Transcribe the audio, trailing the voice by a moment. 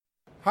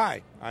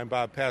Hi, I'm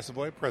Bob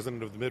Passavoy,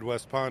 president of the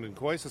Midwest Pond and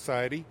Koi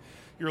Society.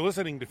 You're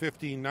listening to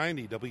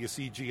 1590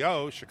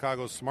 WCGO,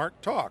 Chicago's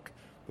Smart Talk.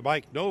 The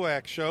Mike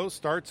Novak Show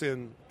starts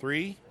in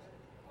 3,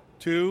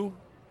 2,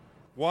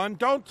 1.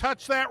 Don't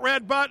touch that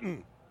red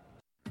button!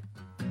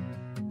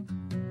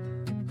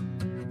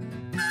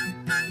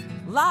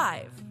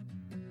 Live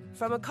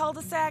from a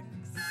cul-de-sac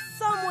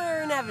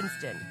somewhere in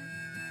Evanston,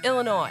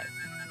 Illinois.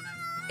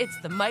 It's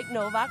the Mike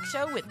Novak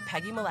Show with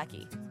Peggy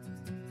Malecki.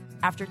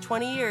 After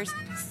 20 years,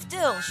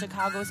 still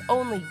Chicago's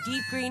only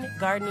deep green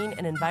gardening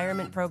and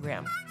environment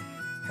program.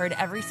 Heard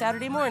every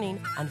Saturday morning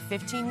on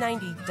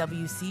 1590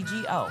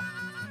 WCGO.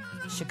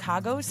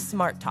 Chicago's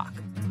Smart Talk.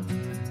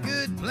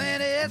 Good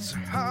planets are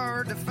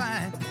hard to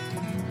find.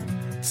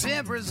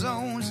 Temperate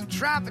zones and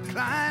tropic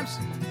climes.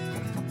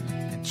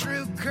 And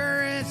true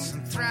currents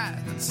and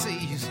thriving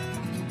seas.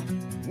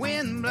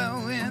 Wind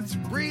blowing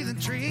through breathing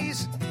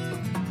trees.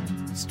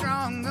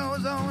 Strong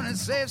ozone and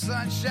safe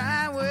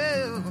sunshine.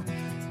 Well,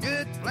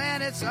 good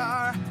planets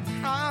are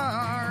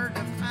hard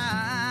to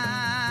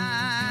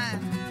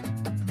find.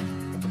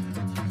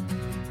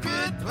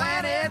 Good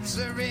planets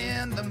are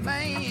in the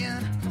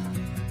main.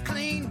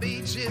 Clean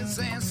beaches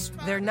and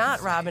They're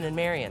not Robin and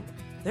Marion.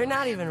 They're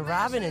not even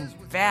Robin and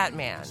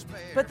Batman.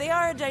 But they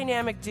are a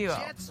dynamic duo.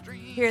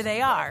 Here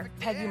they are,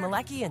 Peggy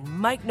Malecki and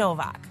Mike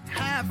Novak.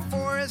 High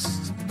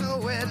forests, no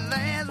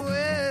wetlands.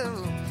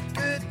 Well,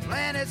 good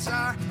planets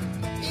are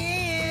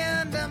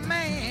in the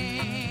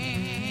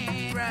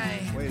main.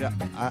 Right. Wait,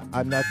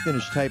 I'm not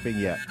finished typing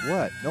yet.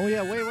 What? Oh,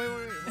 yeah, wait.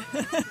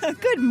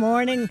 Good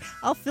morning.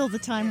 I'll fill the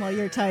time while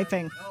you're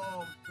typing.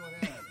 Oh, go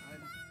ahead.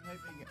 I'm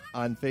typing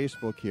on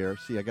Facebook here.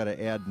 See, I got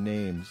to add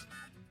names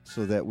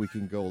so that we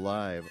can go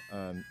live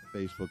on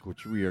Facebook,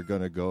 which we are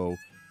going to go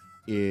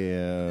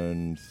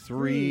in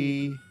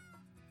 3,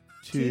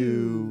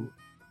 2,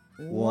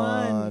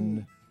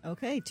 1.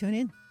 Okay, tune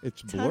in.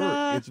 It's Ta-da.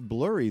 blurry. It's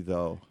blurry,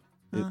 though.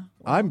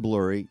 I'm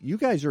blurry. You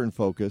guys are in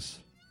focus.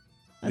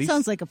 That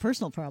sounds like a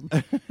personal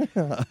problem.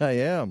 I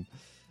am.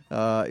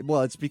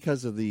 Well, it's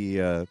because of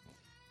the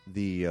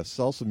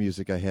salsa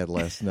music I had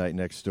last night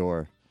next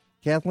door.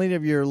 Kathleen,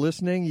 if you're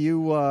listening,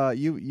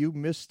 you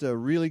missed a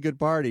really good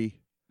party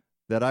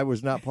that I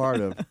was not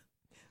part of.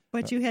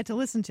 But you had to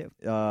listen to.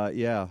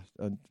 Yeah.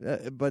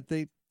 But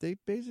they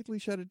basically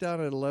shut it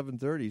down at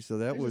 11:30, so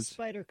that There's was a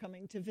spider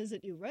coming to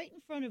visit you right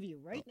in front of you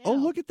right now. Oh,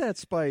 look at that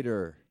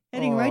spider.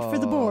 Heading right for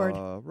the board.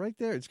 Right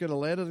there. It's going to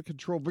land on the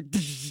control board.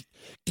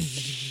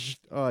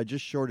 Oh, I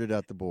just shorted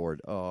out the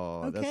board.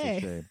 Oh, Okay. That's a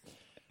shame.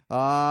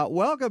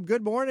 Welcome.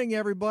 Good morning,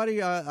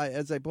 everybody.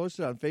 As I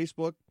posted on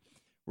Facebook,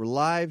 we're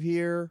live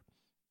here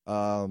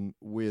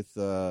with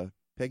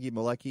Peggy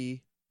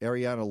Malecki.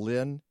 Ariana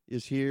Lynn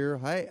is here.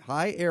 Hi,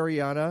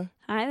 Ariana.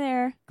 Hi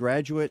there.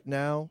 Graduate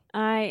now.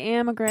 I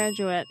am a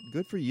graduate.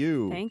 Good for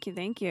you.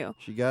 Thank you.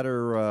 She got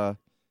her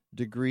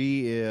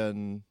degree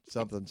in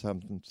something.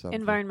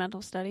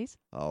 Environmental studies.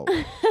 Oh.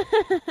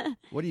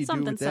 What do you do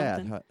Something, with that?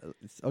 something.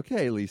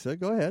 Okay, Lisa,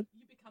 go ahead.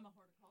 You become a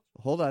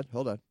horticulturalist.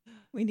 Hold on.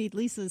 We need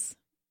Lisa's.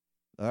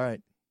 All right.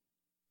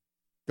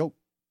 Go.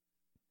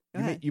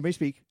 Go ahead. You may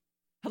speak.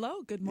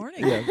 Hello, good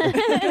morning. Yeah.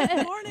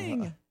 Good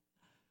morning.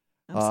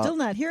 I'm still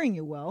not hearing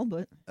you well,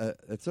 but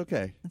it's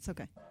okay. that's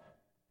okay.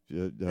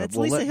 That's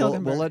Lisa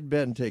Hilgenberg. We'll let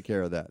Ben take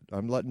care of that.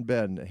 I'm letting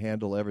Ben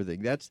handle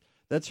everything.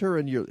 That's her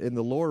in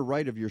the lower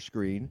right of your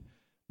screen.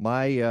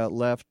 My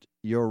left,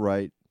 your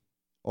right,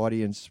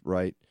 audience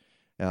right,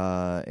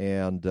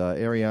 and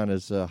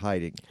Ariana's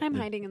hiding. I'm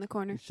hiding in the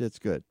corner. It's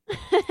good.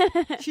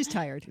 She's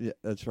tired. Yeah,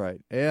 that's right.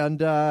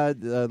 And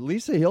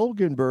Lisa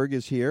Hilgenberg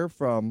is here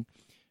from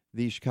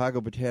the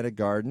Chicago Botanic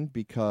Garden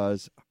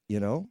because,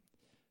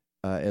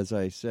 as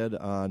I said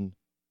on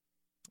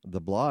the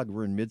blog,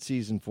 we're in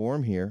mid-season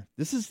form here.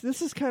 This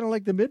is kind of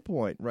like the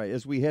midpoint, right,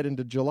 as we head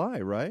into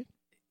July, right?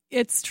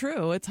 It's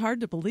true. It's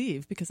hard to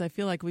believe because I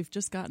feel like we've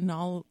just gotten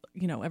all,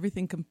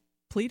 everything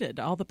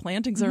completed. All the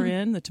plantings are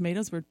in. The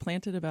tomatoes were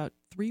planted about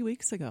 3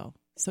 weeks ago.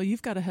 So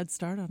you've got a head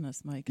start on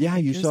this, Mike. Yeah,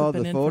 you Yours saw have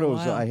been the in for a photos.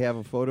 while. I have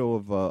a photo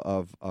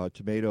of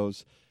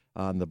tomatoes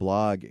on the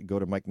blog. Go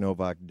to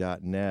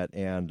mikenovak.net,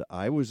 and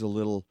I was a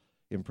little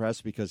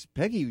impressed because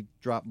Peggy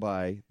dropped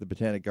by the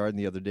Botanic Garden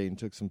the other day and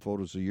took some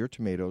photos of your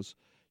tomatoes.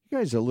 You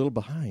guys are a little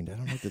behind. I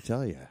don't know what to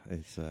tell you.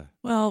 It's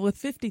Well, with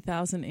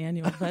 50,000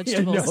 annual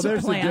vegetables to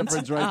there's plant. the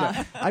difference right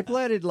there. I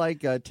planted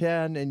like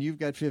 10, and you've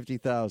got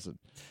 50,000.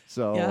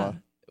 So yeah,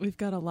 we've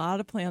got a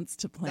lot of plants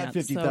to plant. not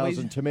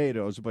 50,000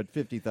 tomatoes, but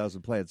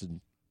 50,000 plants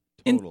in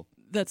total.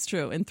 That's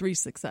true, in 3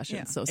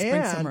 successions. Yeah. So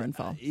spring, summer, and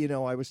fall.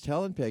 I was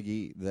telling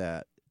Peggy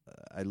that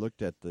I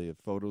looked at the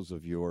photos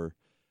of your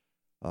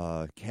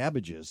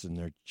cabbages, and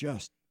they're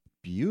just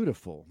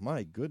beautiful.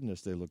 My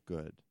goodness, they look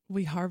good.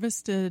 We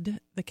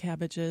harvested the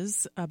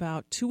cabbages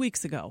about 2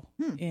 weeks ago,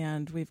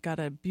 and we've got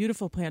a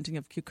beautiful planting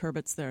of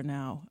cucurbits there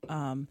now.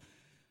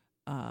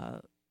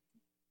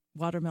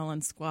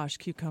 Watermelon, squash,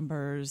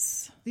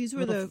 cucumbers. These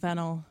were the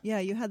fennel. Yeah,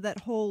 you had that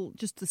whole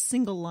just a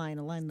single line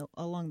along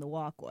the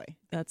walkway.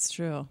 That's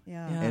true.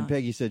 Yeah. And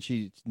Peggy said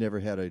she's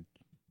never had a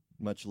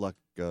much luck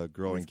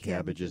growing With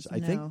cabbages, I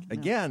think, no.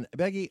 again,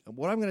 Peggy,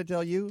 what I'm going to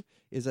tell you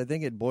is I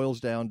think it boils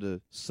down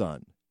to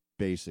sun,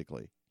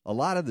 basically. A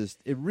lot of this,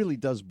 it really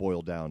does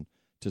boil down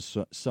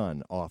to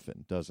sun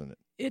often, doesn't it?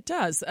 It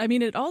does. I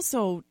mean, it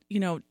also,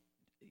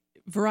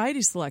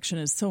 variety selection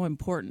is so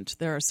important.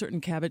 There are certain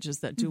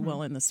cabbages that do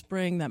well in the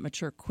spring, that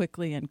mature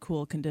quickly in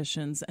cool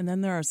conditions. And then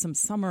there are some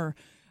summer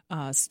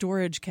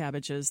storage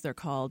cabbages, they're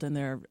called, and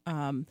they're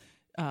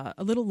a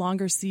little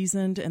longer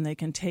seasoned, and they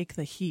can take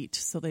the heat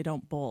so they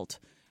don't bolt.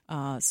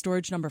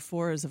 Storage number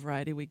 4 is a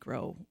variety we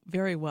grow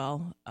very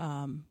well.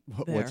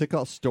 What's it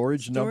called?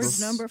 Storage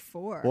number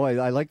 4. Boy,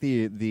 I like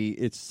the.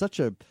 It's such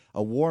a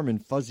warm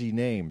and fuzzy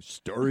name.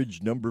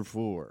 Storage number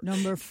 4.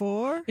 Number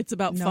 4. It's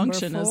about Number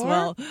function 4? as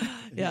well.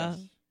 Yeah.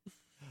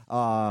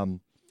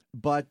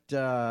 But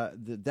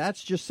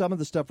that's just some of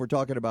the stuff we're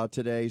talking about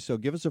today. So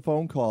give us a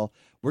phone call.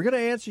 We're going to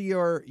answer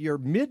your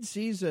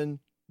mid-season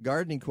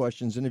gardening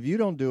questions, and if you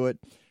don't do it,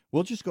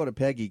 we'll just go to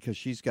Peggy because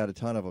she's got a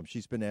ton of them.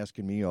 She's been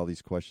asking me all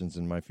these questions,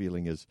 and my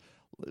feeling is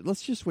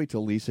let's just wait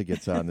till Lisa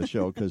gets on the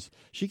show because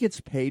she gets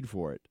paid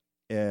for it,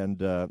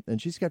 and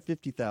she's got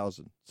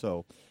 50,000,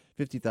 so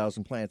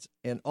 50,000 plants.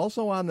 And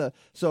also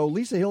so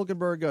Lisa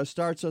Hilgenberg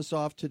starts us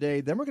off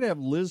today. Then we're going to have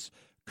Liz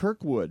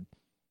Kirkwood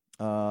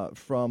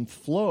from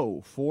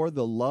Flow for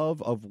the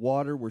Love of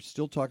Water. We're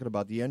still talking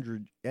about the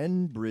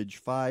Enbridge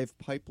 5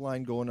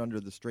 pipeline going under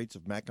the Straits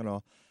of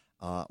Mackinac.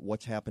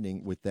 What's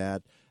happening with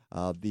that?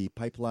 The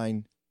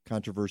pipeline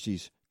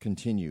controversies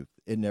continue.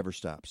 It never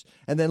stops.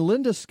 And then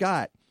Linda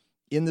Scott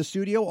in the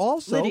studio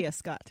also. Lydia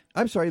Scott.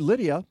 I'm sorry,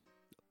 Lydia,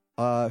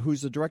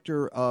 who's the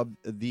director of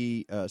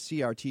the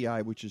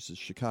CRTI, which is the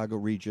Chicago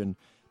Region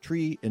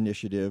Tree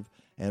Initiative.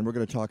 And we're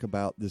going to talk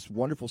about this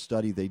wonderful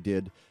study they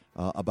did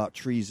about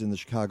trees in the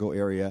Chicago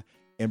area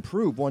and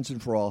prove once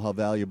and for all how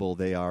valuable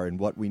they are and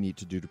what we need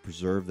to do to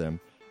preserve them.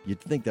 You'd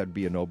think that'd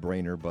be a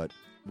no-brainer, but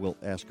we'll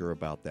ask her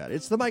about that.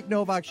 It's the Mike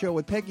Novak Show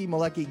with Peggy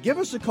Malecki. Give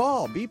us a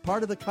call. Be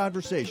part of the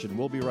conversation.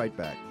 We'll be right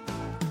back.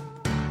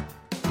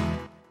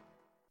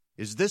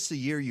 Is this the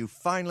year you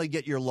finally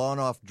get your lawn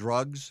off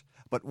drugs?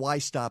 But why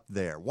stop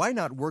there? Why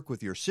not work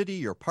with your city,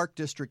 your park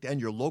district, and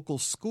your local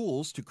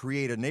schools to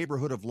create a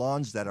neighborhood of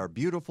lawns that are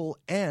beautiful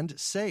and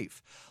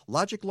safe?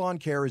 Logic Lawn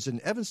Care is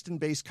an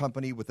Evanston-based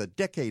company with a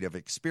decade of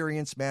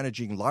experience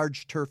managing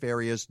large turf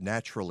areas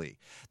naturally.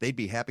 They'd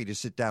be happy to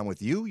sit down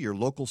with you, your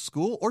local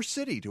school, or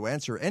city to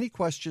answer any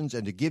questions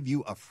and to give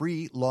you a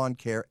free lawn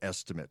care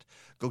estimate.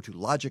 Go to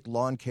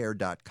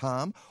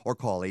logiclawncare.com or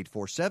call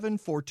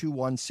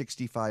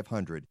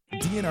 847-421-6500.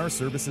 DNR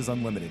Services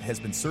Unlimited has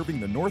been serving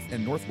the north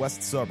and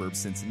northwest suburbs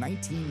since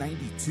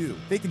 1992.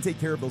 They can take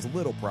care of those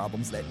little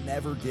problems that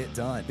never get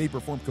done. They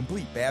perform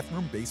complete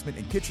bathroom, basement,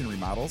 and kitchen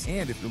remodels,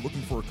 and if you're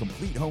looking for a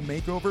complete home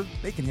makeover,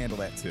 they can handle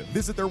that too.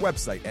 Visit their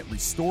website at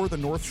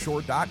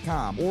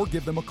restorethenorthshore.com or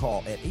give them a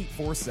call at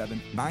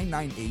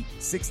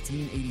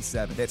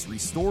 847-998-1687. That's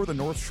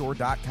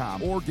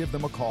restorethenorthshore.com or give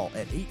them a call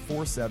at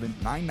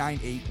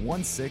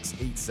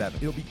 847-998-1687.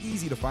 It'll be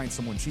easy to find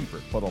someone cheaper,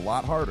 but a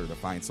lot harder to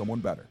find someone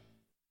better.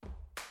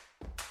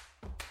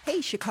 Hey,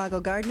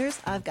 Chicago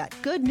gardeners, I've got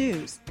good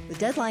news. The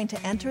deadline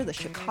to enter the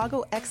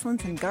Chicago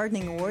Excellence in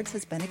Gardening Awards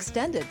has been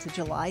extended to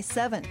July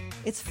 7.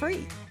 It's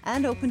free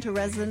and open to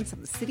residents of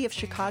the city of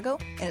Chicago,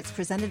 and it's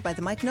presented by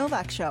the Mike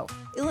Novak Show,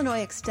 Illinois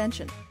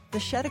Extension, the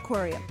Shed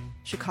Aquarium,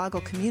 Chicago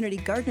Community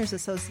Gardeners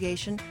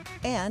Association,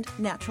 and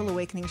Natural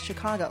Awakenings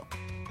Chicago,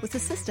 with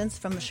assistance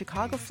from the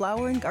Chicago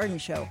Flower and Garden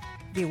Show.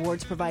 The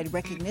awards provide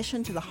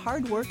recognition to the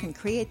hard work and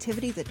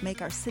creativity that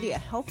make our city a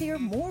healthier,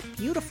 more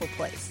beautiful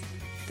place.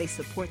 They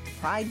support the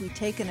pride we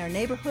take in our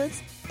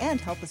neighborhoods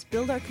and help us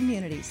build our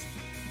communities.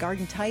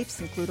 Garden types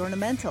include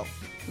ornamental,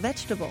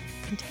 vegetable,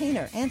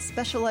 container, and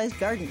specialized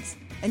gardens.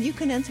 And you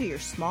can enter your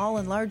small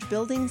and large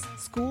buildings,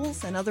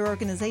 schools, and other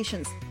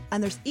organizations.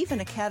 And there's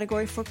even a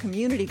category for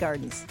community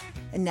gardens.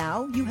 And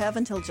now you have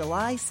until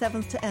July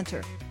 7th to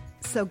enter.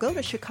 So go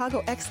to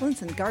Chicago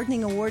Excellence in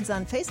Gardening Awards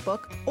on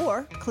Facebook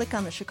or click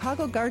on the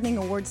Chicago Gardening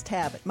Awards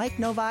tab at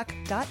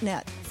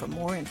mikenovak.net for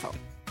more info.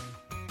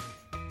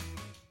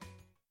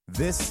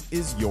 This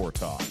is Your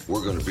Talk.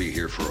 We're going to be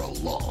here for a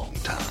long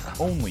time.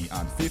 Only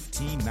on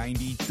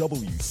 1590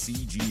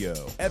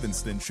 WCGO,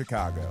 Evanston,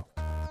 Chicago.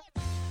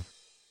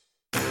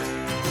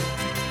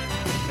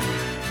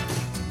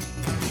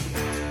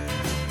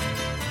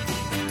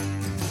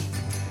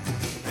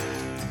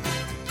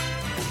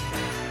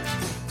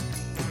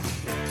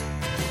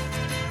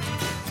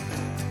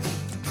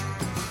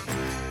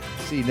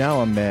 See, now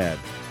I'm mad.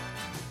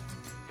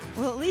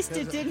 Well, at least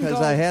it didn't go.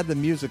 Because I had the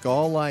music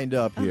all lined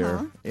up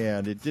here,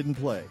 and it didn't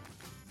play.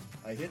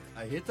 I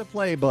hit the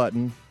play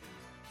button,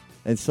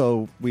 and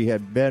so we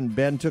had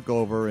Ben took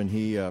over, and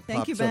he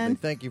popped you, something. Ben.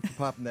 Thank you for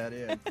popping that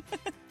in.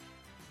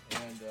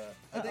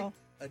 And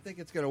I think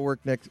it's going to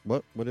work next.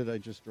 What did I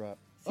just drop?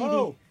 CD.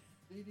 Oh,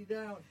 CD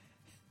down.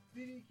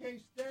 CD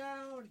case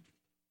down.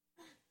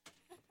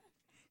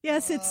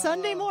 Yes, it's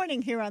Sunday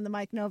morning here on the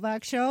Mike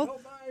Novak Show.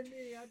 Don't mind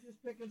me. I'm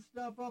just picking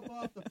stuff up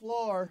off the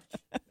floor.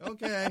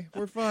 Okay,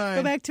 we're fine.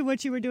 Go back to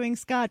what you were doing,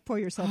 Scott. Pour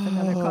yourself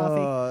another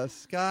coffee.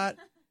 Scott,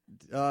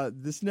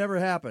 this never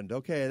happened.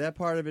 Okay, that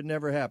part of it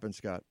never happened,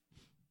 Scott.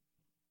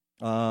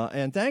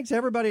 And thanks,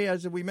 everybody.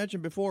 As we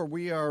mentioned before,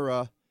 we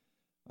are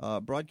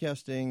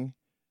broadcasting,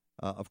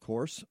 of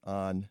course,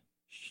 on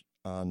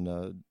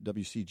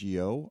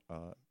WCGO,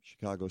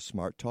 Chicago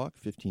Smart Talk,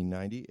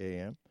 1590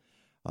 AM.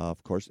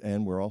 Of course,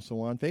 and we're also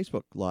on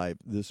Facebook Live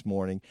this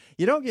morning.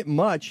 You don't get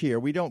much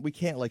here. We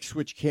can't like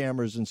switch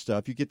cameras and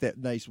stuff. You get that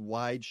nice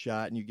wide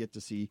shot, and you get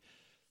to see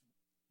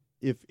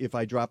if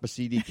I drop a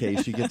CD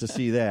case, you get to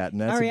see that,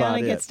 and that's Ariana about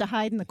it. Ariana gets to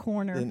hide in the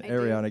corner. And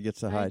Ariana gets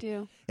to hide. I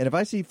do. And if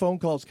I see phone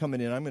calls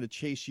coming in, I'm going to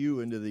chase you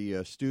into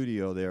the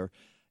studio there.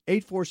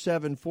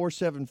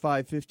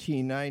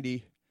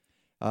 847-475-1590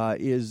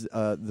 is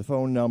the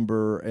phone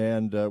number,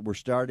 and we're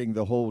starting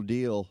the whole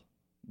deal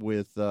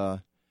with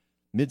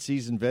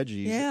mid-season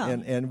veggies. Yeah.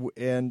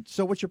 And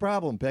so what's your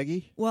problem,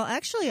 Peggy? Well,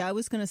 actually, I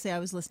was going to say I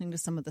was listening to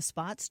some of the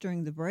spots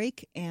during the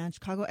break, and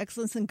Chicago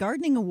Excellence in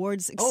Gardening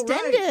Awards extended.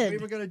 Oh, right. We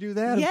were going to do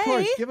that. Yay. Of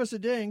course. Give us a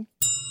ding.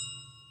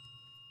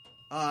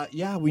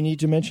 Yeah, we need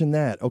to mention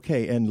that.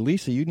 Okay, and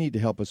Lisa, you need to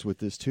help us with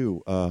this,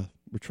 too.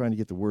 We're trying to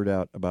get the word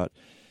out about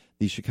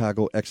the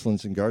Chicago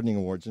Excellence in Gardening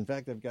Awards. In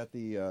fact, I've got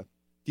the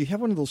do you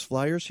have one of those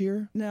flyers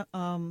here? No.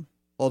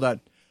 Hold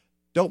on.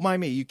 Don't mind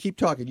me. You keep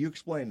talking. You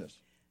explain this.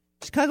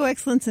 Chicago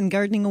Excellence in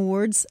Gardening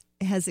Awards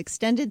has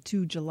extended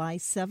to July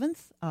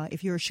 7th.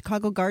 If you're a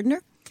Chicago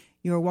gardener,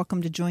 you're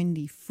welcome to join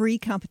the free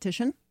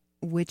competition,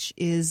 which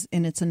is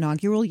in its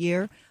inaugural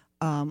year,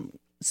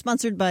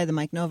 sponsored by the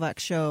Mike Novak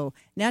Show,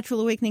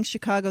 Natural Awakening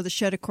Chicago, the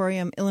Shed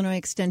Aquarium, Illinois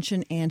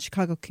Extension, and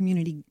Chicago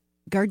Community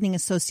Gardening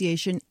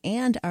Association,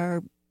 and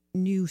our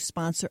new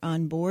sponsor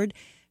on board,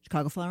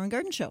 Chicago Flower and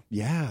Garden Show.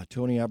 Yeah,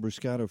 Tony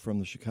Abruscato from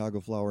the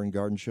Chicago Flower and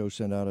Garden Show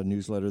sent out a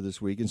newsletter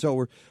this week. And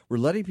so we're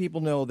letting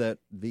people know that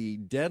the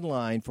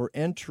deadline for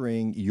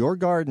entering your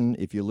garden,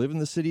 if you live in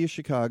the city of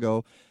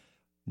Chicago,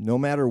 no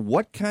matter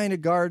what kind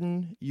of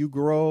garden you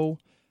grow,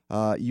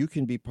 you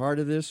can be part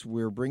of this.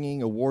 We're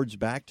bringing awards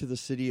back to the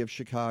city of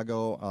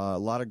Chicago. A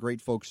lot of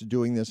great folks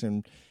doing this,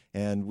 and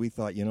we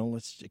thought,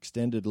 let's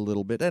extend it a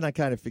little bit. And I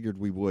kind of figured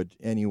we would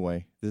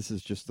anyway. This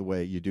is just the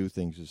way you do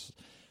things, is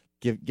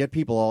get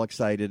people all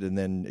excited and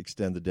then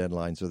extend the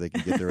deadline so they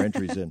can get their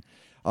entries in.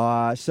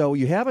 So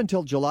you have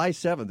until July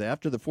 7th.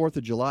 After the 4th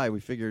of July,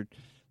 we figured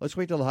let's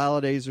wait till the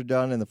holidays are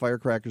done and the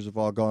firecrackers have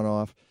all gone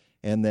off,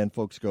 and then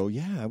folks go,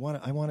 I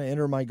want to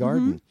enter my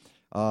garden.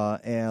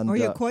 Mm-hmm. Or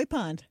your koi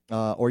pond.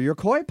 Or your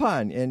koi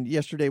pond. And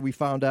yesterday we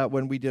found out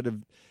when we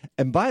did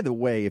and by the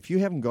way, if you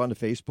haven't gone to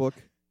Facebook,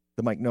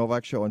 the Mike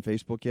Novak Show on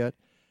Facebook yet,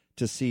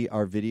 to see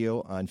our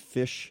video on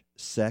fish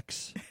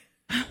sex,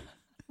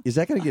 is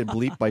that going to get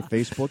bleeped by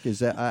Facebook? Is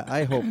that?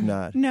 I hope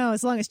not. No,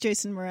 as long as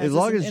Jason Mraz. As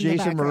long as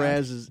Jason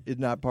Mraz is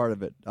not part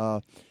of it.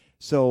 That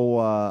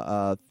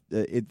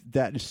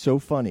is so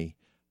funny.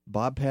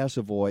 Bob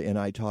Passavoy and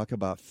I talk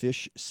about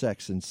fish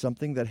sex and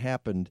something that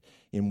happened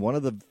in one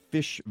of the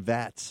fish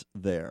vats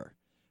there.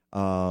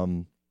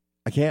 I'm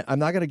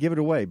not going to give it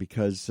away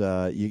because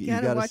you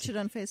got to watch it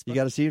on Facebook. You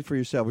got to see it for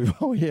yourself. We've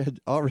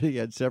already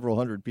had several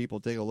hundred people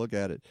take a look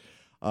at it,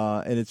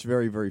 and it's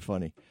very, very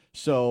funny.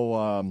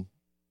 So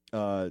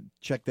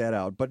check that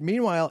out. But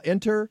meanwhile,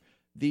 enter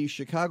the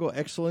Chicago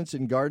Excellence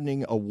in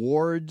Gardening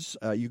Awards.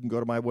 You can go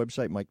to my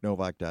website,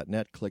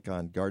 mikenovak.net, click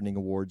on Gardening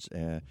Awards,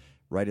 and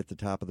right at the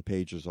top of the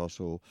page is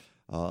also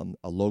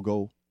a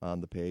logo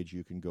on the page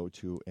you can go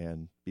to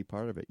and be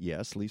part of it.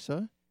 Yes,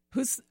 Lisa?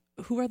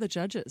 Who are the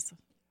judges?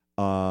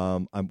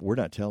 We're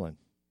not telling.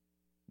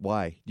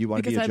 Why? Do you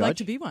want to be a judge? Because I'd like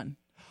to be one.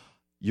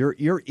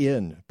 You're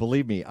in.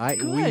 Believe me.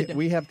 Good.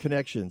 We have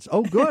connections.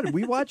 Oh, good.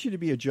 We want you to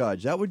be a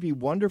judge. That would be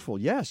wonderful.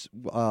 Yes.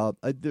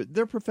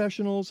 They're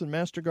professionals and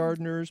master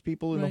gardeners,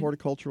 people in the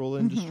horticultural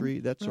industry,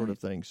 that sort of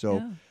thing.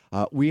 So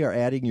we are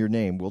adding your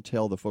name. We'll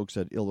tell the folks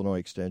at Illinois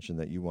Extension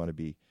that you want to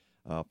be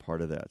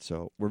part of that.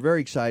 So we're very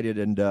excited.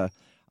 And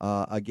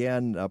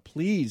again,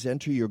 please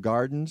enter your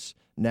gardens.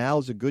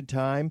 Now's a good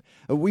time.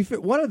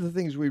 One of the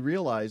things we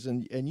realize,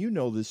 and you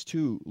know this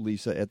too,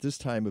 Lisa, at this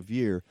time of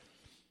year,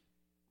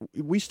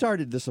 we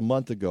started this a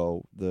month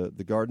ago, the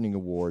Gardening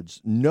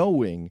Awards,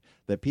 knowing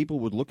that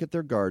people would look at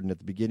their garden at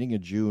the beginning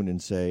of June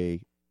and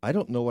say, I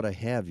don't know what I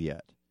have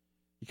yet.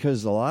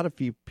 Because a lot of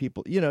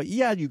people,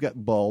 you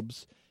got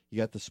bulbs, you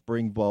got the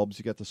spring bulbs,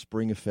 you got the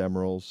spring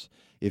ephemerals.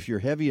 If you're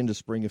heavy into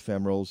spring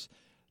ephemerals,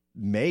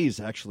 May is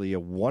actually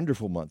a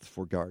wonderful month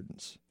for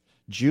gardens.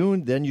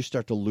 June, then you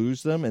start to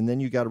lose them, and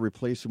then you got to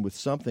replace them with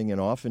something, and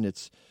often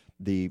it's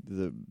the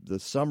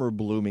summer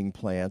blooming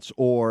plants,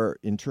 or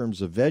in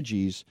terms of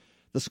veggies,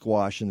 the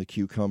squash and the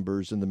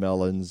cucumbers and the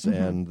melons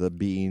and the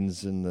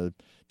beans and the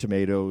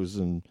tomatoes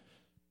and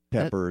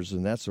peppers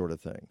and that sort of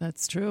thing.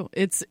 That's true.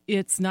 It's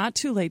not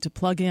too late to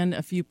plug in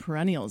a few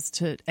perennials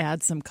to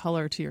add some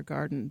color to your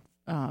garden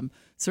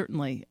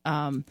certainly.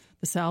 The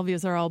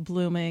salvias are all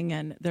blooming,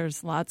 and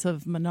there's lots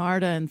of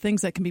monarda and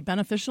things that can be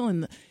beneficial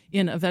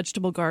in a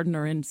vegetable garden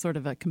or in sort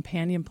of a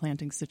companion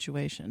planting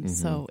situation.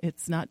 So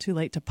it's not too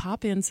late to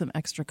pop in some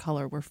extra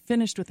color. We're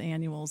finished with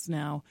annuals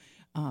now,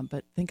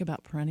 but think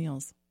about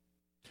perennials.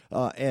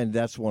 And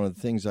that's one of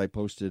the things I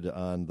posted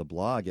on the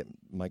blog at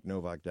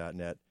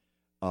MikeNovak.net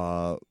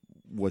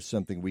was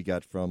something we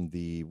got from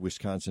the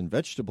Wisconsin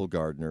Vegetable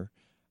Gardener,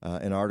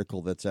 an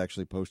article that's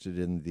actually posted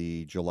in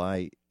the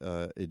July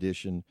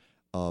edition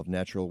of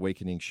Natural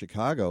Awakening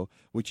Chicago,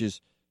 which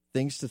is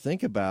things to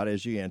think about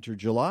as you enter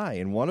July.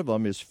 And one of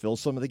them is fill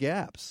some of the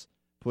gaps,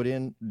 put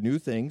in new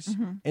things,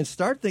 and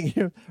start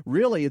thinking,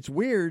 really, it's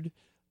weird,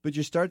 but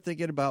you start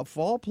thinking about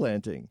fall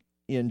planting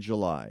in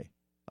July.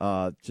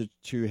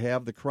 To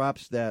have the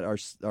crops that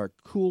are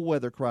cool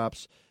weather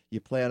crops. You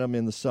plant them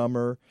in the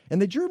summer,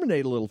 and they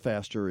germinate a little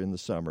faster in the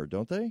summer,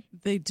 don't they?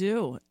 They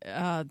do.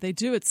 They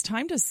do. It's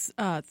time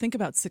to think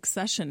about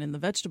succession in the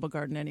vegetable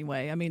garden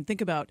anyway. I mean,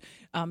 think about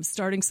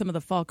starting some of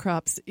the fall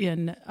crops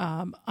in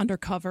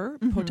undercover,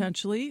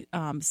 potentially.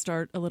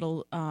 Start a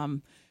little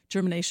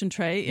germination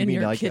tray in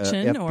your like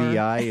kitchen.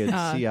 FBI or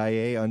and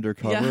CIA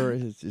undercover?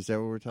 Yeah. Is that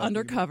what we're talking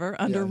undercover,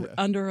 about?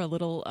 under a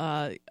little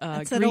That's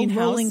greenhouse. that old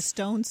Rolling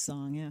Stones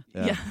song,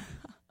 Yeah.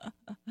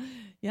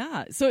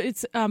 Yeah, so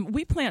it's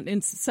we plant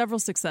in several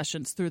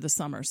successions through the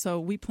summer. So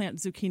we plant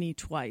zucchini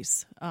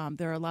twice.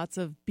 There are lots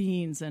of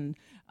beans and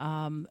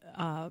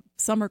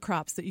summer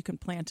crops that you can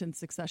plant in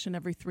succession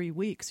every 3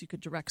 weeks. You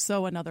could direct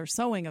sow another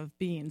sowing of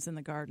beans in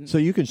the garden. So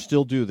you can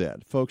still do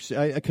that, folks,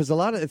 because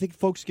I think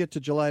folks get to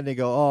July and they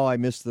go, oh, I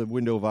missed the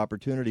window of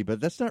opportunity, but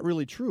that's not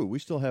really true. We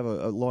still have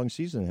a long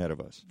season ahead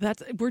of us.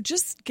 We're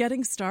just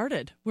getting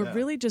started. We're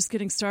really just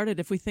getting started.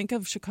 If we think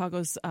of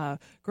Chicago's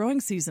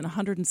growing season,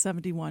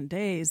 171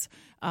 days,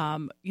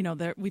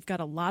 we've got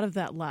a lot of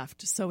that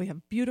left. So we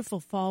have beautiful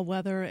fall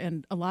weather,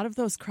 and a lot of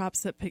those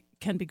crops that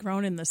can be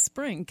grown in the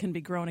spring can be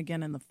grown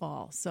again in the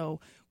fall. So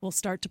we'll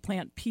start to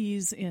plant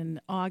peas in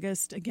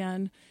August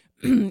again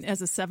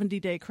as a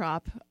 70-day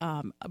crop.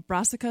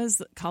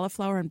 Brassicas,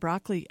 cauliflower, and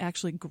broccoli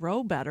actually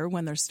grow better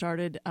when they're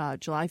started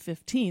July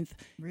 15th,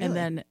 and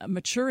then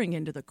maturing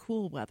into the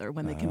cool weather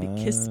when they can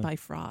be kissed by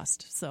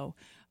frost. So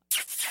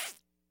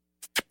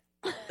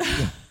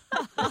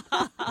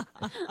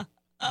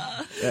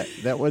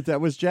that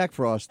was Jack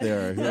Frost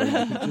there. He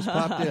just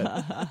popped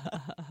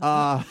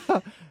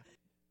in.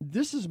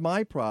 This is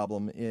my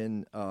problem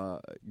in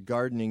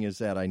gardening, is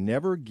that I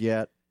never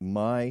get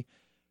my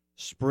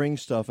spring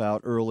stuff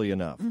out early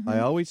enough.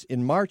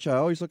 In March, I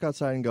always look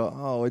outside and go,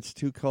 oh, it's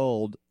too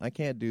cold. I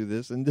can't do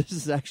this. And this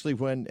is actually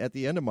when, at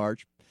the end of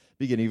March,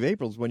 beginning of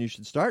April, is when you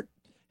should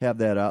have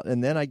that out.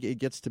 And then it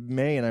gets to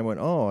May, and I went,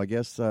 oh, I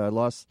guess I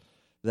lost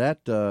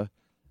that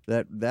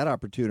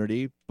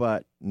opportunity.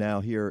 But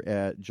now here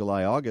at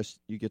July, August,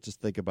 you get to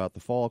think about the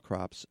fall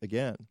crops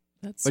again.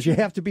 But you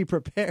have to be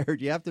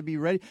prepared. You have to be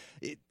ready.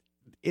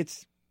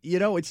 It's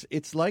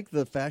like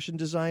the fashion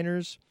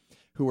designers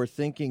who are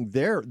thinking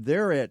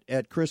they're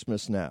at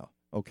Christmas now,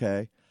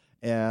 okay,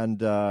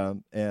 and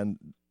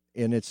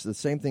it's the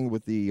same thing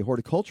with the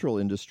horticultural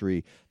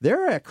industry.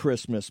 They're at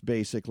Christmas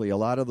basically. A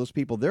lot of those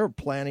people, they're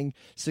planning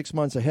 6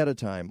 months ahead of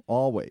time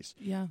always.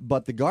 Yeah.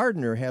 But the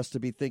gardener has to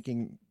be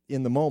thinking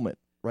in the moment.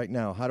 Right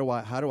now, how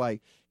do I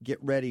get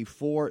ready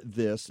for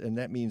this? And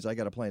that means I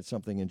got to plant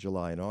something in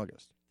July and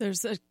August.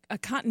 There's a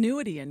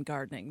continuity in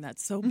gardening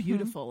that's so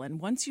beautiful.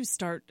 And once you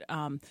start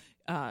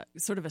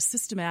sort of a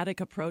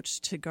systematic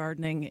approach to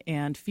gardening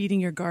and feeding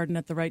your garden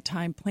at the right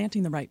time,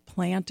 planting the right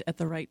plant at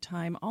the right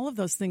time, all of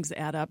those things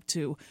add up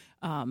to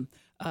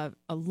a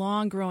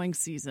long growing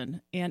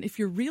season. And if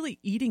you're really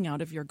eating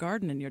out of your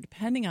garden and you're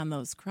depending on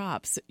those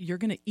crops, you're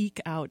going to eke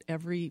out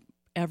every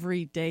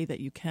day that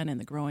you can in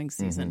the growing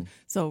season.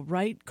 So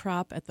right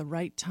crop at the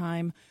right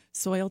time.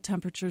 Soil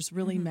temperatures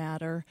really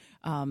matter.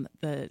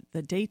 The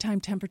daytime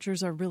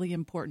temperatures are really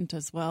important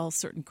as well.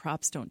 Certain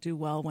crops don't do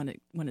well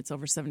when it's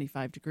over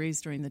 75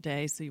 degrees during the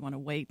day, so you want to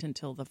wait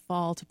until the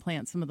fall to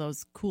plant some of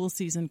those cool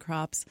season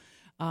crops.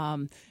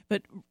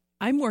 But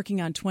I'm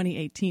working on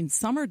 2018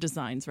 summer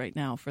designs right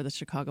now for the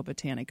Chicago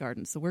Botanic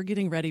Garden. So we're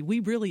getting ready. We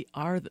really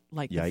are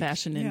like the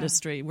fashion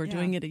industry. We're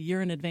doing it a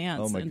year in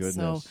advance. Oh, my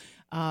goodness.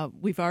 So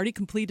we've already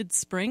completed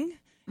spring.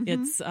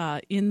 It's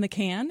in the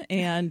can,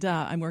 and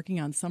I'm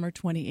working on summer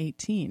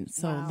 2018.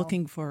 So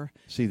looking for...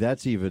 See,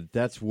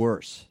 that's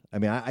worse. I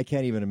mean, I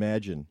can't even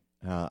imagine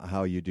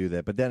how you do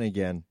that. But then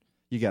again,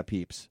 you got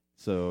peeps.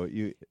 So,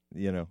 you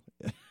know...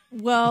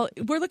 Well,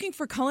 we're looking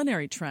for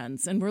culinary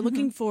trends, and we're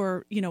looking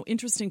for,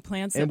 interesting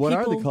plants. And what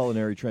are the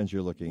culinary trends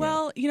you're looking at?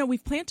 Well,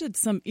 we've planted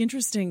some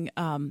interesting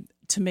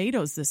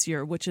tomatoes this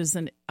year, which is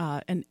an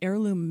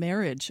heirloom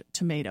marriage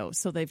tomato.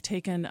 So they've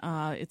taken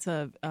it's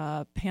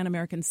a Pan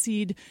American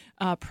seed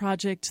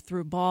project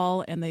through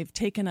Ball, and they've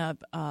taken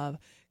a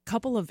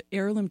couple of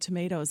heirloom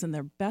tomatoes and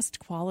their best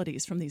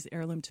qualities from these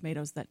heirloom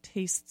tomatoes that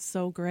taste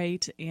so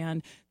great,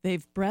 and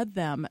they've bred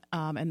them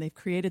and they've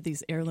created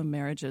these heirloom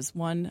marriages.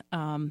 One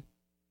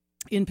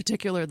in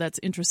particular that's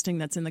interesting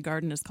that's in the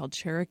garden is called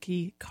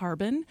Cherokee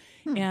Carbon.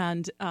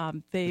 And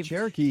the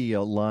Cherokee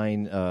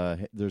line,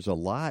 there's a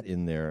lot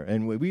in there.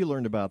 And we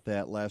learned about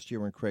that last year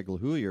when Craig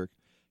LaHoulier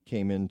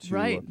came into,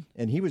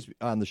 and he was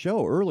on the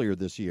show earlier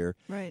this year.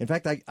 Right. In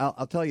fact,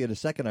 I'll tell you in a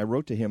second. I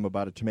wrote to him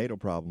about a tomato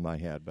problem I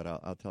had, but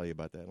I'll tell you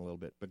about that in a little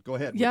bit. But go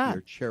ahead with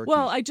your Cherokee.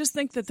 Well, I just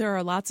think that there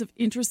are lots of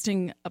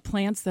interesting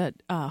plants that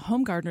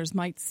home gardeners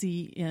might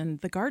see in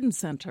the garden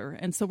center,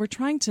 and so we're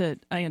trying to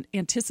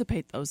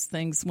anticipate those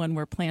things when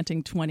we're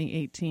planting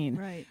 2018.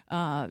 Right.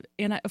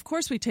 Of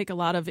course, we take a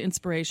lot of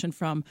inspiration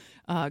from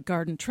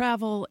garden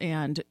travel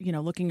and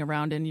looking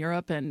around in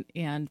Europe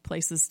and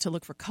places to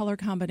look for color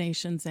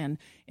combinations and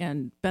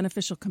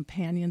beneficial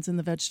companions in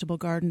the vegetable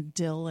garden,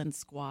 dill and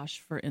squash,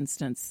 for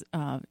instance,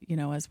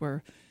 as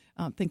we're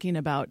thinking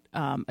about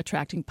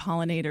attracting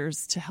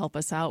pollinators to help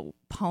us out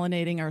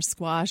pollinating our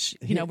squash.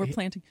 We're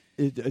planting.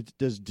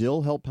 Does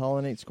dill help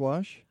pollinate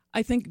squash?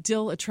 I think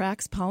dill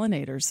attracts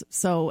pollinators,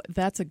 so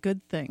that's a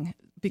good thing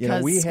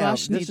because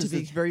squash need to be.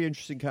 It's a very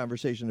interesting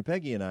conversation that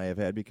Peggy and I have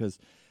had because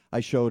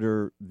I showed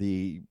her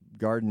the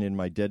garden in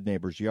my dead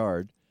neighbor's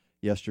yard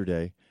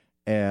yesterday.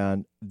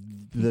 And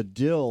the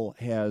dill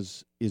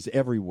is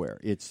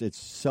everywhere. It's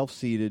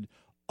self-seeded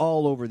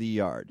all over the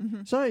yard.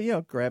 Mm-hmm. So I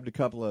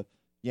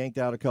yanked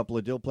out a couple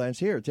of dill plants.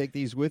 Here, take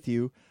these with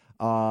you.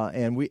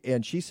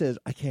 And she says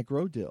I can't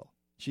grow dill.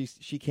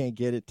 She can't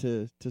get it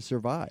to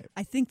survive.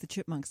 I think the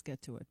chipmunks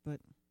get to it,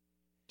 but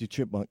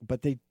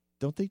but they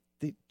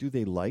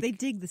like? They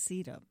dig the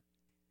seed up.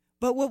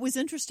 But what was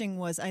interesting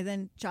was I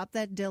then chopped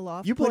that dill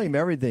off. You blame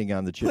everything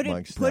on the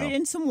chipmunks. Put it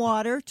in some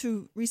water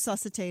to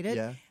resuscitate it.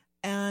 Yeah.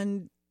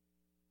 And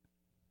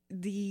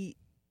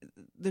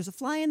there's a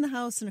fly in the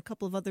house and a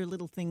couple of other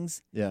little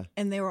things. Yeah.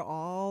 And they were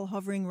all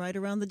hovering right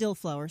around the dill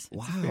flowers.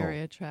 Wow. It's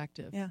very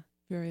attractive. Yeah.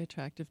 Very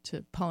attractive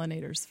to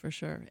pollinators for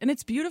sure. And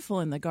it's beautiful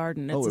in the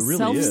garden. It's it really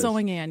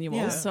self-sowing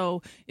annual,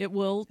 so it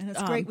will... And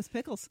it's great with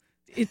pickles.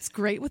 It's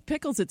great with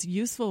pickles. It's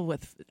useful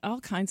with all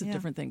kinds of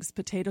different things,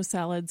 potato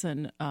salads,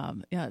 and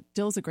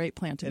dill's a great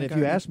plant in the garden.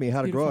 And if you ask me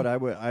how to grow it,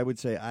 I would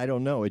say I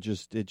don't know. It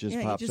just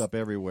pops up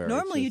everywhere.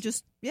 Normally,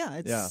 it's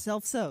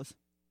self-sows.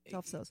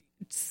 Self-sows.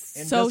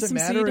 And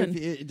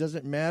does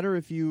it matter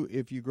if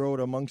you grow it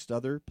amongst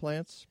other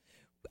plants?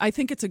 I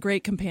think it's a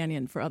great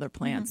companion for other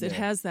plants. Mm-hmm. It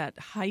has that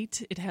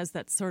height. It has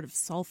that sort of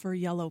sulfur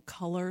yellow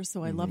color.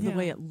 So I love the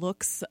way it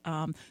looks.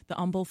 The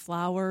umbel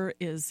flower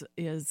is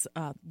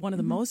one of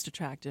the most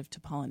attractive to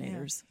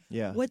pollinators.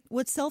 Yeah.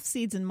 What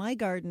self-seeds in my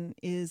garden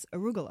is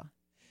arugula,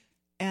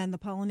 and the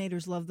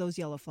pollinators love those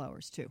yellow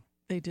flowers too.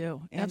 They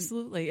do.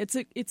 Absolutely.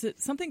 It's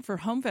something for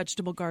home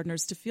vegetable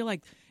gardeners to feel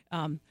like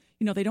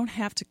they don't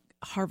have to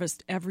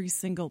harvest every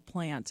single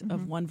plant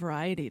of one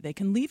variety. They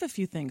can leave a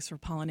few things for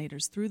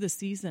pollinators through the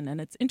season,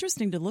 and it's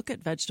interesting to look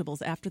at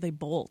vegetables after they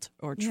bolt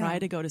or try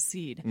to go to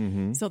seed.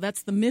 Mm-hmm. So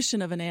that's the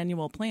mission of an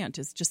annual plant,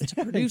 is just to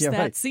produce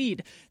that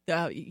seed.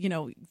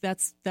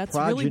 That's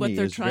really what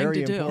they're trying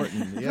to do.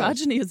 Yes.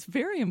 Progeny is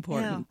very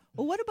important. Yeah.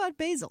 Well, what about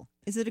basil?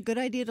 Is it a good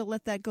idea to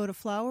let that go to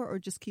flower or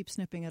just keep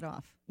snipping it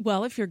off?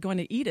 Well, if you're going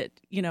to eat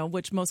it,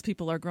 which most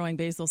people are growing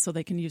basil so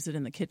they can use it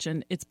in the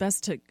kitchen, it's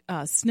best to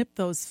snip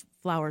those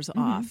flowers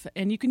off.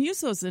 And you can use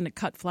those in a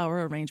cut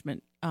flower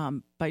arrangement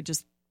by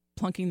just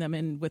plunking them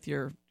in with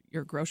your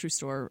grocery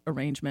store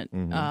arrangement.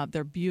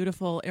 They're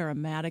beautiful,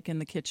 aromatic in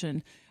the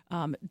kitchen.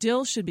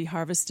 Dill should be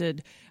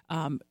harvested.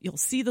 You'll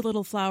see the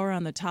little flower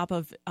on the top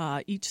of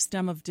each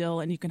stem of dill,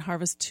 and you can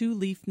harvest 2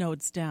 leaf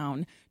nodes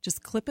down.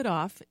 Just clip it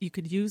off. You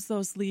could use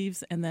those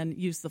leaves and then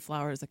use the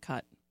flower as a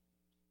cut.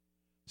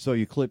 So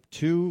you clip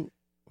 2...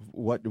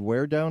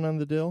 where down on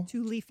the dill?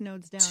 2 leaf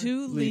nodes down.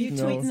 2 leaf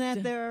nodes. Are you tweeting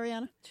that there,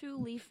 Ariana? 2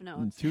 leaf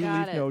nodes. 2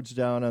 leaf nodes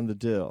down on the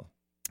dill.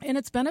 And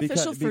it's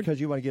beneficial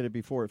because you want to get it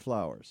before it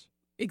flowers.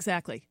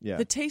 Exactly. Yeah.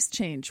 The taste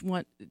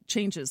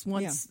changes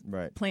once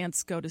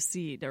plants go to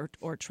seed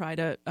or try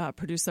to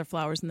produce their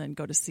flowers and then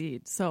go to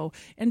seed. So,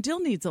 and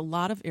dill needs a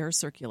lot of air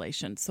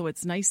circulation. So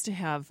it's nice to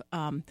have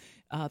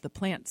the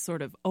plant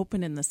sort of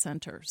open in the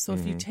center. So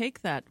if you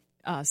take that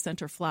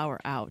center flower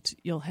out,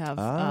 you'll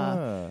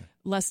have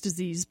less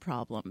disease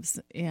problems.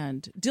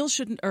 And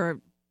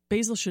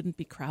basil shouldn't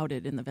be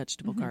crowded in the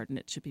vegetable garden.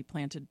 It should be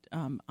planted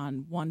on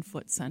 1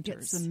 foot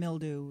centers. Get some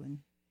mildew.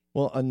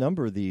 Well, a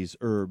number of these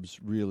herbs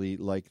really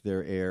like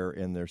their air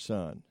and their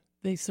sun.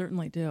 They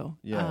certainly do.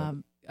 Yeah.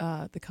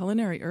 The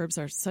culinary herbs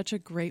are such a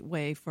great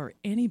way for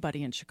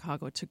anybody in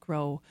Chicago to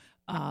grow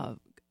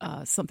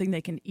something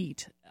they can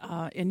eat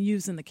and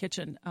use in the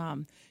kitchen.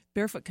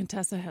 Barefoot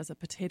Contessa has a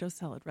potato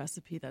salad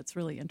recipe that's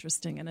really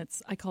interesting, and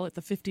I call it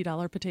the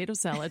 $50 potato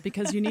salad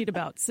because you need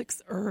about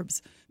 6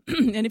 herbs.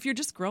 And if you're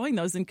just growing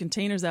those in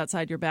containers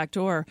outside your back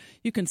door,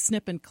 you can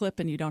snip and clip,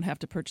 and you don't have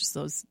to purchase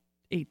those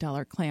 $8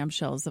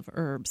 clamshells of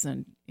herbs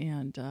and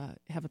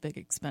have a big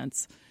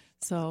expense.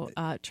 So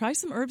try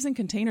some herbs in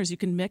containers. You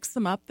can mix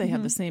them up. They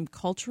have the same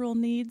cultural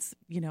needs,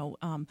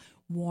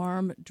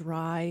 warm,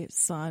 dry,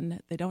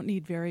 sun. They don't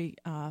need very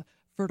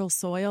fertile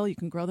soil. You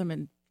can grow them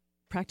in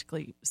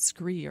practically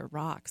scree or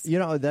rocks. You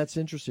know, that's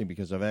interesting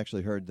because I've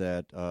actually heard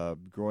that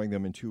growing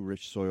them in too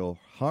rich soil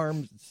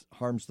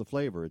harms the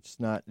flavor. It's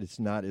not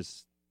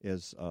as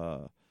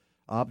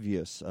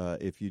obvious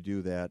if you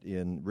do that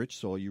in rich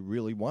soil. You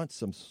really want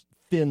some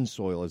thin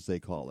soil, as they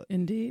call it.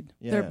 Indeed.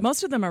 Yeah.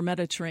 Most of them are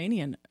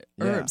Mediterranean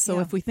herbs. Yeah. So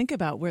if we think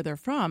about where they're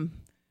from,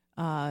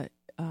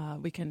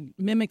 we can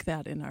mimic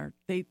that in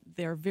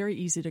they're very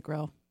easy to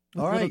grow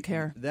with little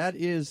care. That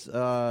is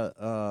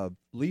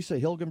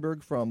Lisa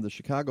Hilgenberg from the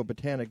Chicago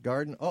Botanic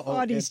Garden.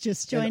 Audie's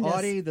just joined us.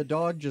 Audie, the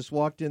dog, just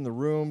walked in the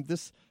room.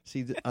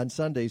 On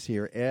Sundays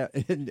here,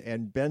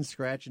 and Ben's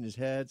scratching his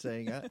head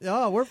saying,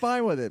 "Oh, we're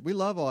fine with it. We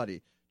love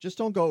Audie. Just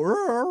don't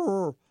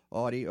go,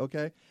 Audie,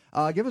 okay?"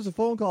 Give us a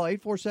phone call,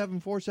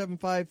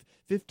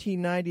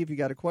 847-475-1590 if you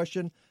got a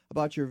question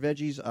about your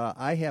veggies.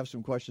 I have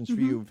some questions for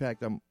you. In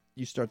fact,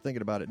 you start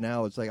thinking about it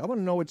now. It's like, I want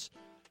to know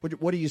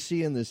what do you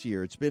see in this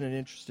year? It's been an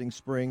interesting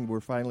spring.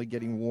 We're finally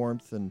getting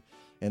warmth and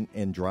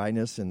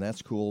dryness, and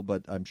that's cool,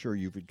 but I'm sure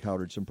you've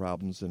encountered some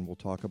problems, and we'll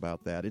talk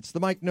about that. It's the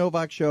Mike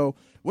Novak Show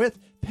with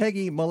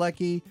Peggy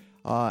Malecki,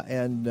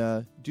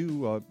 and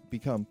do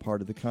become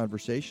part of the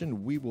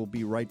conversation. We will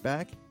be right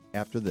back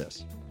after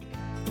this.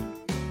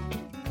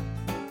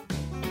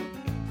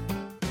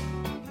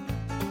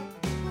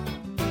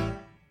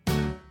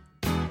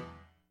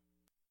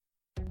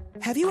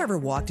 Have you ever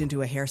walked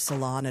into a hair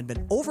salon and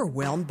been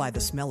overwhelmed by the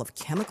smell of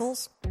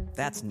chemicals?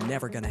 That's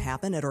never going to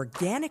happen at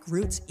Organic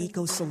Roots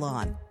Eco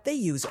Salon. They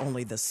use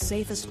only the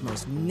safest,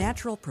 most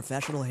natural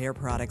professional hair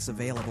products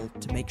available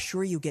to make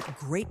sure you get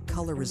great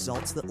color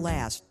results that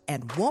last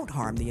and won't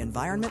harm the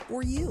environment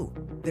or you.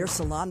 Their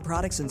salon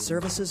products and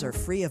services are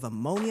free of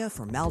ammonia,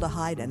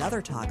 formaldehyde, and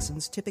other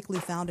toxins typically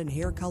found in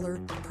hair color,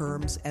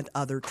 perms, and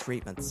other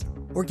treatments.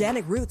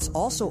 Organic Roots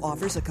also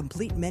offers a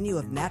complete menu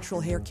of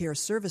natural hair care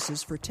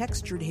services for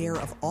textured hair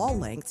of all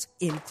lengths,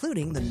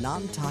 including the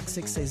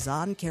non-toxic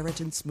Cezanne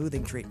Keratin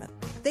Smoothing Treatment.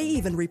 They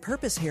even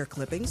repurpose hair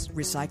clippings,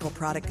 recycle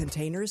product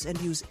containers,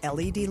 and use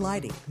LED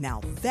lighting.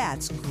 Now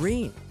that's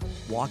green.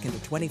 Walk into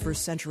 21st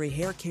century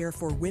hair care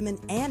for women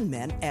and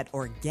men at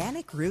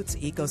Organic Roots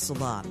Eco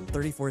Salon,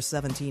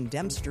 3417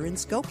 Dempster in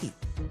Skokie.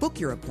 Book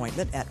your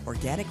appointment at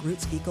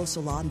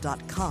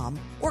organicrootsecosalon.com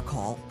or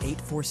call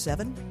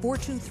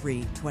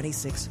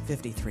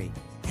 847-423-2653.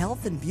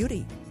 Health and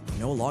beauty. You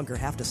no longer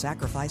have to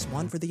sacrifice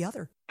one for the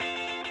other.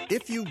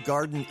 If you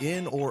garden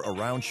in or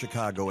around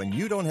Chicago and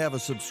you don't have a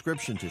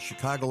subscription to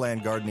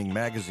Chicagoland Gardening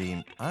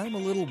Magazine, I'm a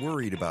little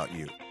worried about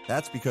you.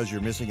 That's because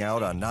you're missing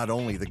out on not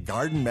only the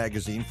garden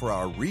magazine for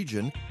our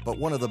region, but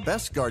one of the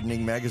best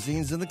gardening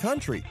magazines in the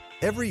country.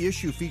 Every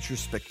issue features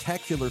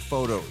spectacular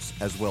photos,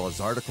 as well as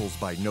articles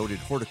by noted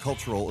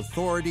horticultural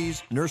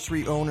authorities,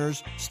 nursery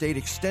owners, state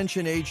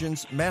extension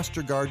agents,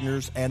 master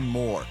gardeners, and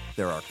more.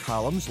 There are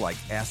columns like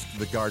Ask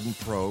the Garden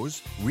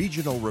Pros,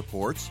 regional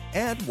reports,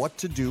 and what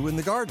to do in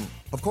the garden.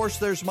 Of course,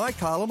 there's my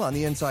column on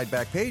the inside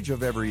back page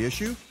of every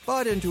issue,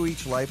 but into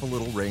each life a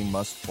little rain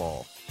must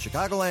fall.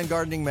 Chicagoland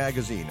Gardening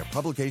Magazine, a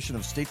publication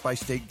of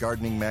state-by-state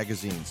gardening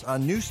magazines,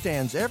 on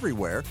newsstands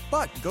everywhere,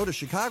 but go to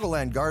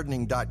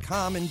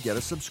chicagolandgardening.com and get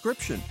a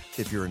subscription.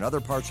 If you're in other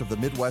parts of the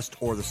Midwest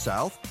or the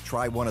South,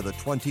 try one of the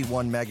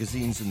 21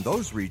 magazines in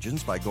those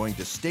regions by going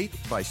to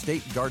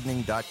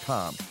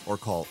statebystategardening.com or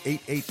call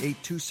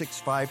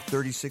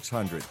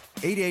 888-265-3600,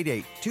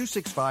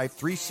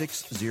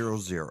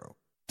 888-265-3600.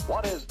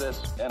 What is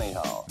this,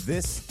 anyhow?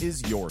 This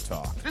is Your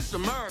Talk. This is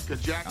America,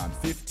 Jack. On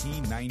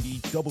 1590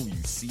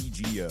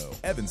 WCGO,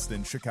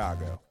 Evanston,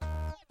 Chicago.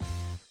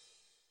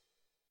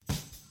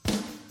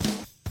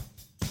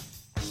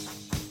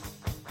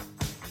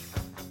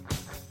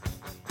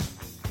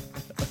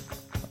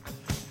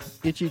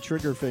 Itchy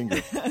trigger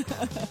finger.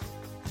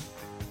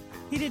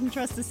 He didn't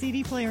trust the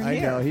CD player I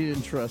here. know, he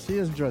doesn't trust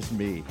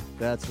me.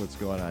 That's what's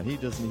going on. He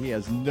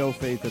has no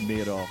faith in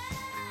me at all.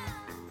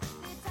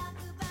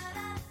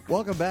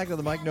 Welcome back to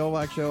the Mike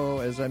Novak Show.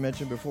 As I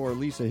mentioned before,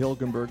 Lisa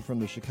Hilgenberg from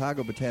the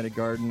Chicago Botanic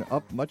Garden,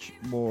 up much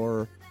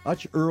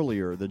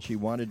earlier than she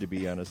wanted to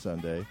be on a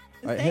Sunday.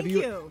 Thank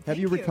you. Have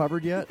you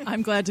recovered yet?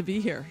 I'm glad to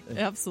be here.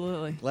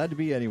 Absolutely. Glad to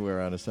be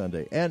anywhere on a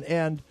Sunday.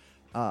 And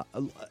I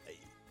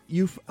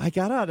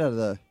got out of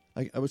the...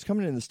 I was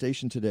coming in the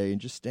station today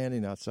and just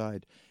standing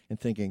outside and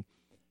thinking,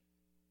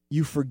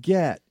 you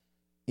forget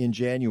in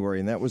January,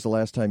 and that was the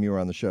last time you were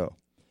on the show,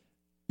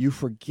 you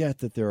forget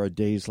that there are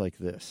days like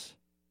this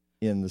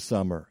in the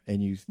summer,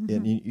 and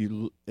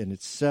and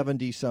it's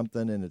 70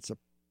 something, and it's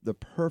the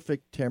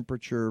perfect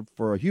temperature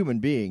for a human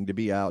being to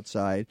be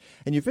outside.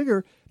 And you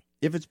figure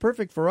if it's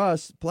perfect for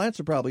us, plants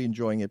are probably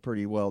enjoying it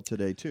pretty well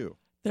today too.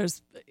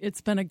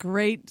 It's been a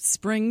great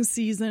spring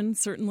season,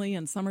 certainly,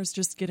 and summer's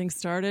just getting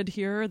started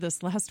here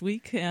this last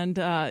week. And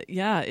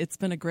it's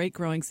been a great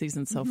growing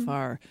season so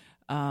far.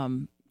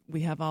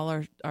 We have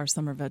all our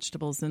summer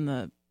vegetables in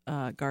the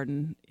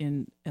garden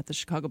at the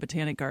Chicago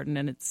Botanic Garden,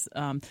 and it's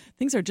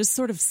things are just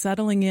sort of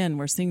settling in.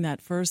 We're seeing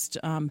that first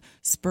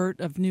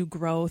spurt of new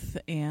growth,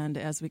 and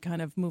as we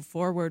kind of move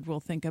forward, we'll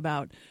think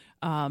about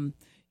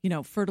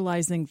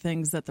fertilizing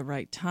things at the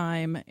right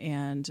time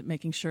and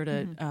making sure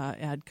to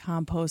add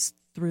compost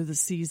through the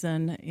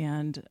season.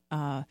 And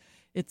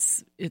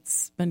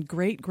it's been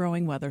great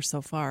growing weather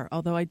so far,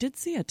 although I did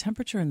see a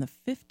temperature in the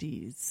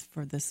 50s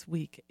for this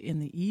week in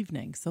the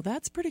evening. So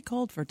that's pretty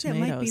cold for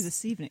tomatoes. It might be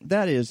this evening.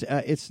 That is.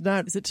 It's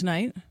not. Is it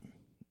tonight?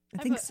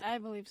 I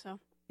believe so.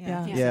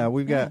 Yeah,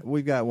 we've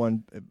got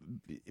one.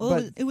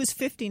 Well, it was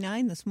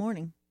 59 this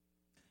morning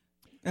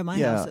at my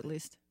house, at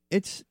least.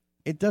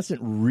 It doesn't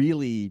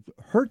really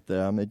hurt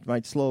them. It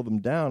might slow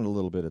them down a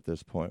little bit at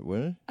this point,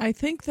 wouldn't it? I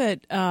think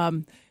that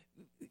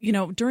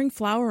during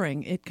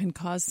flowering, it can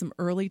cause some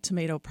early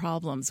tomato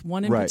problems.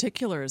 One in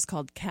particular is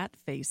called cat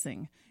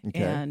facing. Okay.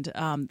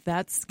 And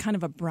that's kind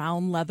of a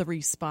brown,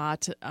 leathery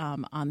spot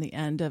on the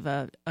end of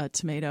a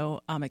tomato.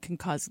 It can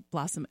cause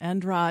blossom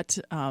end rot,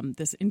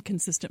 this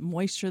inconsistent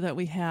moisture that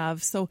we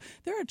have. So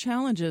there are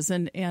challenges,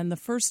 and the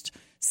first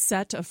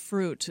set of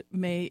fruit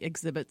may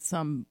exhibit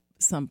some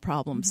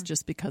problems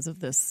just because of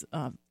this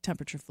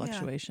temperature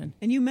fluctuation.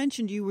 And you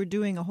mentioned you were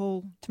doing a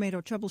whole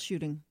tomato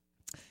troubleshooting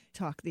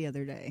talk the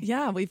other day.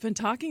 Yeah, we've been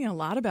talking a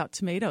lot about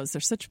tomatoes.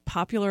 They're such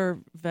popular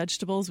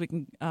vegetables. We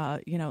can,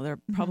 they're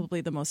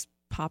probably the most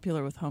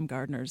popular with home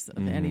gardeners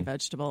of any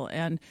vegetable.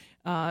 And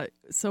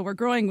so we're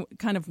growing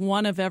kind of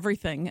one of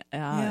everything.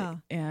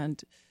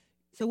 And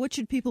so what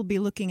should people be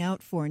looking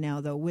out for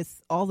now, though,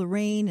 with all the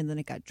rain and then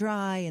it got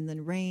dry and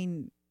then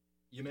rain?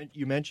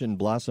 You mentioned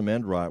blossom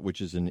end rot, which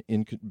is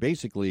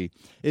basically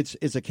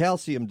it's a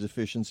calcium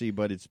deficiency,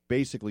 but it's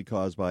basically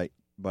caused by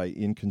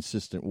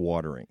inconsistent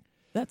watering.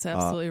 That's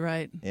absolutely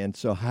right. And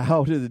so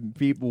how do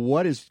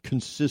what is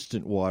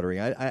consistent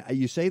watering?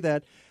 You say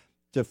that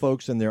to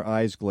folks and their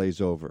eyes glaze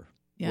over.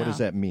 Yeah. What does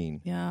that mean?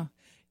 Yeah.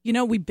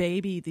 We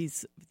baby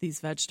these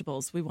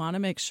vegetables. We want to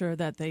make sure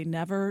that they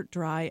never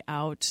dry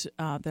out.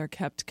 They're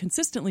kept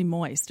consistently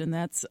moist, and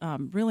that's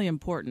really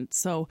important.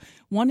 So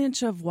 1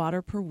 inch of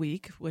water per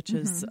week, which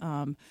is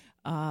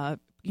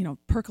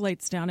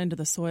percolates down into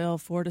the soil,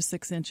 4 to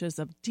 6 inches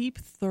of deep,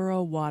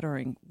 thorough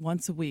watering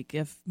once a week.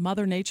 If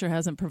Mother Nature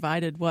hasn't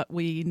provided what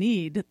we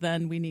need,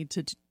 then we need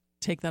to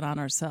take that on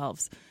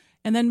ourselves.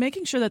 And then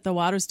making sure that the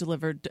water's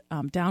delivered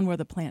down where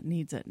the plant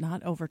needs it,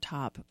 not over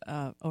top,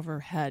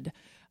 overhead.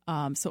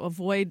 So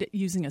avoid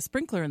using a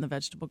sprinkler in the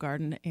vegetable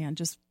garden and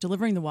just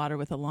delivering the water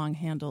with a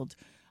long-handled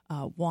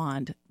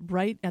wand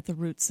right at the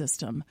root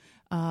system.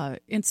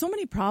 And so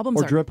many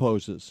problems or drip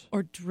hoses.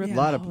 Or drip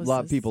hoses. A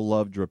lot of people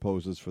love drip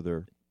hoses for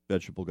their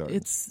vegetable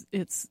gardens.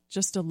 It's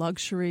just a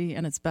luxury,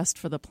 and it's best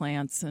for the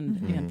plants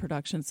and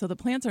production. So the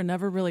plants are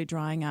never really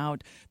drying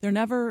out. They're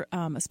never,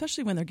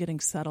 especially when they're getting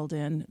settled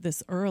in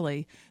this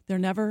early, they're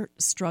never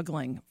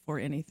struggling for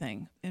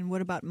anything. And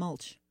what about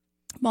mulch?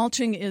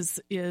 Mulching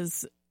is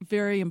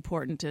very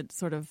important. It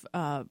sort of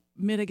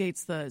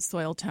mitigates the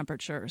soil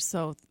temperature.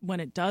 So when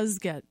it does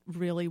get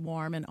really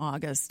warm in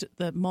August,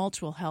 the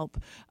mulch will help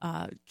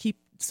keep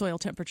soil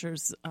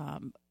temperatures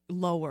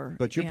lower.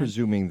 But you're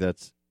presuming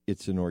that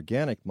it's an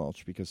organic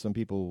mulch, because some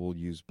people will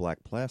use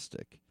black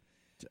plastic.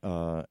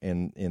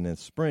 And in the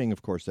spring,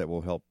 of course, that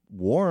will help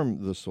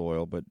warm the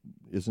soil, but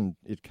isn't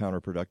it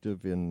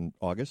counterproductive in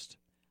August?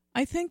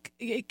 I think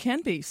it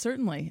can be,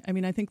 certainly. I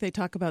mean, I think they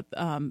talk about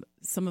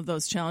some of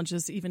those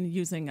challenges, even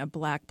using a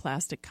black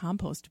plastic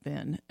compost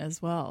bin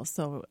as well.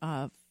 So,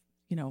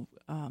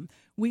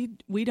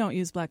 we don't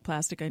use black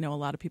plastic. I know a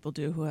lot of people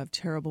do who have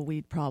terrible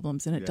weed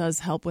problems, and it does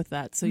help with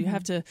that. So you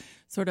have to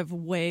sort of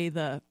weigh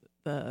the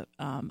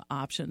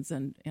options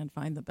and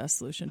find the best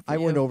solution for you.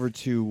 I went over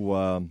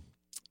to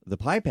the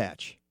Pie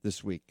Patch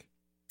this week.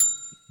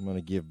 I'm going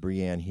to give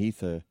Breanne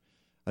Heath a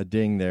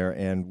ding there,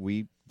 and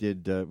we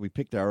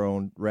picked our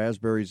own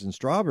raspberries and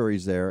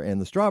strawberries there,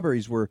 and the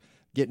strawberries were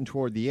getting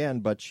toward the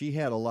end, but she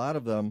had a lot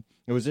of them.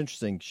 It was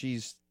interesting.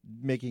 She's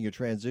making a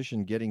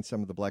transition, getting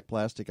some of the black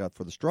plastic out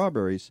for the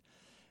strawberries,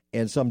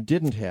 and some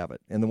didn't have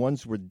it. And the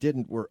ones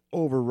didn't were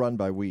overrun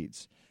by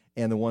weeds.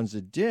 And the ones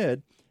that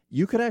did,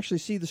 you could actually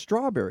see the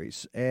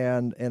strawberries.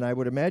 And I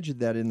would imagine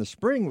that in the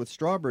spring with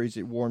strawberries,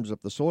 it warms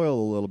up the soil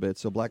a little bit,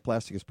 so black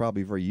plastic is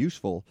probably very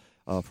useful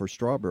for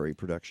strawberry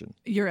production.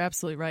 You're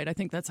absolutely right. I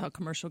think that's how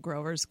commercial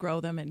growers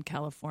grow them in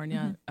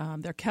California.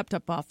 They're kept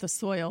up off the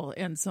soil,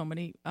 and so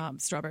many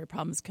strawberry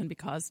problems can be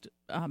caused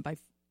by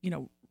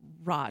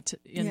rot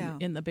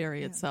in the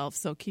berry itself.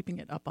 So keeping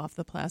it up off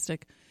the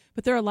plastic.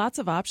 But there are lots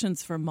of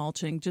options for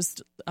mulching.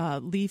 Just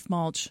leaf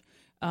mulch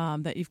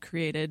that you've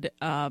created,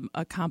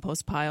 a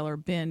compost pile or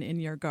bin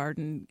in your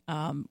garden,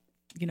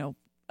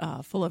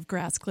 full of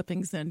grass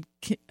clippings and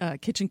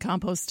kitchen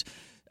compost.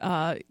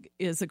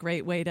 Is a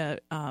great way to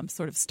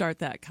sort of start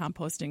that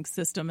composting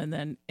system, and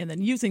then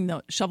using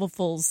the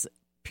shovelfuls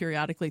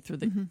periodically through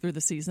the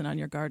season on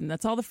your garden.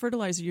 That's all the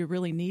fertilizer you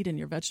really need in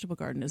your vegetable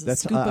garden is a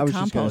scoop of compost. I was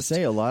just going to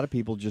say, a lot of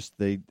people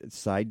they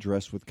side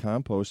dress with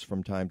compost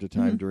from time to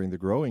time during the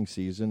growing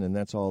season, and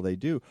that's all they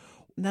do.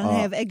 And then I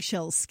have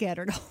eggshells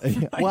scattered all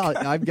over my Well,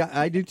 garden.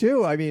 I do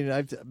too. I mean,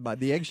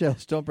 the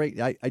eggshells don't break.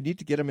 I need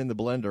to get them in the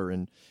blender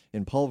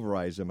and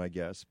pulverize them, I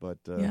guess. But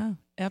yeah,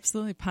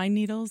 absolutely. Pine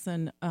needles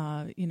and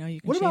you can.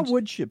 What about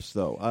wood chips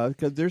though?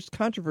 Because there's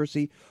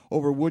controversy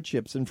over wood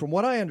chips, and from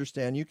what I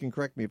understand, you can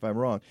correct me if I'm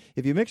wrong.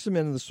 If you mix them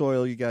in the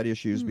soil, you got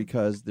issues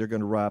because they're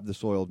going to rob the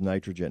soil of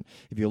nitrogen.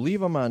 If you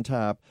leave them on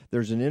top,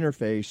 there's an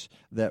interface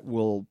that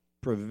will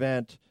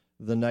prevent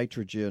the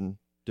nitrogen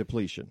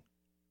depletion.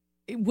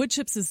 Wood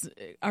chips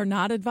are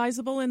not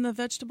advisable in the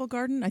vegetable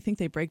garden. I think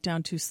they break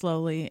down too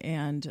slowly,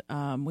 and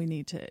we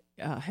need to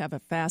have a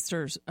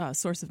faster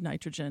source of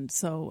nitrogen.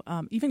 So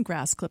even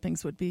grass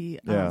clippings would be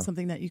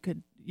something that you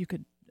could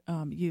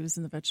use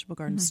in the vegetable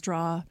garden.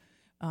 Straw,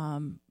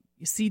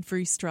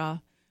 seed-free straw.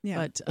 Yeah,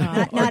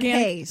 but not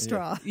hay,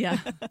 straw. Yeah.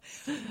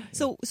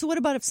 So what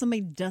about if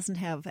somebody doesn't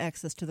have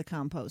access to the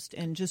compost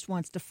and just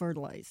wants to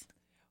fertilize?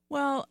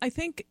 Well, I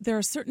think there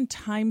are certain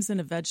times in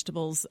a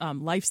vegetable's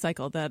life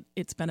cycle that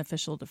it's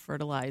beneficial to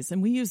fertilize.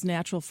 And we use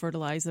natural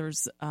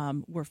fertilizers.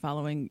 We're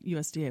following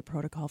USDA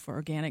protocol for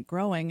organic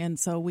growing. And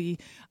so we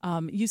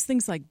use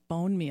things like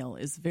bone meal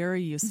is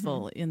very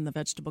useful in the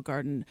vegetable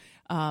garden.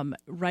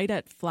 Right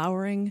at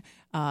flowering,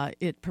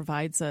 it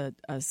provides a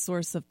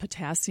source of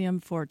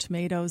potassium for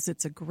tomatoes.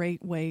 It's a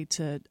great way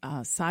to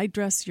side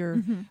dress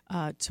your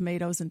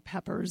tomatoes and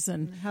peppers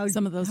and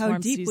some of those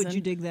warm season. How deep would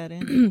you dig that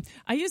in?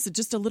 I use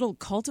just a little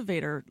cultivator,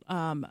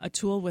 a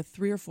tool with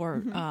 3 or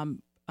 4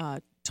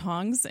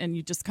 tongs, and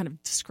you just kind of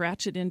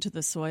scratch it into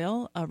the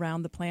soil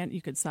around the plant.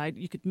 You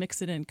could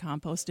mix it in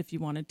compost if you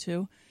wanted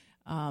to.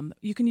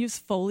 You can use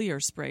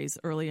foliar sprays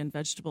early in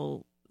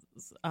vegetable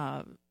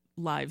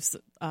lives.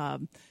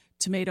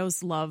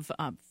 Tomatoes love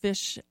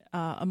fish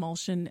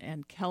emulsion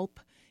and kelp.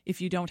 If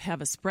you don't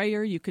have a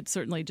sprayer, you could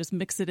certainly just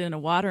mix it in a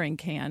watering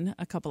can,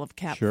 a couple of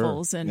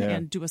capfuls,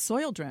 and do a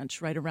soil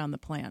drench right around the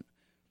plant.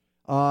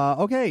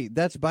 Okay,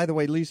 that's, by the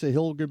way, Lisa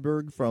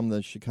Hilgenberg from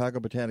the Chicago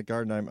Botanic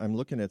Garden. I'm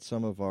looking at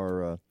some of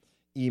our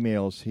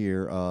emails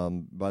here.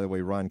 By the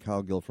way, Ron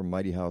Cowgill from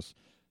Mighty House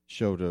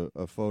showed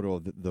a photo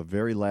of the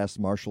very last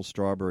Marshall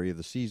strawberry of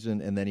the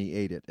season, and then he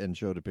ate it and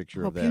showed a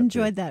picture of that. Hope you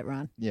enjoyed that,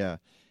 Ron. Yeah,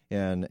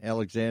 and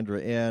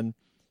Alexandra Ann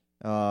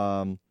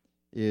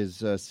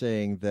is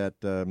saying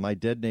that My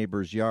Dead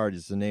Neighbor's Yard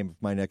is the name of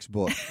my next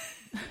book.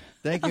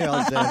 Thank you,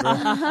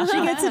 Alexandra.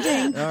 She gets a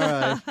ding. All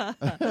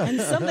right.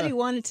 And somebody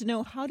wanted to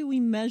know, how do we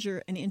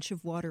measure an inch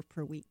of water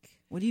per week?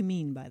 What do you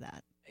mean by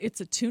that? It's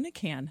a tuna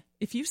can.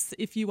 If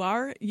you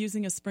are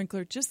using a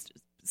sprinkler, just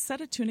set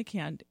a tuna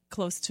can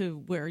close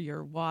to where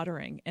you're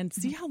watering and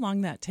see how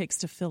long that takes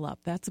to fill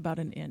up. That's about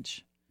an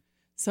inch.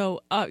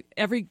 So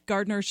every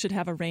gardener should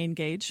have a rain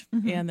gauge,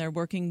 and they're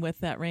working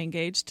with that rain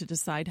gauge to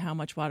decide how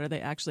much water they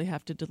actually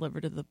have to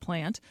deliver to the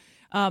plant.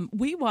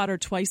 We water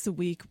twice a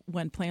week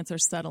when plants are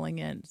settling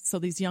in. So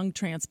these young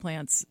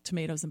transplants,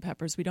 tomatoes and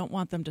peppers, we don't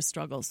want them to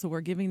struggle. So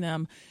we're giving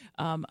them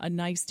a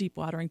nice deep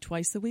watering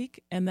twice a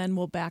week, and then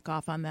we'll back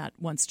off on that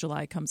once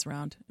July comes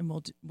around, and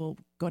we'll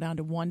go down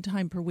to 1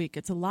 time per week.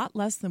 It's a lot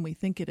less than we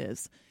think it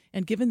is.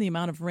 And given the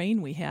amount of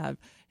rain we have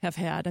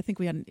had, I think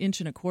we had 1.25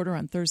 inches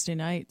on Thursday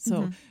night.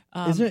 So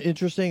isn't it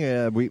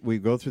interesting? We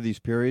go through these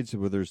periods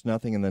where there's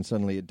nothing, and then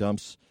suddenly it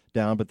dumps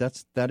down. But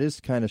that is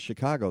kind of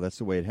Chicago. That's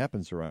the way it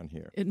happens around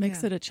here. It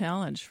makes it a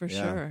challenge for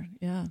sure.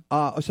 Yeah.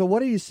 So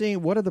what are you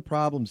seeing? What are the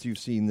problems you've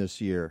seen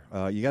this year?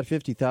 You got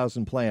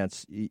 50,000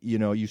 plants.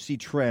 You see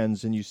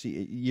trends, and you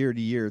see year to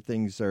year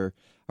things are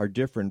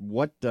different.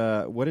 What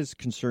has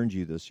concerned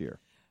you this year?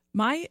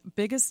 My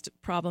biggest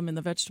problem in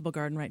the vegetable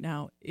garden right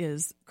now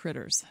is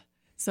critters.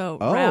 So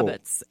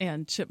rabbits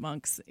and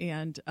chipmunks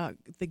and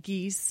the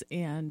geese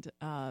and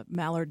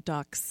mallard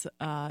ducks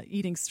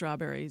eating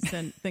strawberries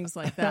and things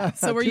like that.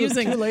 So we're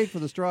using too late for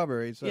the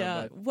strawberries.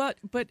 So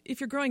but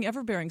if you're growing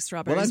ever-bearing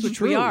strawberries, which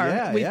true. we are,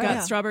 Yeah, we've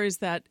got strawberries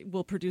that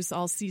will produce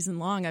all season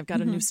long. I've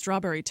got a new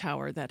strawberry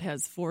tower that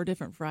has 4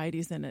 different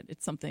varieties in it.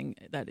 It's something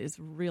that is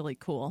really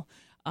cool.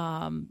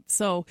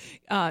 So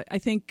I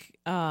think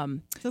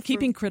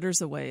keeping critters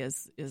away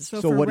is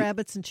so for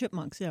rabbits and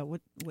chipmunks. Yeah,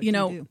 what do you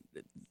do?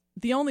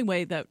 The only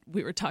way that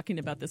we were talking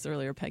about this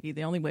earlier, Peggy,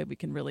 the only way we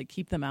can really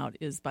keep them out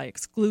is by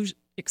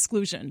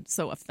exclusion,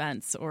 so a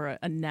fence or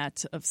a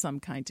net of some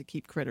kind to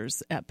keep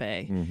critters at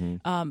bay.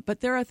 But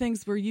there are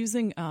things we're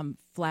using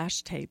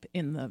flash tape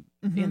in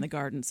the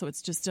garden, so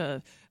it's just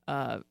a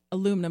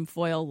aluminum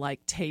foil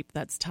like tape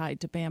that's tied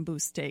to bamboo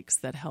stakes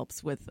that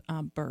helps with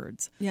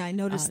birds. Yeah, I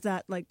noticed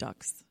that like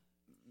ducks.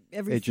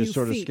 Every it just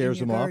sort of scares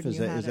them off. Is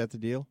that the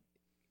deal?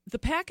 The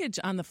package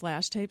on the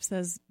flash tape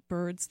says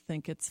birds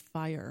think it's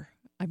fire.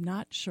 I'm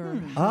not sure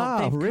how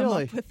they've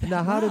really? come up with that.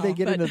 Now, how do they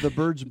get into the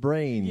bird's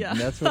brain? Yeah.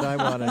 That's what I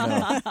want to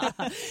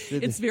know.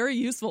 It's very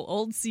useful.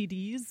 Old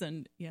CDs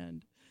and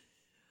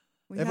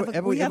we have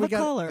a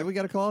caller. Have we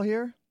got a call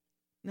here?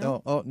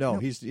 No. Oh, no.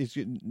 Nope. He's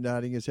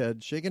nodding his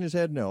head, shaking his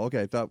head. No.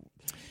 Okay. Thought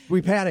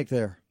we panicked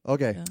there.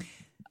 Okay.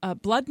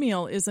 Blood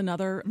meal is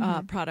another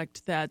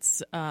product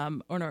that's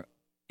an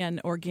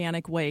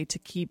organic way to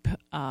keep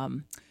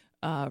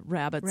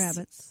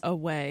rabbits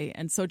away,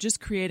 and so just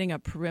creating a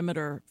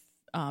perimeter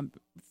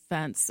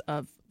fence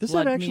of Does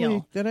blood that actually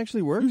meal. that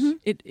actually works? Mm-hmm.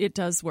 It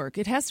does work.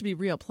 It has to be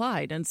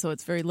reapplied, and so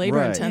it's very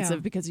labor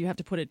intensive because you have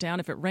to put it down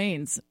if it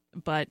rains.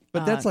 But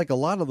that's like a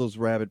lot of those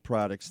rabbit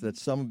products that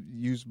some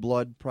use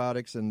blood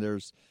products, and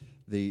there's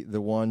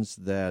the ones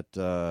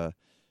that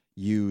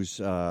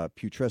use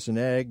putrescent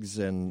eggs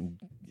and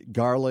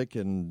garlic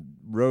and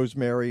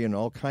rosemary and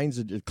all kinds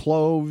of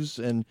cloves.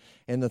 And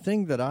the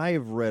thing that I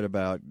have read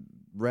about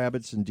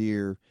rabbits and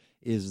deer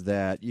is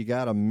that you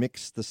got to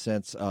mix the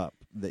scents up,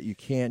 that you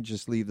can't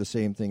just leave the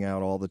same thing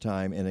out all the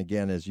time. And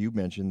again, as you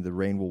mentioned, the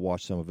rain will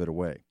wash some of it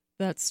away.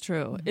 That's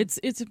true. Mm-hmm.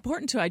 It's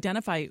important to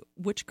identify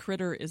which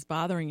critter is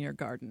bothering your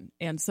garden.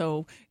 And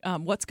so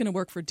what's going to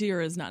work for deer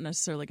is not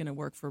necessarily going to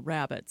work for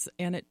rabbits.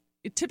 And it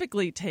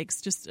typically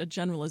takes, just a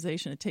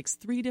generalization, it takes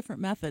 3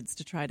 different methods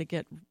to try to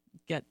get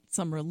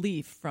some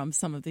relief from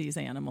some of these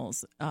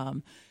animals.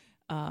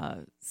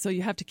 So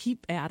you have to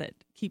keep at it,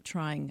 keep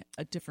trying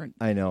a different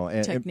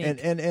technique.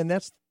 And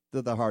that's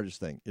the hardest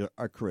thing,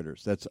 are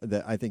critters.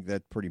 I think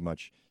that pretty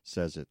much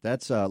says it.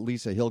 That's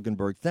Lisa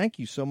Hilgenberg. Thank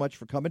you so much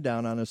for coming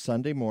down on a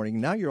Sunday morning.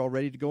 Now you're all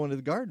ready to go into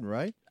the garden,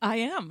 right? I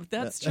am.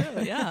 That's true.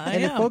 Yeah, I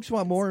am. If folks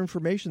want more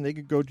information, they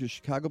could go to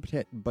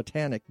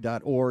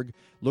chicagobotanic.org,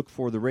 look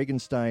for the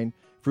Regenstein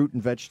Fruit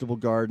and Vegetable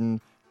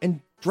Garden,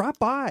 and drop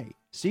by.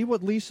 See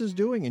what Lisa's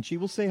doing, and she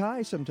will say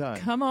hi sometime.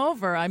 Come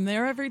over. I'm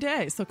there every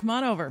day, so come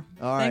on over.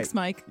 All right. Thanks,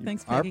 Mike.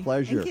 Thanks, Peggy. Our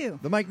pleasure. Thank you.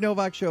 The Mike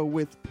Novak Show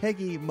with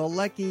Peggy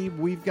Malecki.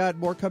 We've got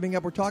more coming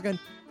up. We're talking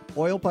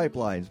oil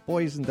pipelines.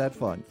 Boy, isn't that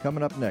fun.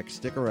 Coming up next.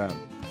 Stick around.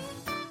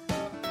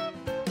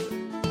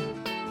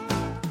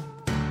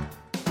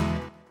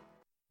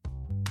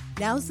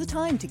 Now's the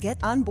time to get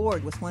on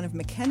board with one of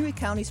McHenry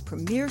County's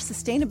premier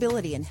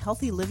sustainability and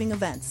healthy living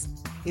events.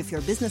 If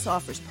your business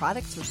offers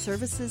products or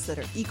services that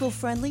are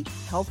eco-friendly,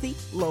 healthy,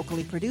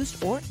 locally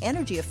produced, or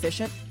energy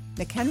efficient,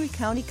 McHenry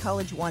County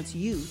College wants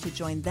you to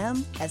join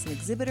them as an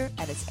exhibitor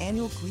at its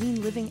annual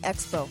Green Living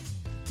Expo.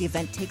 The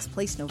event takes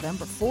place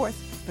November 4th,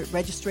 but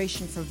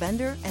registration for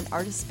vendor and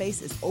artist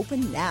space is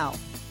open now.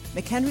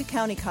 McHenry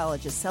County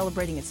College is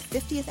celebrating its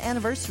 50th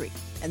anniversary,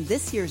 and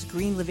this year's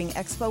Green Living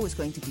Expo is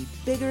going to be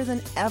bigger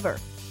than ever.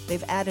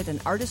 They've added an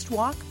artist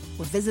walk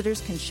where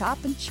visitors can shop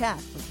and chat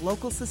with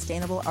local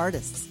sustainable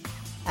artists.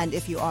 And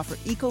if you offer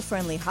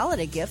eco-friendly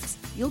holiday gifts,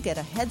 you'll get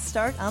a head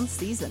start on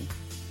season.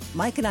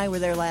 Mike and I were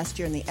there last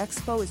year, and the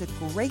expo is a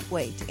great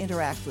way to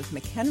interact with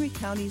McHenry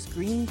County's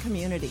green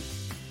community.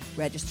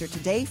 Register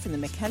today for the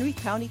McHenry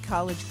County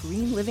College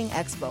Green Living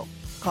Expo.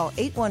 Call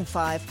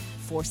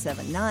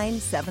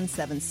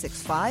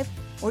 815-479-7765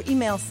 or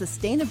email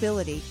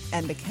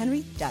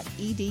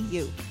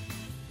sustainability@mchenry.edu.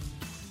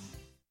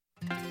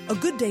 A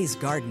good day's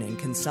gardening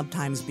can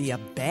sometimes be a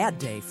bad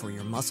day for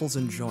your muscles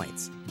and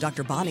joints.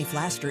 Dr. Bonnie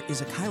Flaster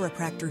is a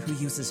chiropractor who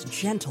uses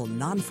gentle,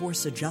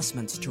 non-force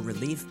adjustments to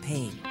relieve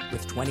pain.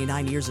 With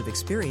 29 years of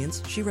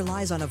experience, she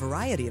relies on a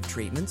variety of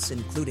treatments,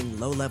 including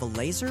low-level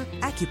laser,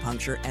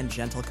 acupuncture, and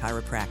gentle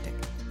chiropractic.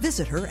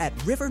 Visit her at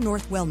River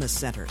North Wellness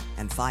Center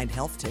and find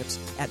health tips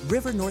at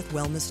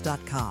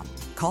rivernorthwellness.com.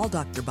 Call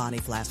Dr. Bonnie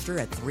Flaster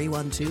at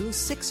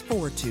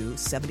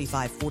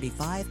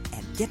 312-642-7545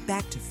 and get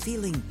back to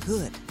feeling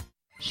good.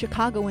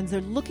 Chicagoans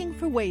are looking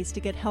for ways to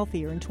get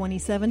healthier in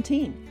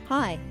 2017.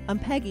 Hi, I'm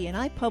Peggy, and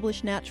I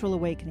publish Natural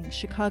Awakenings,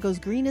 Chicago's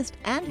greenest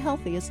and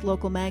healthiest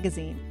local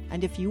magazine.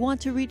 And if you want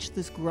to reach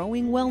this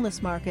growing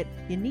wellness market,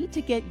 you need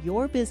to get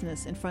your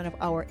business in front of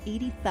our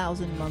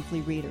 80,000 monthly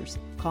readers.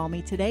 Call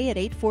me today at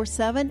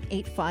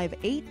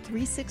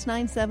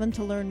 847-858-3697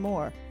 to learn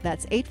more.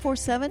 That's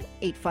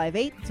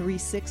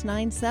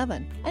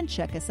 847-858-3697. And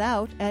check us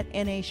out at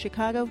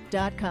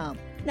nachicago.com.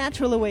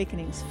 Natural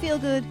Awakenings. Feel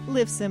good,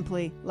 live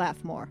simply,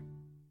 laugh more.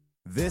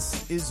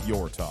 This is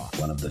Your Talk.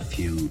 One of the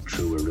few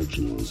true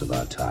originals of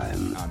our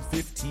time. On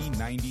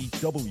 1590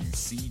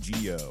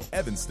 WCGO,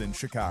 Evanston,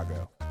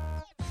 Chicago.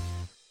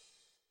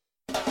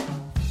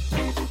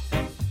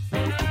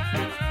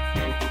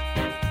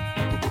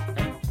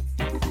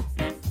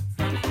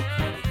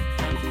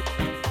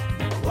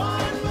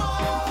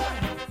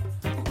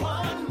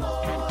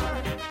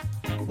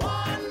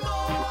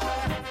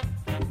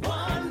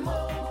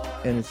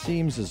 And it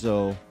seems as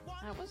though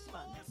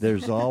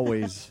there's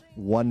always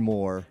one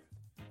more,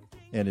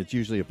 and it's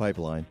usually a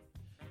pipeline.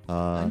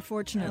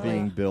 Unfortunately.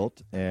 Being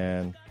built,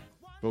 and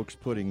folks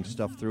putting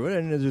stuff through it.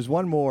 And there's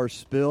one more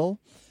spill,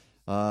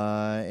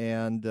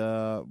 and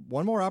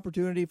one more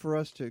opportunity for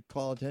us to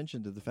call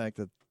attention to the fact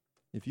that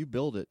if you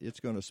build it, it's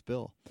going to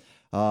spill.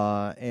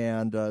 So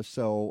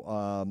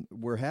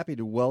we're happy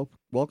to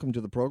welcome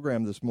to the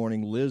program this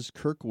morning Liz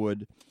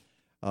Kirkwood,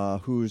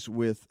 who's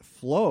with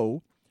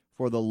Flow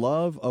for the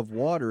Love of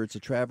Water. It's a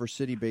Traverse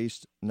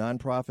City-based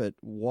nonprofit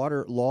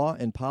water law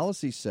and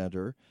policy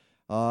center.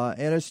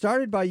 And it's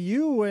started by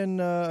you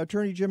and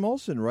Attorney Jim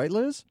Olson, right,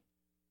 Liz?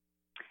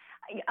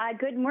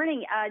 Good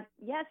morning.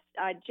 Yes,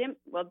 Jim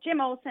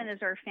Olson is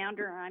our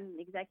founder. I'm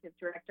the executive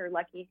director,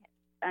 lucky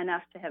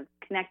enough to have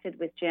connected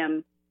with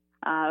Jim.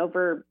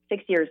 6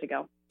 years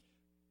ago.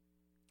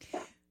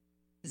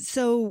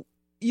 So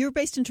you're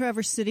based in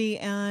Traverse City,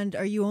 and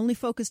are you only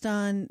focused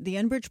on the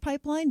Enbridge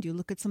pipeline? Do you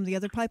look at some of the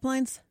other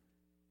pipelines?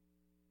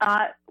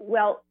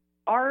 Well,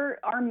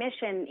 our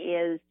mission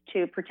is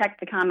to protect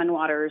the common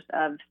waters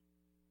of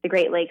the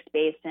Great Lakes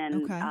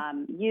Basin,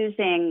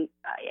 using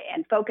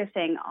and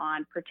focusing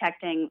on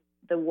protecting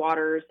the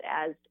waters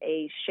as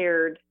a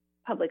shared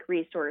public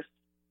resource.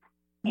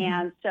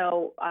 And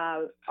so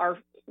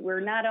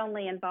we're not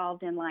only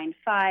involved in Line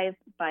 5,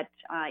 but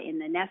in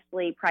the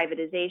Nestle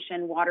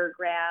privatization, water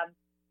grab.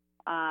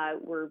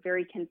 We're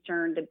very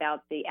concerned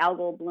about the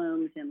algal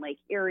blooms in Lake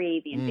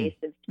Erie, the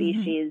invasive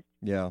species,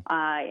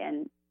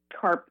 and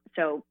carp.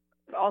 So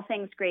all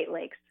things Great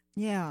Lakes.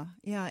 Yeah.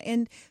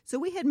 And so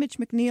we had Mitch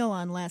McNeil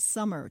on last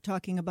summer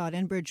talking about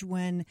Enbridge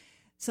when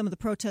some of the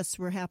protests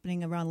were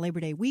happening around Labor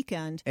Day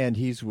weekend. And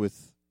he's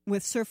with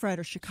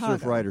Surfrider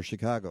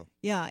Chicago.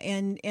 Yeah,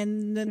 and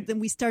then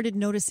we started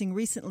noticing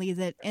recently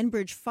that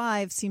Enbridge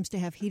 5 seems to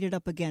have heated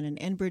up again. And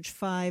Enbridge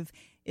 5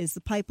 is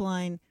the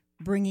pipeline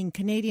bringing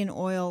Canadian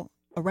oil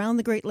around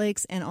the Great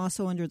Lakes and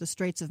also under the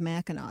Straits of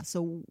Mackinac.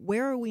 So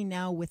where are we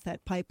now with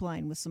that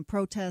pipeline, with some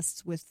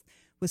protests, with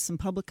some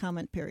public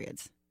comment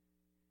periods?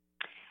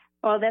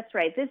 Well, that's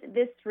right.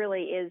 This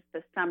really is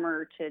the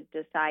summer to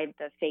decide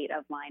the fate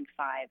of Line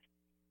 5.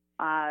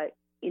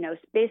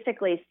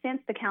 Basically,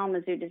 since the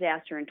Kalamazoo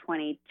disaster in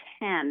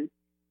 2010,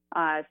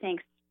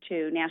 thanks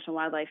to National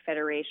Wildlife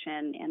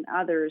Federation and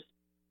others,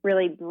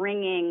 really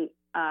bringing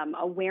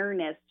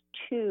awareness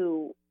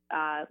to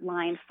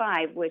Line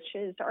 5, which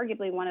is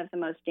arguably one of the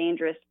most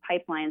dangerous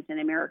pipelines in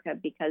America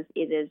because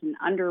it is an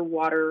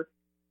underwater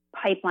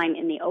pipeline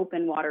in the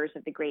open waters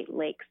of the Great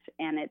Lakes,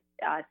 and it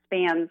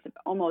spans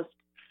almost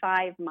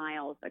 5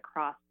 miles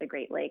across the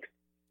Great Lakes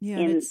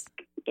in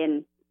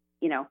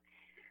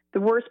the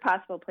worst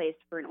possible place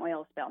for an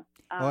oil spill.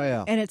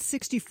 And it's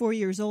 64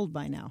 years old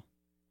by now.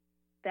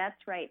 That's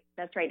right.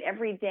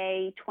 Every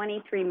day,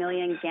 23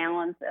 million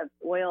gallons of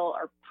oil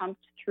are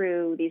pumped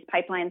through these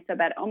pipelines, so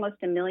about almost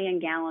 1 million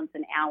gallons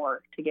an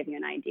hour, to give you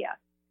an idea.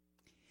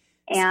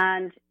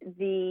 And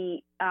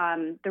the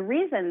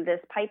reason this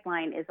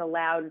pipeline is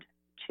allowed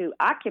to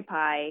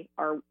occupy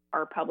our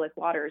public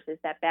waters is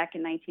that back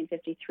in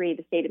 1953,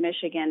 the state of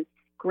Michigan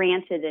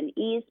granted an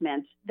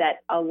easement that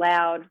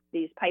allowed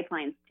these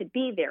pipelines to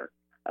be there.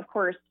 Of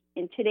course,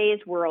 in today's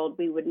world,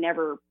 we would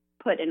never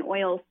put an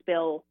oil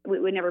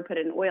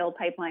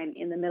pipeline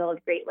in the middle of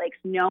the Great Lakes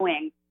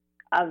knowing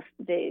of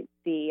the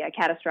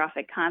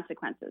catastrophic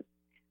consequences.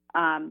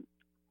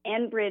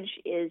 Enbridge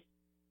is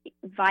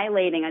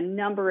violating a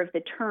number of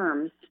the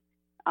terms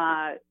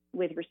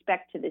with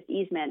respect to this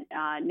easement,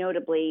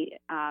 notably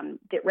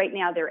that right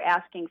now they're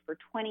asking for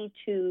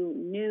 22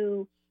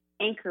 new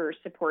anchor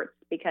supports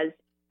because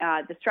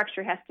the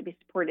structure has to be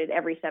supported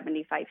every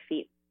 75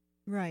 feet.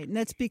 Right, and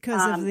that's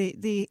because of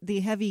the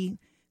heavy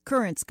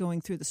currents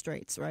going through the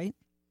straits, right?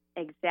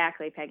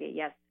 Exactly, Peggy,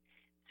 yes.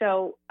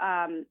 So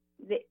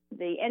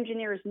the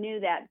engineers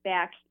knew that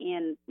back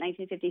in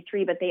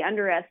 1953, but they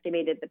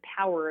underestimated the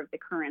power of the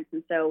currents.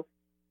 And so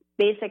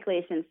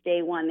basically since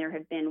day one, there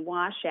have been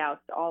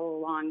washouts all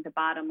along the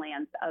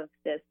bottomlands of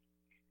this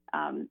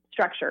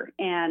structure.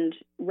 And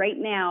right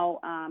now,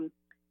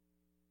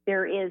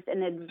 there is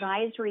an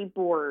advisory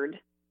board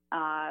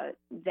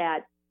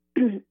that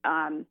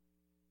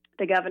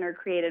the governor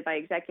created by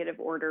executive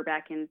order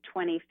back in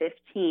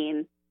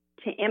 2015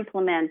 to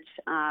implement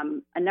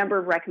a number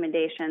of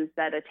recommendations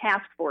that a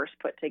task force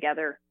put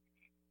together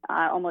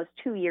almost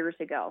 2 years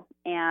ago.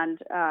 And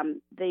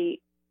the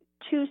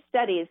two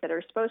studies that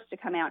are supposed to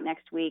come out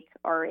next week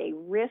are a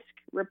risk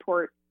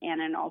report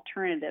and an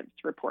alternatives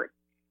report.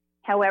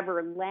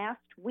 However,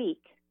 last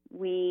week,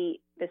 the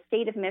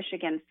state of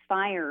Michigan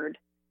fired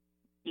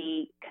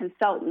the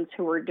consultants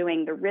who were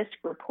doing the risk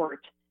report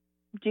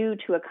due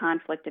to a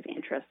conflict of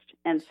interest.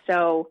 And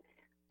so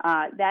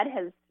that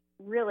has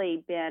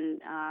really been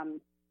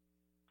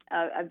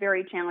a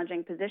very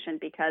challenging position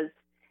because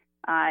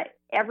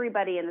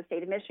everybody in the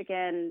state of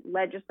Michigan,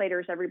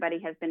 legislators, everybody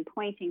has been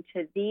pointing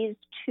to these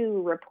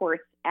two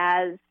reports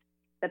as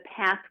the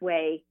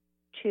pathway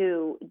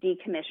to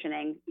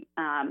decommissioning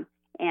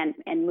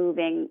and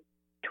moving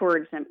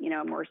towards a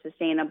more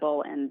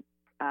sustainable and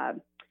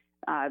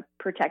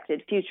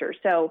protected future.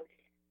 So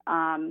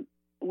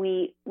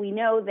we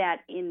know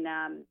that in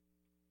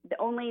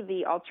only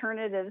the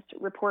alternatives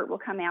report will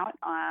come out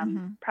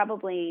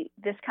probably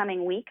this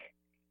coming week,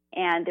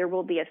 and there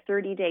will be a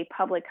 30-day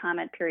public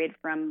comment period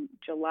from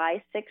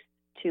July 6th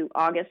to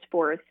August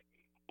 4th,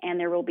 and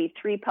there will be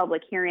 3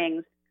 public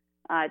hearings,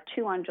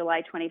 2 on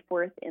July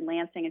 24th in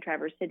Lansing and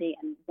Traverse City,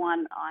 and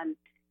 1 on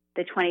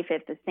the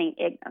 25th of St.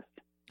 Ignace.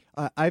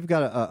 I've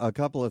got a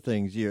couple of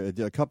things.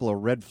 A couple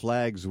of red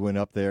flags went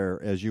up there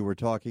as you were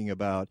talking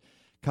about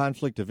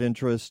conflict of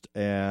interest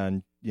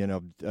and,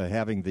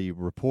 having the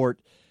report,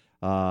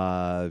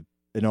 an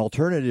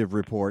alternative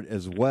report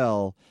as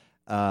well.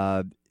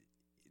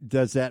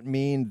 Does that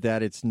mean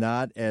that it's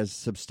not as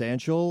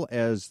substantial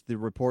as the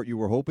report you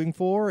were hoping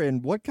for?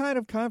 And what kind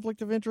of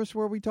conflict of interest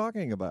were we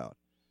talking about?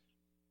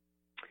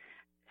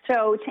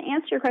 So to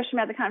answer your question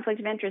about the conflict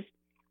of interest,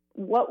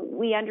 what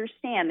we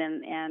understand,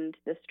 and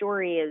the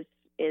story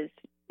is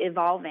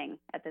evolving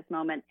at this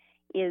moment,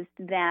 is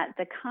that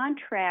the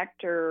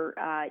contractor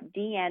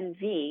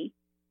DNV,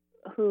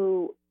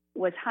 who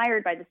was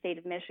hired by the state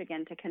of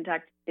Michigan to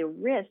conduct the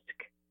risk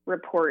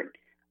report,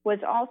 was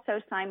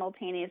also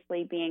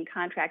simultaneously being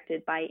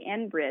contracted by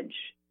Enbridge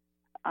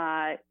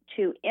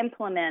to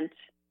implement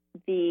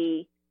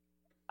the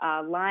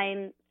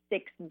Line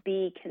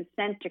 6B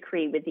consent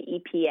decree with the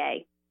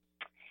EPA.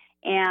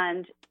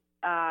 And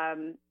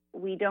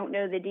we don't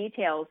know the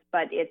details,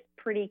 but it's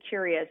pretty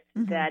curious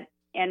that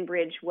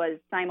Enbridge was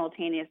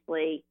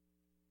simultaneously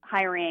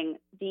hiring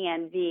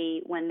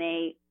DNV when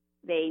they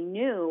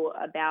knew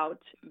about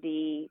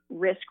the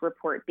risk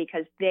report,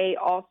 because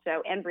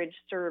Enbridge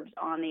serves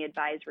on the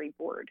advisory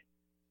board.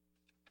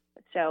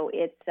 So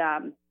it's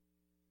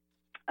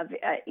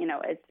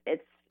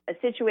it's a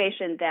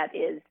situation that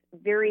is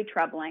very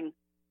troubling,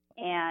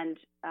 and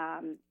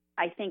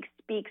I think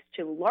speaks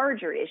to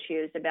larger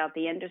issues about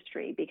the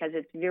industry, because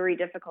it's very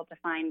difficult to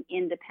find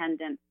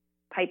independent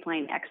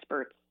pipeline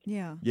experts.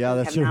 Yeah,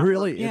 that's a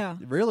really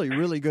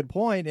good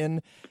point,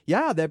 and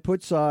that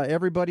puts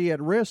everybody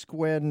at risk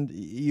when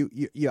you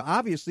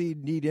obviously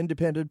need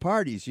independent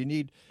parties. You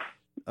need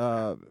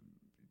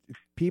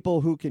people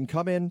who can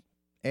come in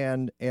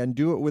and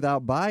do it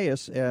without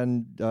bias,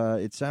 and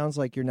it sounds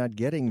like you're not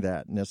getting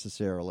that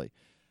necessarily.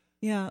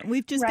 Yeah,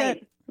 we've just got.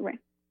 Right.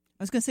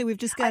 I was going to say we've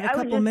just got a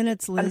couple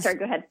minutes, Liz. I'm sorry,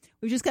 go ahead.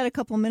 We've just got a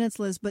couple minutes,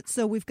 Liz. But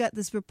so we've got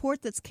this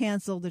report that's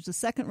canceled. There's a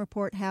second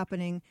report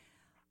happening.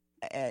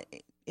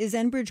 Is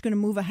Enbridge going to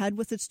move ahead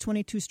with its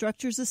 22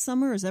 structures this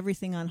summer, or is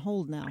everything on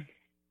hold now?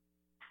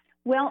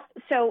 Well,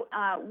 so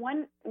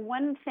one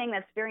thing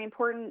that's very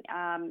important,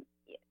 on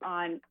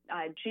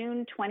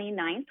June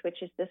 29th,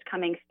 which is this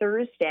coming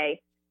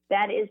Thursday,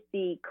 that is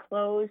the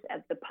close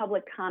of the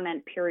public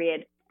comment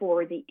period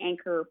for the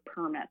anchor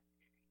permit.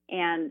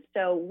 And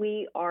so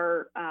we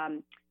are,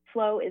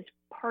 Flow is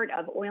part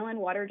of Oil and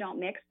Water Don't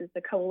Mix. It's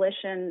a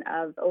coalition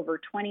of over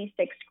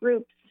 26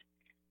 groups,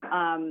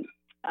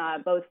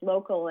 both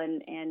local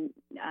and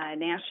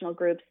national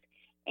groups.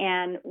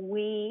 And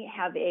we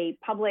have a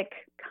public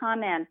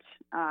comment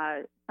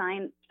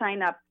sign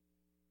up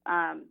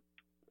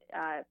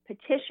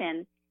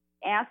petition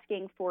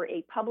asking for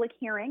a public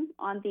hearing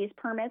on these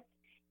permits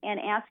and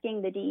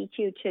asking the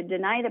DEQ to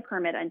deny the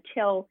permit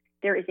until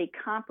there is a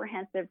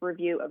comprehensive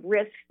review of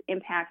risks,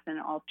 impacts, and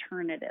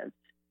alternatives.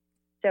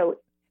 So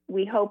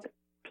we hope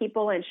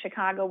people in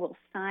Chicago will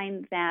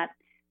sign that,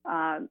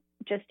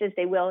 just as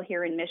they will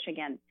here in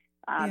Michigan.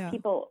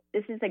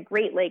 This is a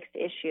Great Lakes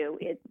issue.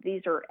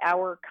 These are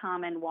our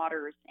common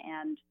waters,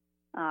 and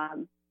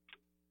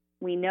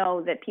we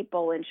know that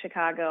people in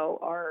Chicago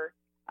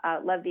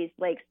love these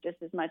lakes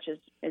just as much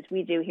as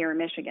we do here in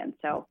Michigan.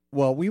 So,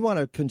 well, we want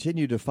to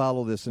continue to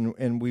follow this,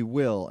 and we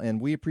will,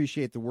 and we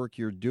appreciate the work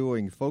you're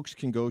doing. Folks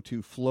can go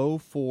to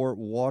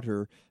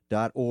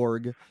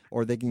flowforwater.org,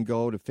 or they can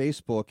go to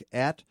Facebook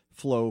at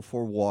Flow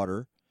for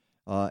Water,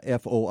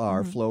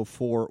 FOR, Flow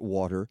for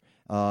Water,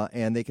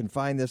 and they can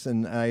find this,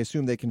 and I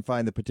assume they can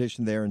find the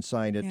petition there and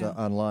sign it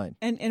online.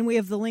 And we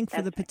have the link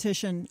for the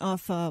petition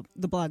off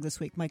the blog this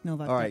week,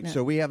 MikeNovak.net. All right,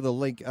 so we have the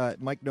link,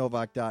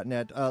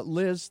 MikeNovak.net.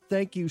 Liz,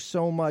 thank you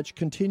so much.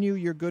 Continue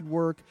your good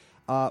work.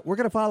 We're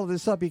going to follow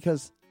this up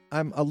because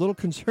I'm a little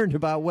concerned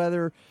about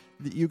whether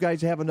you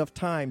guys have enough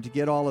time to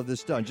get all of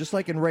this done. Just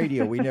like in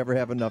radio, we never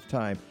have enough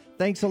time.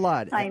 Thanks a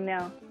lot. I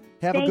know.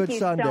 Have a good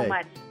Sunday. Thank you so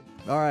much.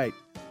 All right.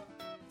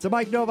 It's the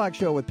Mike Novak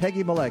Show with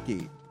Peggy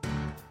Malecki.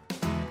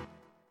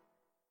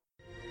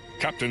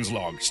 Captain's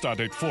log,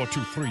 stardate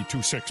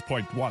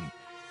 42326.1.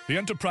 The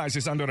Enterprise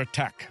is under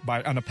attack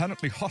by an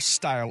apparently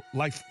hostile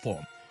life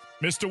form.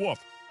 Mr.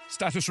 Worf,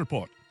 status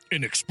report.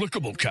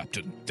 Inexplicable,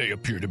 Captain. They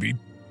appear to be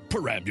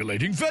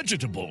perambulating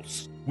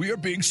vegetables. We are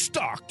being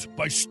stalked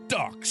by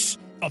stalks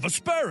of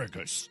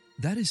asparagus.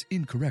 That is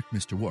incorrect,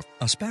 Mr. Worf.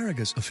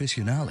 Asparagus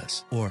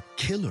officinalis, or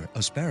killer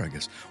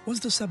asparagus, was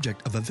the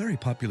subject of a very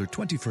popular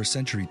 21st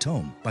century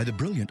tome by the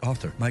brilliant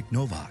author Mike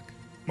Novak.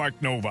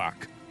 Mike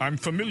Novak. I'm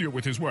familiar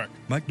with his work.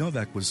 Mike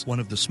Novak was one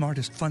of the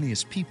smartest,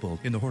 funniest people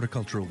in the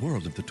horticultural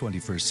world of the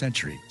 21st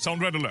century.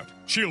 Sound red alert.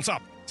 Shields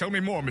up. Tell me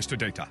more, Mr.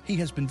 Data. He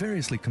has been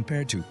variously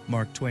compared to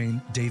Mark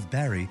Twain, Dave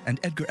Barry, and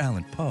Edgar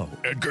Allan Poe.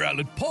 Edgar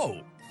Allan Poe,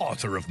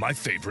 author of my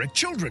favorite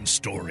children's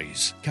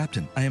stories.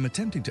 Captain, I am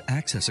attempting to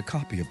access a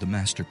copy of the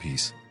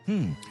masterpiece.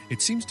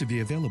 It seems to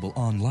be available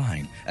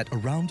online at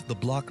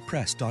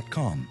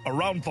AroundTheBlockPress.com.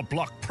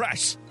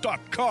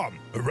 AroundTheBlockPress.com.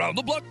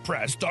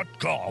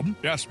 AroundTheBlockPress.com?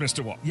 Yes,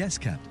 Mr. Watt. Yes,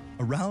 Captain.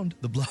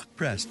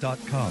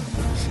 AroundTheBlockPress.com.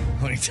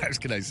 How many times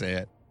can I say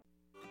it?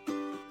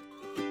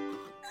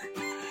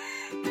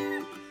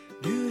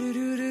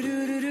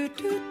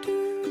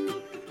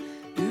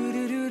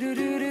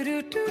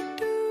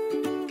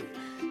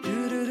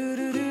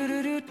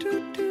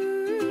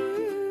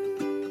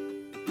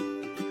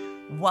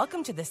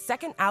 Welcome to the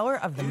second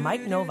hour of the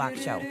Mike Novak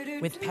Show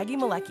with Peggy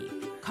Malecki.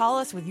 Call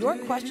us with your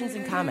questions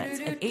and comments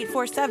at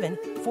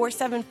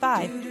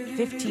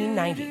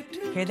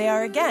 847-475-1590. Here they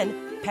are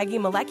again, Peggy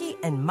Malecki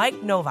and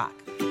Mike Novak.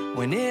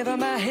 Whenever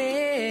my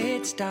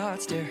head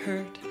starts to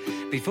hurt,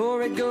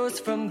 before it goes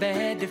from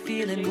bad to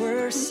feeling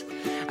worse,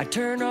 I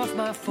turn off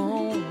my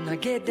phone, I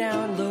get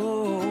down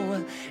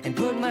low and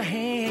put my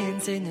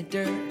hands in the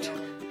dirt.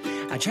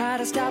 I try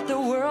to stop the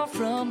world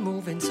from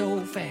moving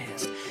so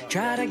fast,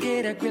 try to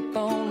get a grip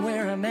on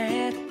where I'm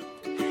at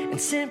and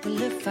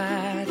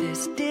simplify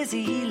this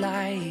dizzy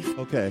life.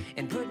 Okay,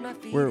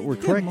 we're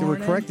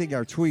correcting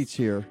our tweets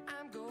here.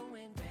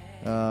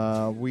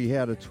 We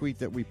had a tweet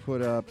that we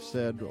put up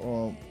said,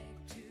 "Oh,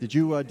 did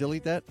you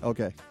delete that?"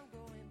 Okay,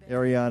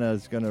 Ariana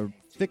is going to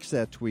fix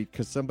that tweet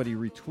because somebody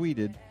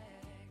retweeted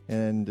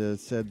and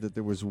said that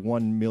there was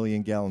 1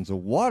 million gallons of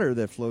water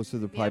that flows through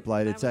the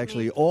pipeline. It's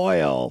actually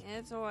oil.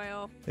 It's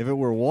oil. If it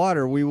were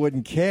water, we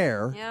wouldn't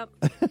care. Yep.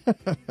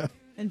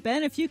 And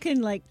Ben, if you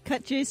can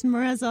cut Jason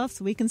Mraz off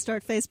so we can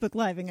start Facebook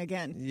Living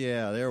again.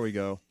 Yeah, there we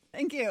go.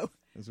 Thank you.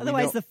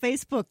 Otherwise, the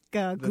Facebook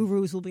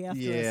gurus will be after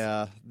us.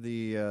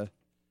 Yeah,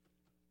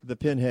 the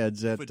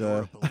pinheads at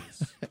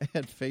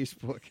at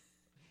Facebook.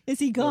 Is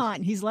he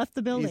gone? He's left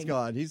the building. He's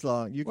gone. He's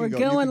long. We're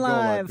going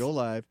live. Go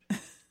live.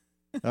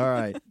 All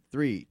right.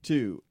 3,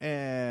 2,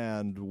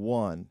 and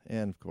 1.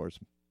 And of course,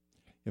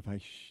 if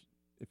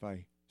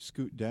I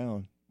scoot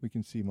down, we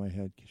can see my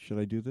head. Should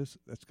I do this?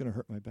 That's going to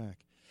hurt my back.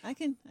 I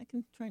can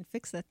try and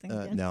fix that thing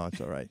again. No,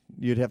 it's all right.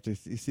 You'd have to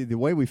see the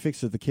way we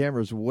fix it. The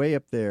camera's way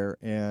up there,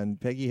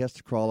 and Peggy has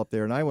to crawl up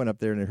there, and I went up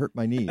there and it hurt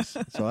my knees.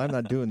 So I'm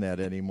not doing that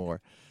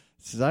anymore.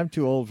 Since I'm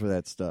too old for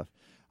that stuff.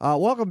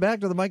 Welcome back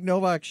to the Mike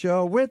Novak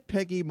Show with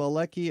Peggy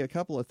Malecki. A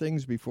couple of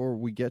things before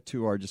we get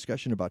to our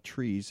discussion about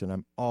trees, and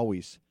I'm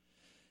always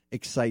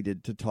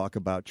excited to talk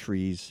about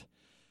trees.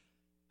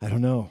 I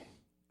don't know.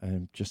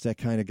 I'm just that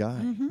kind of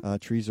guy. Mm-hmm.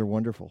 Trees are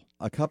wonderful.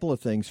 A couple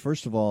of things.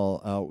 First of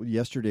all,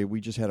 yesterday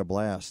we just had a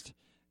blast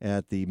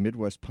at the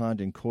Midwest Pond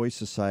and Koi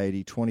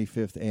Society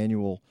 25th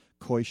Annual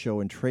Koi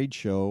Show and Trade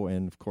Show.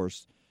 And, of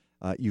course,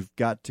 you've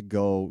got to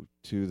go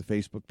to the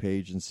Facebook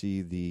page and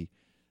see the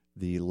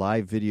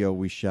live video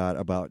we shot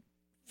about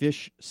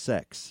fish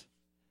sex.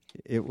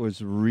 It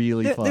was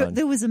really fun.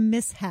 There was a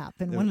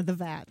mishap in one of the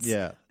vats.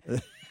 Yeah.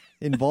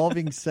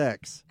 Involving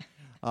sex.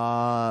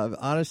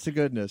 Honest to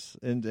goodness.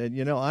 And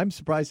I'm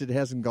surprised it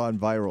hasn't gone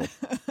viral.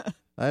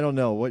 I don't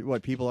know.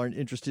 What people aren't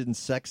interested in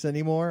sex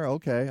anymore?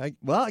 Okay.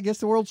 I guess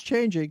the world's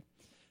changing.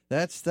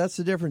 That's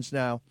the difference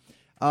now.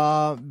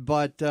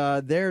 But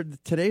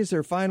today's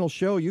their final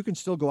show. You can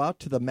still go out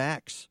to the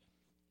Max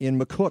in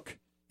McCook,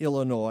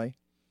 Illinois,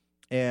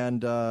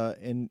 and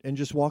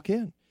just walk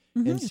in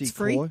and see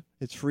free. koi.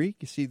 It's free.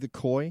 You see the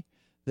koi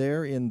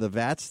there in the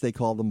vats. They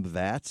call them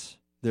vats.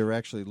 They're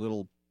actually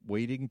little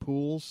wading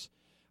pools,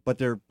 but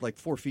they're like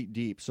 4 feet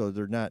deep, so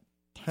they're not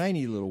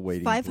tiny little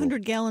wading 500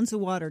 pools. gallons of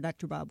water,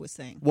 Dr. Bob was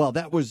saying. Well,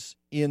 that was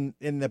in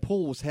the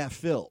pool was half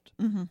filled.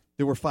 Mm-hmm.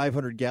 There were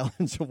 500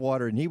 gallons of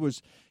water, and he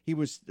was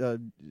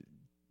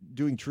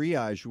doing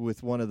triage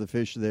with one of the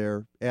fish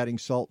there, adding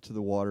salt to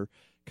the water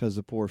because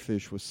the poor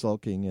fish was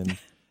sulking. And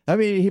I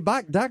mean,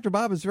 Dr.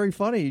 Bob is very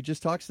funny. He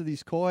just talks to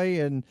these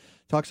koi and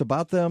talks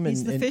about them.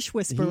 He's the fish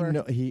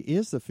whisperer. He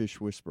is the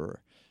fish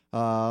whisperer.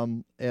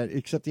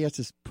 Except he has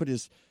to put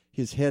his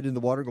head in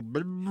the water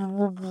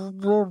and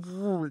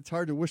go. It's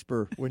hard to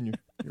whisper when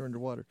you're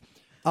underwater.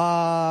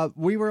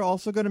 We were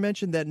also going to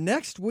mention that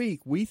next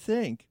week, we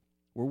think,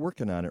 we're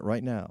working on it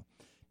right now,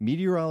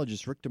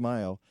 meteorologist Rick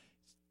DeMaio,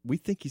 we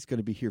think he's going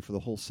to be here for the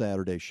whole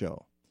Saturday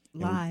show.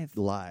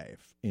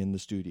 Live in the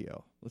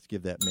studio. Let's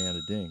give that man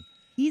a ding.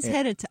 He's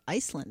headed to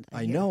Iceland.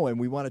 I know, and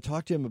we want to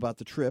talk to him about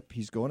the trip.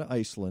 He's going to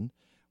Iceland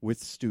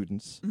with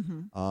students,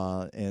 and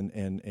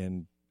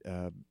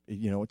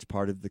it's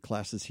part of the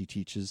classes he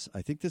teaches.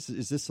 I think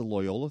is this a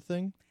Loyola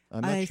thing?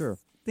 I'm not sure.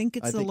 I think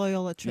it's a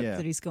Loyola trip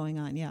that he's going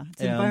on. Yeah,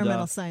 it's an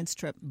environmental science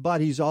trip.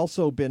 But he's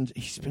also been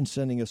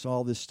sending us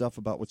all this stuff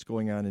about what's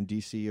going on in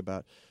D.C.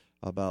 about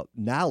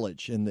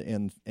knowledge and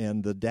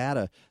the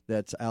data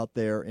that's out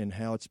there and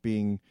how it's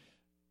being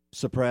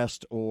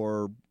suppressed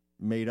or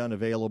made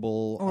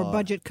unavailable or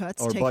budget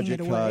cuts,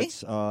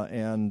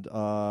 and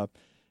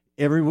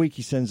every week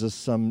he sends us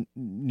some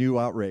new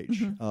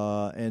outrage.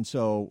 And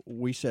so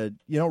we said,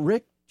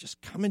 Rick,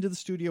 just come into the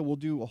studio. We'll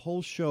do a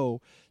whole show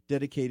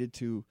dedicated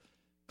to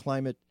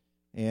climate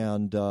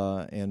and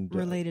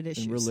related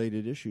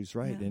issues,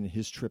 right? Yeah. And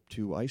his trip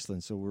to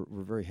Iceland. So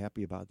we're very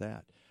happy about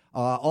that.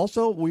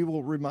 Also, we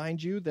will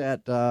remind you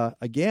that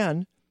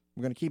again,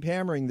 we're going to keep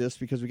hammering this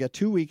because we got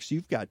 2 weeks.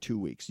 You've got 2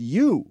 weeks.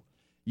 You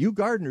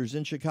gardeners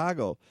in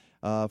Chicago,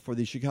 for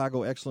the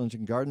Chicago Excellence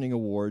in Gardening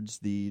Awards.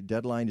 The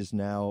deadline is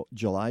now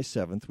July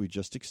 7th. We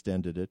just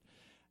extended it.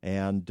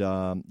 And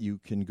you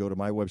can go to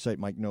my website,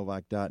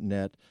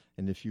 MikeNovak.net,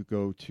 and if you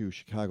go to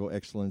Chicago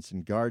Excellence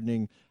in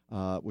Gardening,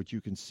 which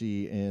you can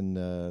see in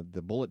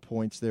the bullet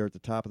points there at the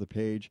top of the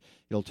page,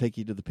 it'll take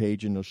you to the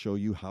page and it'll show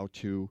you how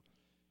to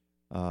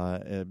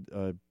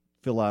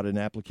fill out an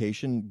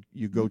application.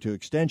 You go to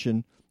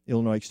Extension,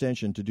 Illinois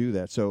Extension, to do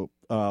that. So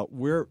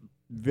we're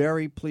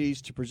very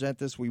pleased to present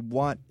this. We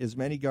want as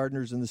many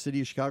gardeners in the city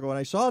of Chicago. And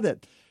I saw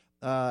that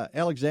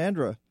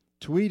Alexandra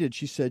tweeted,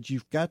 she said,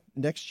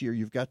 next year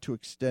you've got to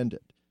extend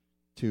it.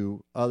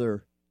 to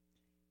other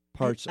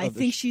parts I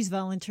think she's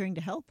volunteering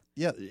to help.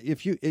 Yeah,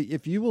 if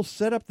you will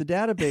set up the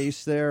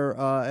database there,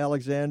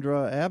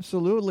 Alexandra,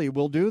 absolutely,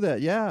 we'll do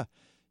that. Yeah,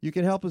 you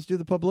can help us do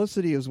the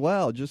publicity as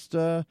well. Just,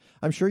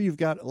 I'm sure you've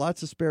got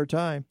lots of spare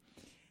time.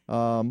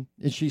 And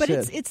she but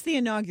said, it's the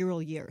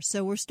inaugural year,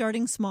 so we're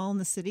starting small in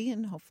the city,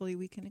 and hopefully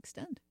we can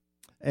extend.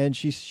 And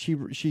she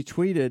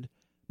tweeted,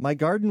 "My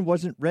garden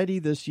wasn't ready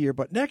this year,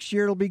 but next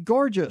year it'll be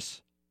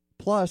gorgeous.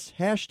 Plus,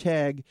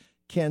 hashtag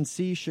can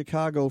see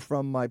Chicago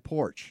from my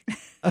porch."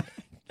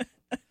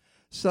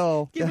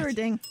 So give her a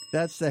ding.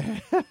 That's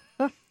the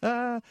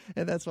and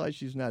that's why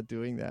she's not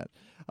doing that.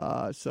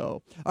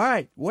 So all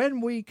right, when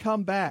we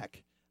come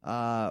back,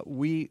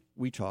 we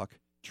talk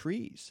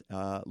trees.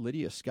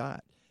 Lydia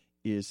Scott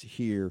is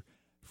here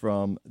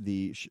from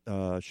the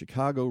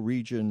Chicago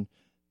region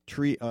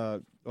tree.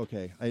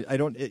 Okay, I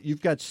don't. You've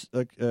got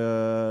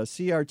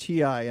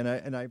CRTI,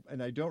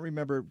 and I don't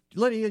remember.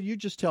 Lydia, you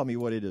just tell me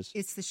what it is.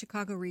 It's the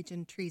Chicago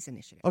Region Trees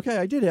Initiative. Okay,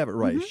 I did have it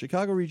right. Mm-hmm.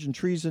 Chicago Region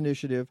Trees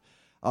Initiative.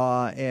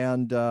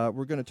 And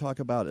we're going to talk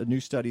about a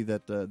new study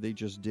that they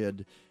just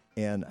did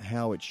and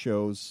how it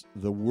shows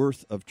the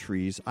worth of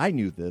trees. I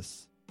knew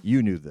this.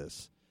 You knew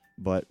this.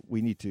 But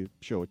we need to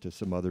show it to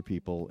some other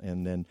people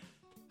and then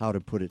how to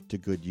put it to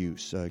good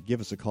use.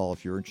 Give us a call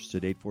if you're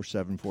interested,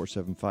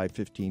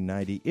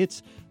 847-475-1590.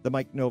 It's the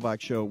Mike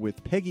Novak Show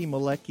with Peggy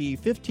Malecki,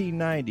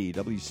 1590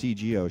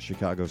 WCGO,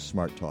 Chicago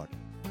Smart Talk.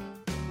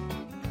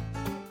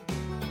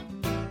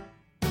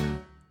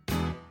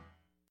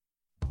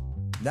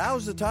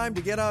 Now's the time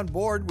to get on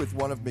board with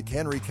one of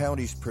McHenry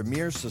County's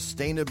premier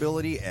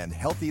sustainability and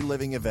healthy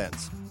living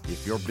events.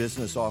 If your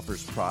business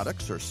offers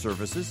products or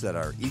services that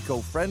are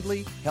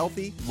eco-friendly,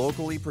 healthy,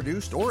 locally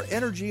produced, or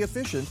energy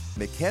efficient,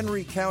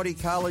 McHenry County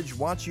College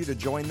wants you to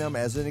join them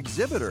as an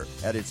exhibitor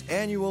at its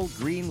annual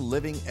Green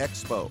Living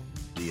Expo.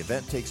 The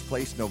event takes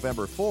place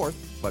November 4th,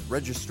 but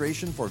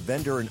registration for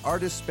vendor and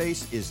artist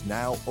space is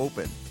now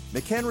open.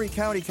 McHenry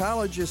County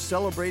College is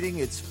celebrating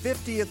its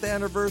 50th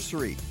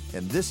anniversary,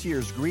 and this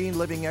year's Green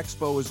Living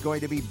Expo is going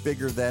to be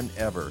bigger than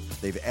ever.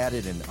 They've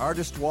added an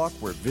artist walk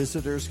where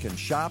visitors can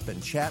shop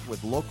and chat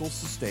with local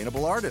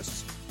sustainable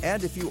artists.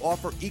 And if you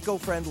offer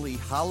eco-friendly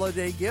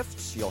holiday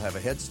gifts, you'll have a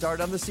head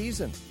start on the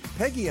season.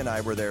 Peggy and I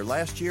were there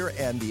last year,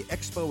 and the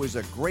expo is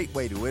a great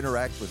way to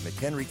interact with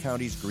McHenry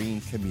County's green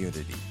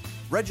community.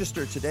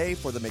 Register today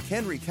for the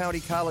McHenry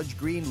County College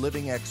Green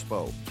Living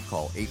Expo.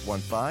 Call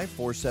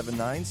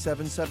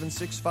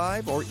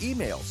 815-479-7765 or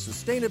email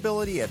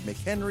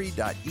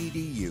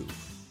sustainability@mchenry.edu.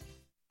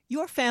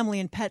 Your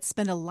family and pets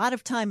spend a lot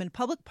of time in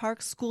public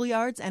parks,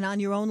 schoolyards, and on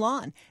your own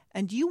lawn,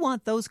 and you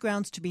want those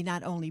grounds to be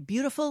not only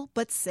beautiful,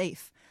 but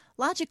safe.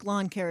 Logic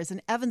Lawn Care is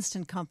an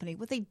Evanston company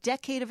with a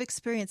decade of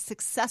experience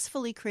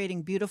successfully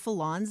creating beautiful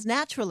lawns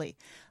naturally.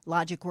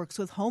 Logic works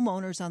with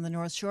homeowners on the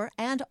North Shore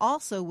and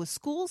also with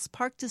schools,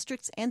 park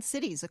districts, and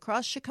cities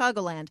across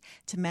Chicagoland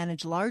to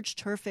manage large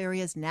turf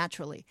areas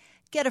naturally.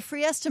 Get a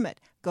free estimate.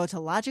 Go to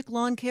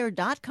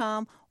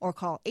logiclawncare.com or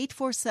call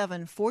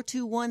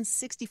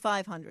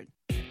 847-421-6500.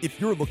 If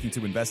you're looking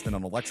to invest in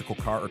an electrical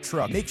car or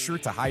truck, make sure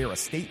to hire a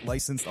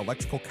state-licensed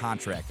electrical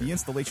contractor. The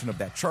installation of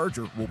that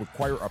charger will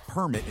require a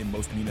permit in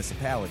most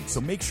municipalities,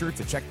 so make sure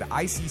to check the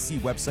ICC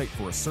website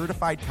for a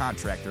certified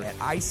contractor at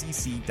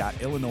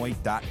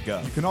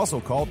icc.illinois.gov. You can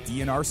also call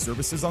DNR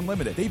Services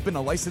Unlimited. They've been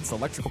a licensed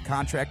electrical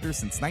contractor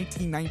since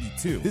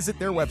 1992. Visit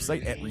their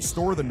website at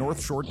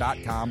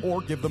restorethenorthshore.com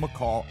or give them a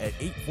call at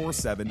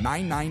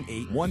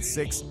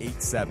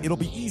 847-998-1687. It'll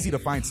be easy to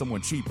find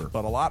someone cheaper,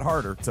 but a lot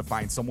harder to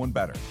find someone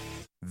better.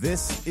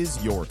 This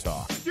is Your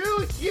Talk.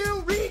 Do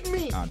you read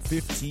me? On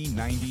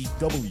 1590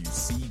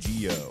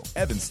 WCGO,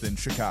 Evanston,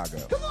 Chicago.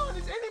 Come on,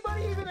 is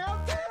anybody even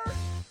out there?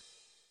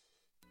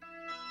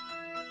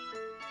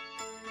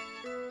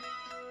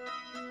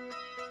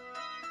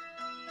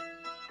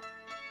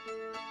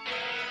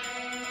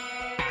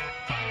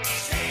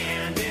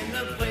 Stand in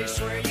the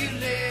place where you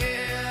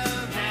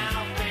live.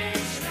 Now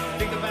face no.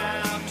 Think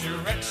about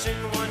direction,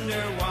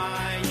 wonder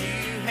why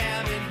you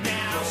haven't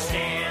now.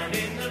 Stand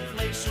in the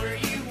place where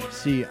you.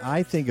 See,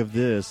 I think of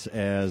this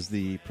as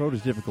the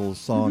prototypical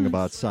song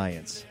about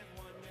science.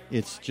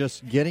 It's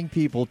just getting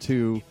people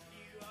to,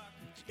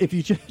 if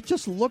you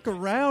just look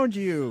around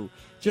you,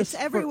 just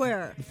it's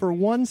everywhere. For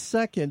 1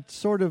 second,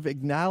 sort of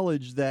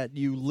acknowledge that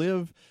you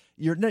live.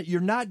 You're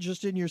not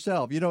just in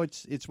yourself. You know,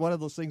 it's one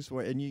of those things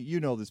where, and you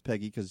know this,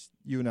 Peggy, because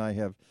you and I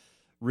have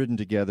ridden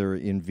together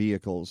in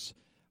vehicles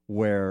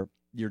where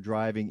you're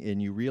driving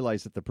and you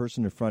realize that the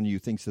person in front of you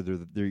thinks that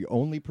they're the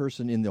only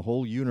person in the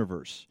whole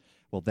universe.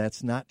 Well,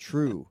 that's not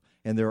true,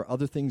 and there are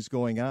other things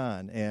going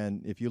on.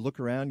 And if you look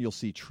around, you'll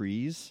see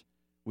trees,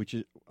 which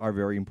are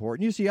very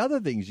important. You see other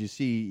things. You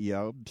see,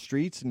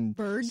 streets and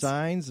birds.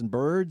 Signs and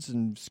birds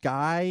and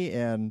sky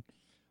and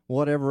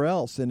whatever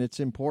else. And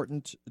it's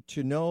important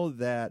to know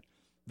that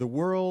the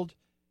world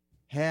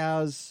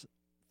has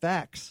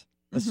facts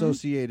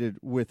associated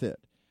with it.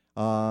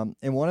 And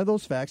one of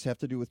those facts have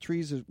to do with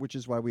trees, which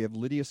is why we have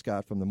Lydia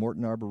Scott from the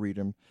Morton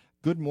Arboretum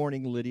Good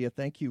morning, Lydia.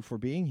 Thank you for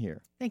being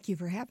here. Thank you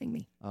for having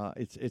me.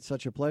 It's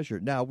such a pleasure.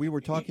 Now, we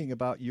were talking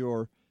about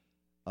your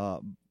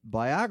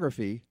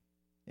biography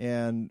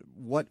and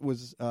what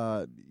was,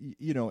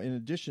 in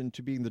addition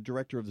to being the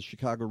director of the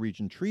Chicago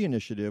Region Tree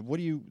Initiative,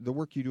 the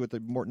work you do at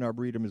the Morton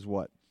Arboretum is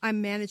what?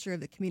 I'm manager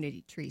of the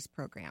Community Trees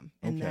Program,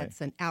 and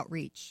that's an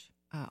outreach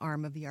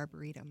arm of the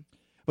Arboretum.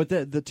 But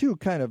the two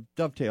kind of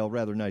dovetail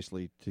rather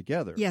nicely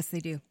together. Yes,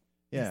 they do.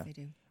 Yeah. Yes, they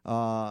do.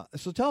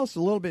 So tell us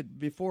a little bit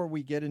before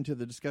we get into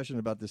the discussion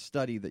about this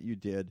study that you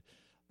did,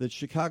 the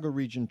Chicago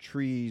Region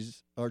Tree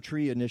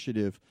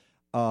Initiative.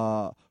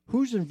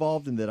 Who's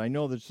involved in that? I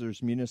know that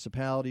there's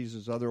municipalities,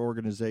 there's other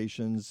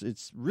organizations.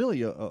 It's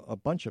really a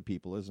bunch of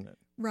people, isn't it?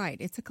 Right.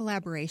 It's a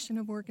collaboration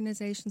of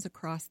organizations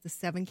across the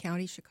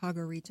 7-county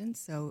Chicago region.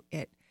 So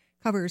it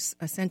covers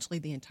essentially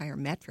the entire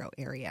metro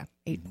area,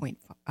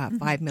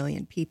 8.5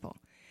 million people.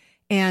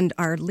 And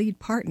our lead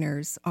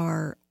partners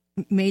are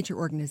major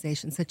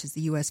organizations such as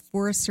the U.S.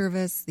 Forest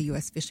Service, the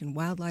U.S. Fish and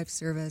Wildlife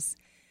Service,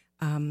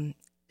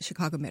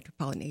 Chicago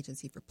Metropolitan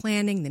Agency for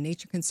Planning, the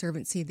Nature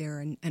Conservancy,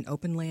 and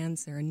Open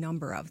Lands. There are a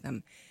number of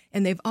them.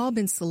 And they've all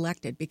been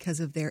selected because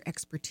of their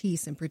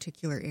expertise in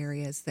particular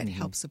areas that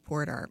help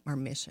support our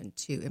mission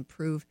to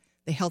improve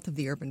the health of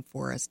the urban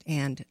forest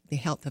and the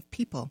health of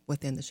people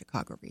within the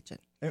Chicago region.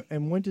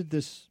 And when did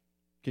this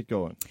get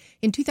going?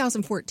 In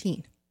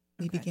 2014.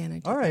 We began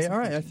in 2014. All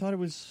right. I thought it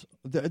was...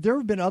 There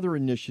have been other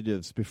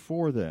initiatives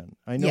before then.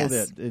 I know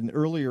that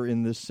earlier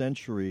in this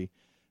century,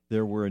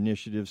 there were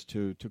initiatives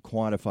to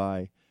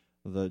quantify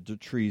the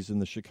trees in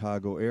the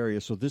Chicago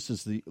area. So this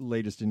is the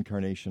latest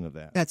incarnation of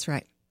that. That's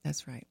right.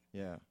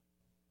 Yeah.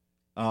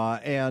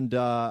 And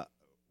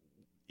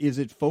is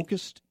it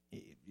focused?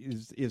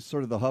 Is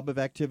sort of the hub of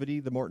activity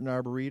the Morton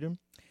Arboretum?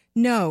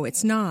 No,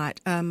 it's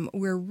not.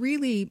 We're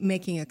really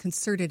making a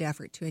concerted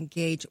effort to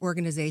engage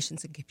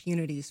organizations and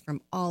communities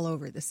from all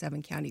over the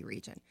 7-county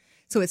region.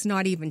 So it's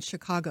not even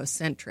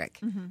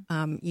Chicago-centric,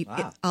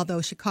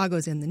 although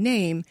Chicago's in the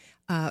name.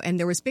 And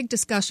there was big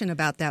discussion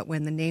about that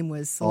when the name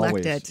was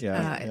selected.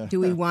 Always.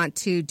 Do we want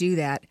to do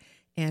that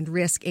and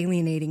risk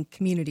alienating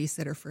communities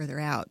that are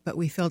further out? But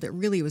we felt it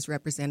really was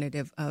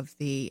representative of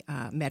the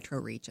metro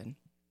region.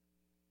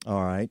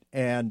 All right.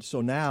 And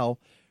so now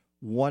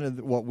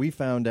what we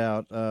found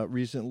out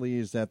recently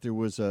is that there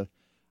was a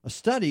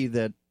study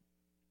that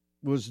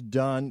was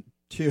done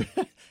to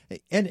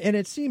and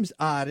it seems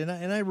odd, and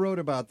I wrote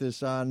about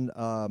this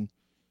on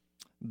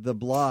the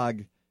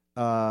blog.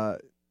 The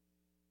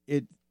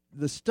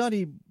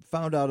study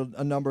found out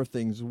a number of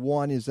things.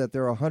 One is that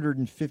there are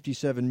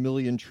 157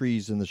 million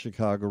trees in the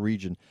Chicago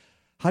region.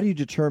 How do you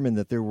determine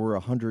that there were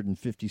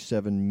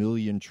 157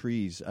 million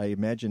trees? I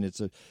imagine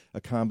it's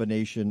a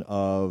combination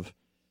of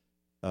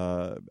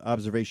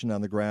observation on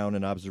the ground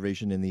and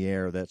observation in the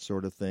air, that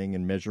sort of thing,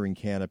 and measuring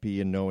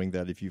canopy and knowing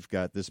that if you've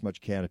got this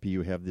much canopy,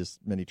 you have this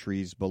many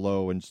trees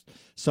below, and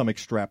some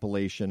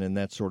extrapolation and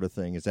that sort of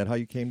thing. Is that how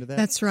you came to that?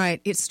 That's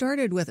right. It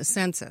started with a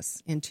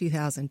census in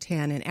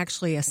 2010, and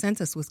actually a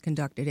census was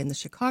conducted in the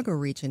Chicago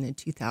region in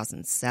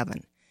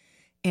 2007.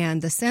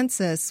 And the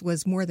census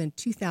was more than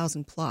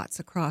 2,000 plots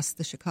across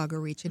the Chicago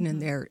region, and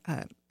they're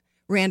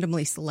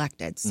randomly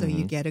selected, so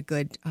you get a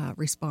good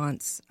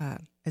response, a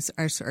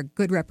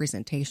good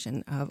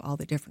representation of all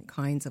the different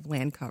kinds of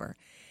land cover.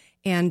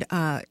 And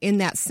in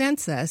that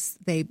census,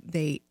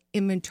 they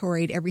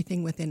inventoried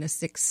everything within a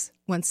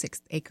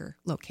 1/6 acre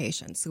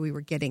location. So we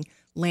were getting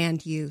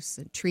land use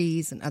and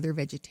trees and other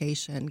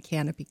vegetation,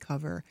 canopy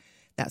cover,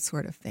 that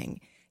sort of thing.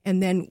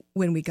 And then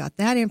when we got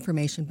that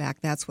information back,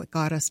 that's what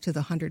got us to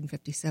the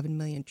 157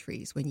 million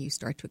trees when you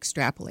start to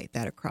extrapolate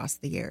that across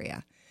the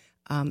area.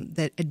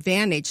 The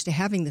advantage to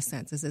having the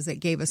census is it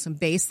gave us some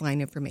baseline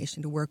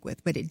information to work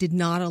with, but it did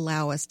not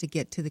allow us to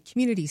get to the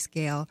community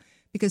scale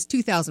because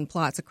 2,000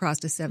 plots across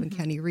the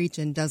 7-county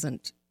region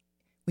doesn't,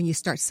 when you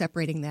start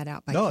separating that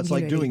out by community. It's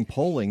like doing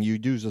polling. You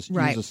use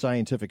a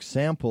scientific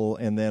sample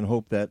and then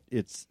hope that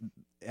it's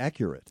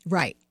accurate.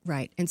 Right.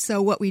 And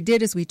so what we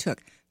did is we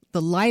took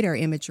the LIDAR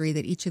imagery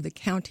that each of the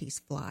counties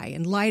fly,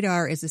 and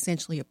LIDAR is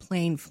essentially a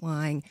plane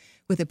flying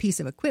with a piece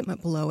of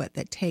equipment below it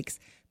that takes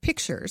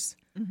pictures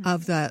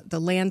of the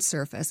land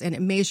surface, and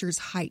it measures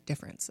height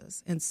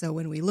differences. And so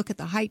when we look at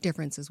the height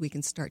differences, we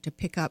can start to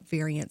pick up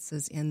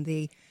variances in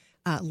the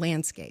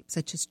landscape,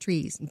 such as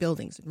trees and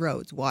buildings and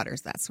roads,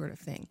 waters, that sort of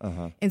thing.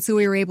 And so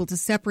we were able to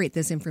separate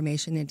this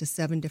information into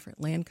 7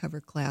 different land cover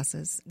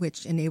classes,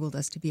 which enabled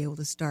us to be able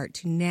to start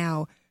to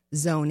now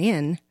zone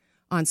in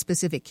on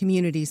specific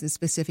communities and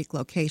specific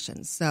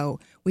locations. So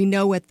we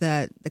know what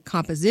the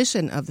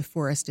composition of the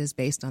forest is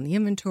based on the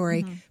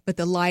inventory, but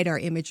the LIDAR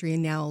imagery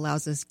now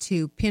allows us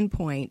to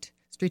pinpoint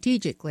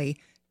strategically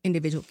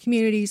individual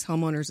communities,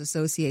 homeowners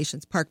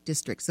associations, park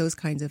districts, those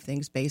kinds of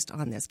things based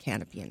on this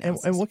canopy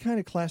analysis. And what kind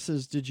of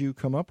classes did you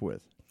come up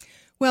with?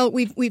 Well,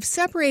 we've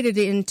separated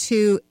it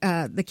into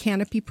the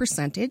canopy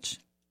percentage.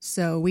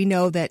 So we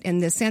know that,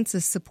 and the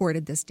census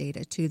supported this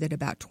data too, that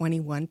about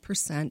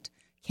 21%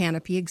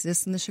 canopy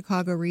exists in the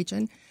Chicago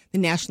region. The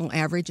national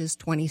average is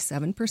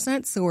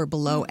 27%, so we're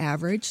below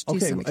average to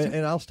some extent.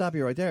 And I'll stop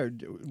you right there.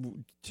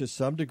 To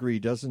some degree,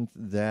 isn't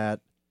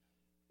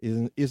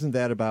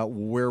that about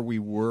where we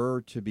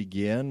were to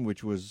begin,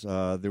 which was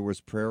there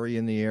was prairie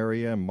in the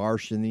area,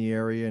 marsh in the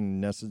area,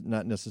 and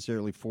not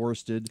necessarily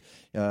forested?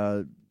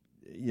 You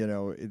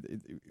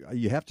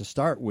have to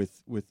start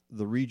with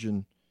the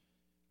region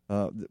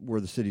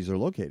where the cities are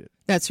located.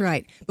 That's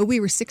right. But we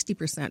were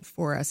 60%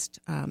 forest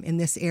in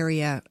this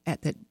area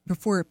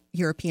before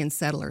European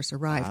settlers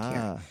arrived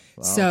here.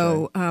 Wow,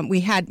 so we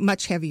had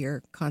much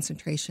heavier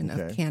concentration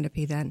of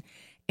canopy then.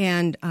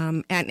 And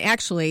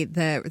actually,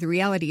 the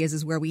reality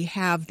is where we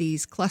have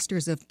these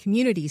clusters of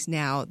communities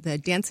now, the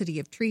density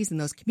of trees in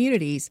those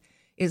communities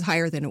is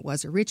higher than it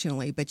was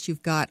originally. But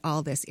you've got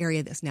all this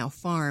area that's now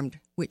farmed,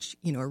 which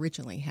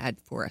originally had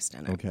forest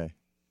in it. Okay.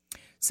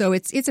 So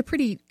it's a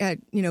pretty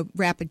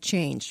rapid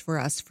change for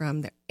us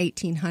from the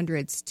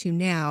 1800s to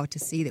now to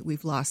see that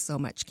we've lost so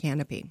much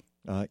canopy.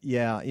 I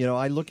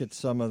look at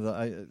some of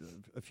a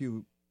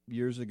few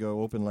years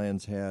ago, Open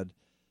Lands had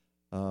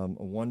a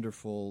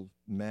wonderful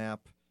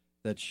map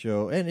that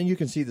and you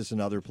can see this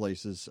in other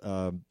places,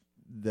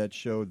 that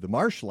showed the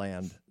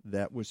marshland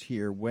that was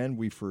here when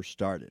we first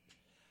started.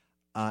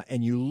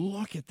 And you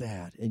look at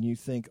that and you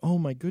think, oh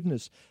my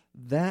goodness,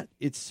 that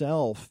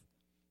itself,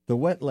 the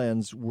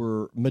wetlands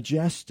were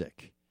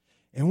majestic.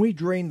 And we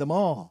drained them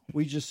all.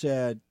 We just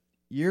said,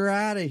 you're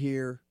out of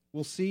here.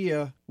 We'll see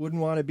you.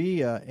 Wouldn't want to be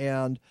you.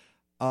 And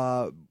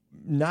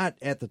not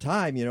at the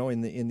time,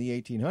 in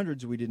the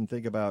 1800s, we didn't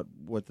think about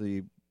what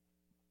the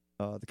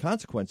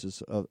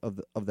consequences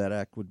of that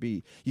act would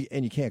be.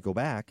 And you can't go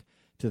back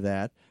to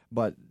that.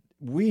 But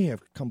we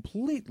have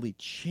completely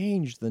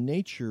changed the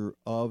nature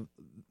of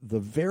the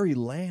very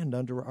land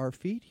under our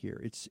feet here.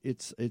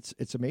 It's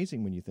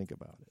amazing when you think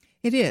about it.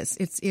 It is.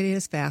 It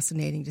is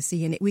fascinating to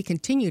see, and we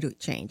continue to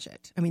change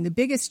it. I mean, the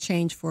biggest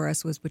change for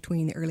us was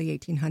between the early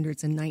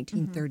 1800s and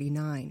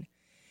 1939.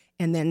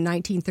 And then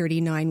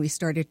 1939, we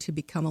started to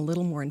become a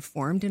little more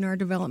informed in our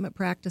development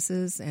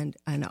practices and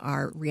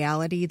our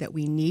reality that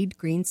we need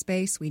green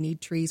space, we need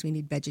trees, we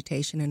need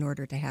vegetation in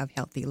order to have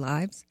healthy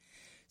lives.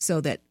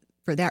 So that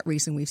for that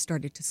reason, we've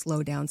started to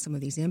slow down some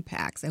of these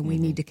impacts, and we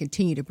need to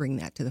continue to bring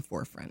that to the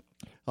forefront.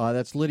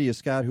 That's Lydia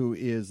Scott, who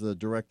is the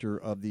director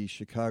of the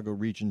Chicago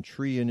Region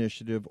Tree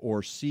Initiative,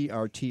 or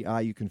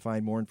CRTI. You can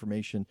find more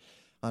information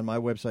on my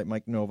website,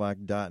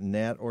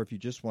 MikeNovak.net, or if you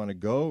just want to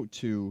go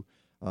to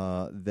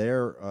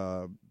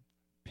their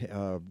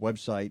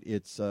website,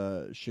 it's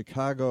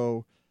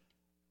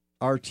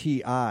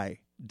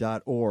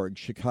ChicagoRTI.org,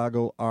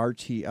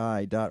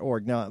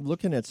 ChicagoRTI.org. Now,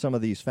 looking at some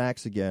of these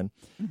facts again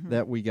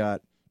that we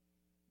got,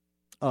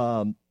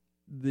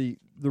 the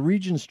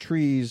region's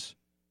trees,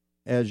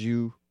 as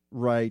you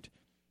write,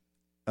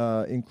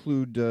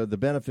 include the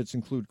benefits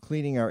include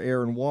cleaning our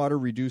air and water,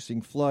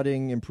 reducing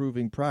flooding,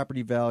 improving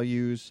property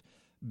values,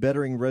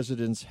 bettering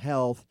residents'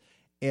 health.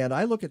 And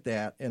I look at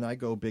that and I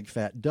go, big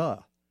fat duh.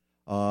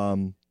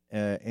 And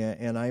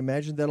I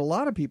imagine that a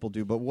lot of people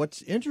do. But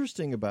what's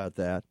interesting about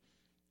that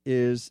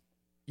is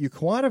you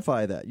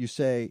quantify that. You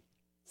say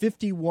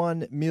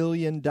 $51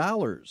 million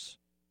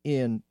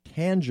in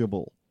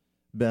tangible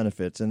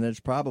benefits, and there's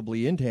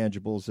probably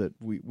intangibles that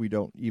we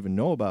don't even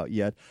know about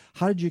yet.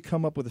 How did you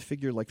come up with a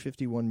figure like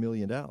 $51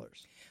 million?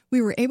 We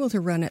were able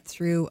to run it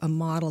through a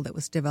model that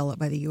was developed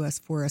by the U.S.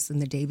 Forest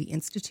and the Davy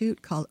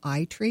Institute called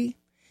iTree.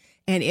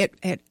 And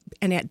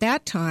at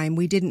that time,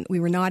 we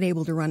were not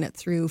able to run it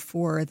through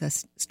for the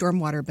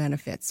stormwater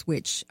benefits,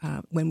 which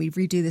when we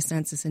redo the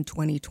census in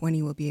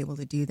 2020, we'll be able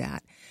to do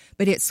that.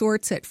 But it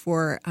sorts it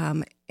for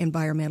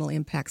environmental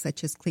impacts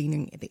such as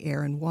cleaning the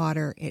air and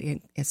water.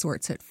 It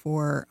sorts it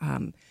for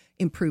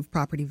improved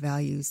property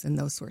values and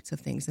those sorts of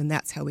things. And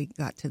that's how we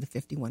got to the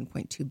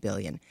 $51.2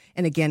 billion.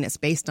 And again, it's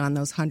based on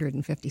those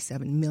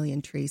 157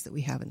 million trees that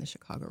we have in the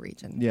Chicago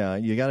region. Yeah,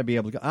 you got to be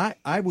able to.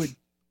 I would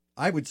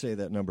say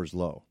that number's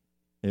low.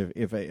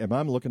 If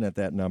I'm looking at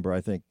that number, I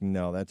think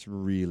no, that's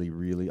really,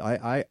 really.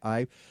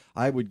 I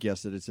would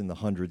guess that it's in the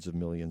hundreds of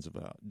millions of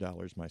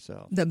dollars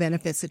myself. The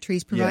benefits that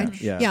trees provide.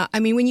 Yeah. I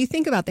mean, when you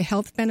think about the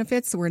health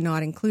benefits, we're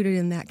not included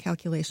in that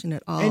calculation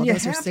at all. And you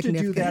Those have are significant.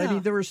 to do that. I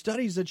mean, there are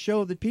studies that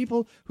show that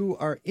people who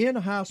are in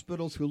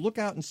hospitals who look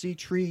out and see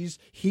trees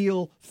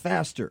heal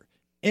faster.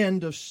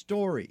 End of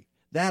story.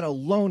 That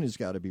alone has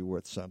got to be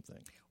worth something.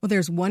 Well,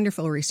 there's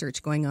wonderful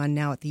research going on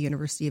now at the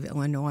University of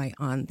Illinois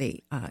on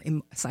the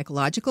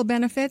psychological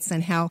benefits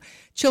and how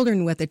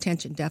children with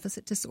attention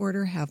deficit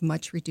disorder have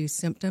much reduced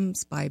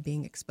symptoms by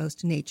being exposed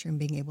to nature and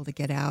being able to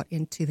get out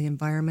into the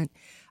environment.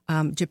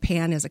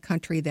 Japan is a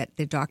country that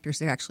the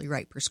doctors actually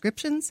write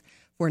prescriptions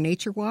for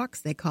nature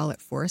walks. They call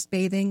it forest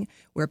bathing,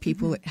 where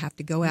people have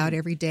to go out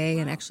every day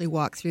and actually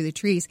walk through the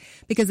trees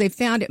because they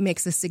found it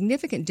makes a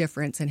significant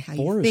difference in how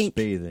you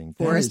think.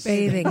 Forest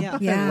bathing.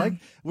 Yeah.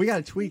 We got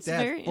to tweet it's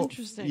that. Very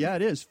interesting. Yeah,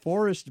 it is.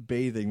 Forest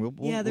bathing.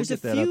 We'll there's get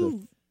a that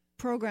few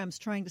programs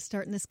trying to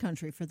start in this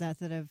country for that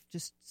I've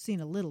just seen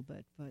a little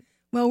bit. But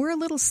Well, we're a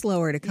little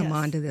slower to come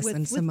on to this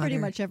than some with pretty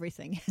other. much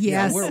everything.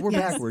 Yes, we're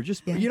backward.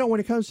 Just when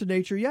it comes to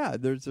nature,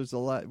 there's a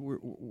lot.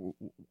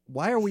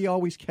 Why are we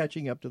always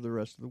catching up to the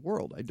rest of the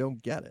world? I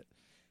don't get it.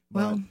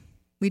 Well,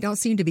 we don't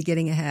seem to be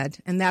getting ahead,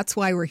 and that's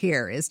why we're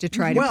here, is to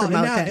try to promote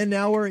that. And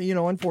now we're,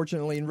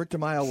 unfortunately, and Rick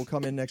DeMaio will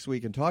come in next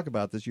week and talk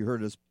about this. You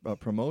heard us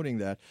promoting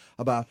that,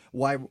 about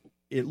why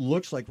it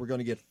looks like we're going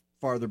to get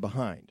farther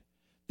behind.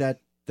 That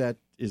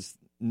is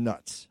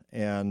nuts,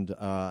 and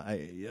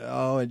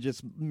it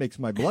just makes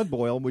my blood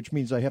boil, which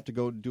means I have to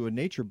go do a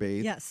nature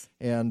bathe. Yes,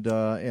 and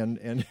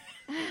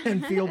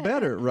feel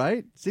better,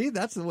 right? See,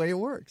 that's the way it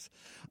works.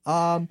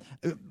 While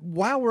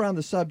we're on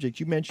the subject,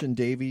 you mentioned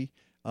Davy.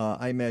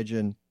 I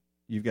imagine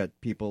you've got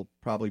people,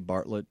 probably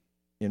Bartlett,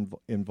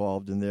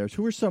 involved in there.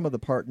 Who are some of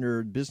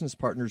the business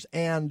partners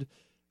and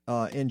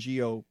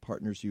NGO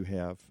partners you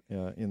have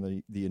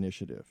in the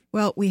initiative?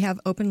 Well, we have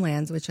Open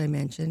Lands, which I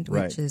mentioned,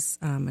 which is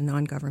a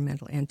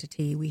non-governmental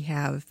entity. We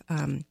have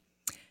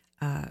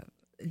the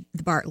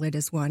Bartlett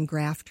is one,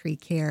 Graft Tree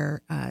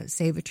Care,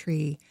 Save a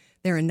Tree.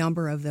 There are a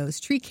number of those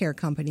tree care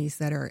companies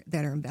that are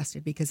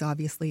invested, because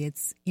obviously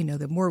it's,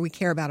 the more we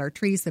care about our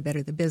trees, the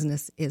better the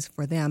business is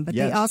for them. But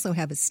they also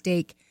have a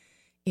stake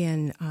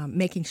in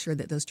making sure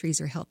that those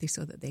trees are healthy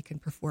so that they can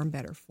perform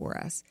better for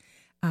us.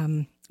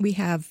 We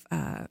have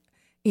a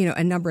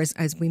number,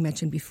 as we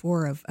mentioned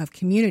before, of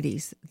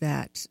communities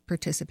that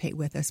participate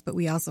with us, but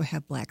we also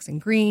have Blacks in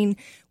Green.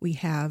 We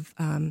have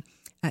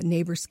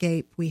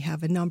Neighborscape. We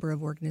have a number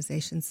of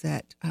organizations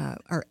that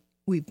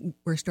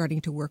we're starting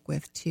to work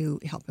with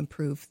to help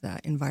improve the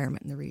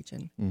environment in the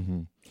region.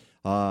 Mm-hmm.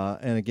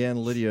 And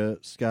again, Lydia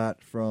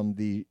Scott from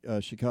the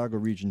Chicago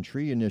Region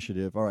Tree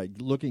Initiative. All right,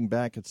 looking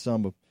back at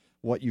some of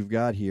what you've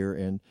got here,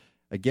 and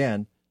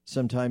again,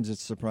 sometimes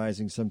it's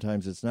surprising,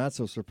 sometimes it's not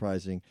so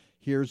surprising.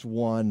 Here's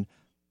one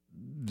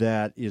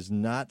that is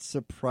not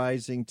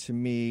surprising to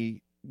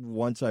me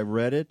once I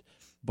read it,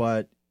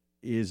 but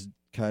is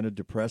kind of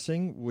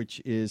depressing,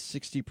 which is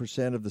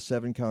 60% of the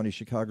 7-county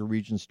Chicago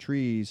region's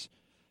trees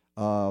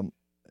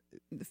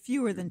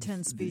fewer than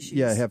 10 species.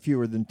 Yeah, have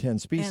fewer than 10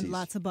 species. And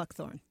lots of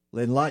buckthorn.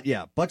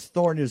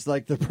 Buckthorn is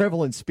like the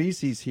prevalent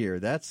species here.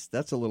 That's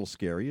a little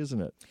scary,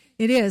 isn't it?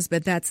 It is,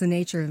 but that's the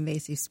nature of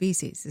invasive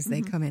species, is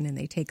they come in and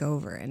they take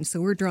over. And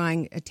so we're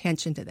drawing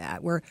attention to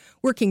that. We're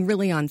working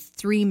really on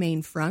 3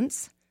 main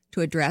fronts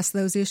to address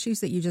those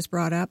issues that you just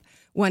brought up.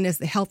 One is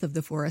the health of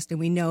the forest, and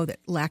we know that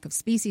lack of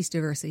species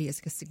diversity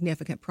is a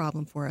significant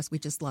problem for us. We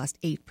just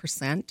lost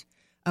 8%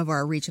 of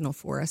our regional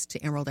forest to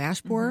emerald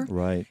ash borer.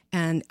 Right.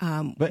 And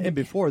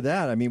before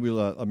that, I mean, we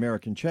lost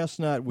American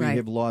chestnut. We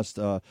have lost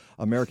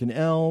American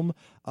elm,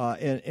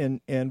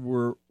 and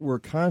we're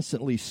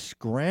constantly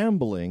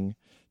scrambling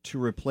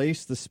to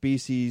replace the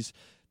species,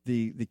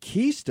 the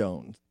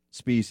keystone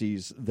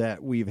species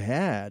that we've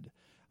had.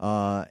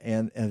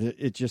 And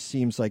it just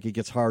seems like it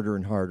gets harder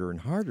and harder and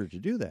harder to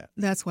do that.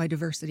 That's why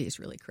diversity is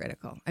really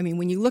critical. I mean,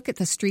 when you look at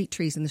the street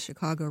trees in the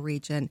Chicago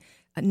region,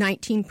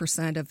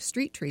 19% of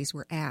street trees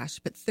were ash,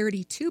 but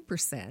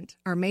 32%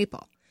 are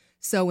maple.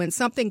 So when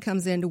something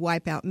comes in to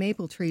wipe out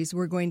maple trees,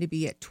 we're going to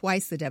be at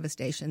twice the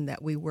devastation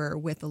that we were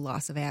with the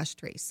loss of ash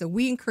trees. So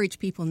we encourage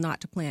people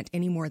not to plant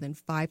any more than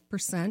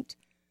 5%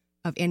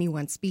 of any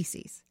one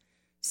species.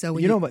 So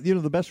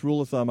the best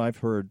rule of thumb I've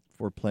heard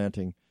for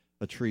planting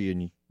a tree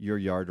in your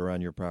yard or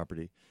on your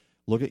property,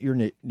 look at your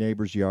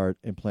neighbor's yard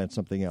and plant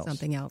something else.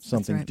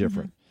 Something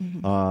different.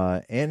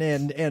 Mm-hmm.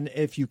 And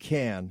if you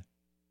can,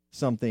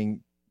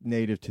 something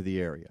native to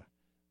the area.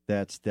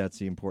 That's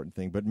the important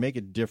thing. But make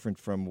it different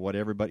from what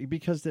everybody,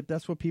 because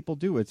that's what people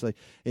do. It's like,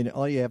 and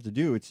all you have to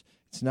do, it's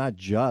not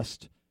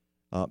just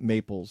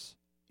maples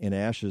and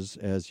ashes,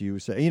 as you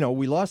say.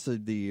 We lost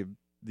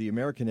the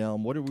American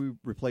elm. What do we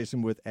replace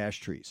them with? Ash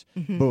trees.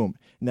 Mm-hmm. Boom.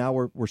 Now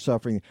we're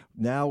suffering.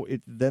 Now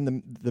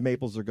then the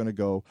maples are going to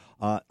go.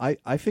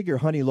 I figure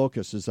honey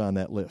locust is on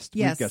that list.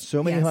 Yes. We've got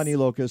so many honey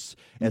locusts.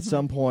 At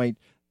some point,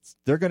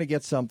 they're going to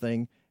get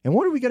something. And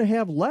what are we going to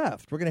have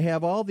left? We're going to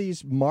have all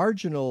these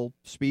marginal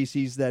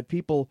species that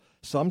people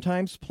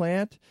sometimes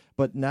plant,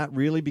 but not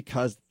really,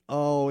 because,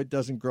 it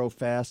doesn't grow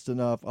fast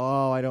enough.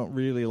 I don't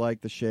really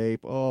like the shape.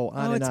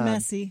 It's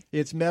messy.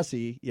 It's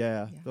messy.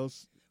 Yeah.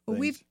 Those. Well,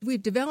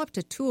 we've developed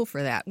a tool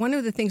for that. One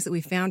of the things that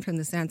we found from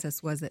the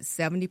census was that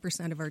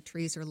 70% of our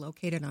trees are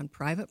located on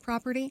private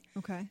property.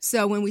 Okay.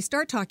 So when we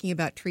start talking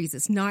about trees,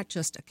 it's not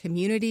just a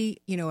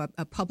community,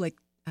 a public,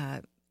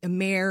 a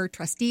mayor,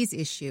 trustees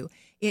issue.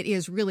 It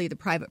is really the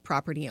private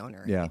property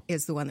owner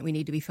is the one that we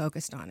need to be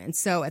focused on. And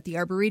so at the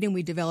Arboretum,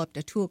 we developed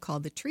a tool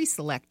called the Tree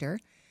Selector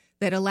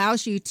that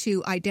allows you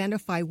to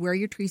identify where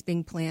your tree's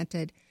being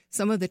planted,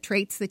 some of the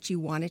traits that you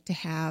want it to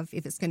have,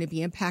 if it's going to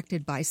be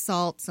impacted by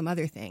salt, some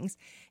other things.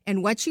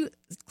 And once you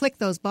click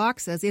those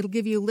boxes, it'll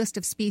give you a list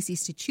of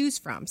species to choose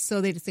from, so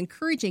that it's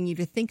encouraging you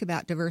to think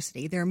about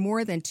diversity. There are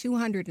more than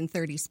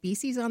 230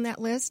 species on that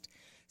list,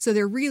 so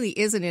there really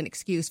isn't an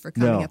excuse for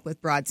coming up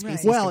with broad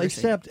species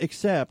diversity.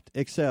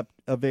 except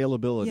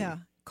availability. Yeah,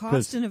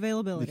 cost and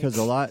availability. Because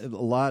a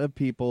lot of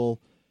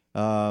people,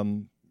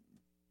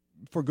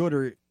 for good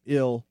or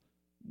ill,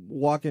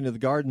 walk into the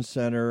garden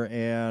center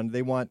and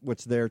they want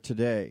what's there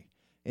today.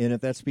 And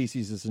if that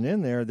species isn't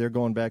in there, they're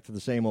going back to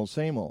the same old,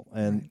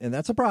 and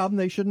that's a problem.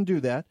 They shouldn't do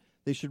that.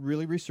 They should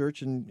really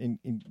research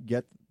and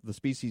get the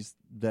species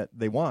that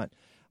they want.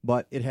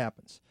 But it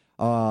happens.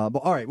 But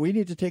all right, we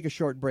need to take a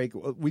short break.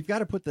 We've got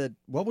to put that.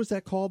 What was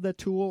that called? That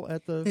tool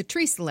at the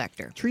tree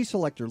selector. Tree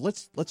selector.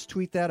 Let's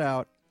tweet that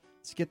out.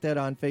 Let's get that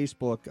on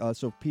Facebook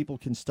so people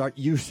can start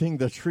using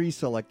the tree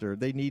selector.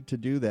 They need to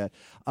do that.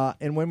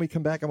 And when we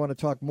come back, I want to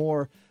talk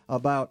more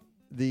about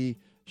the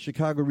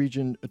Chicago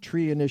Region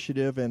Tree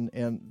Initiative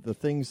and the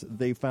things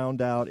they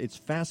found out. It's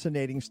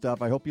fascinating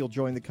stuff. I hope you'll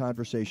join the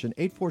conversation.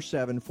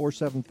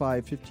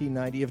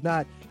 847-475-1590. If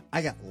not,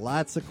 I got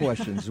lots of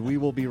questions. We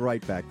will be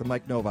right back. The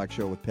Mike Novak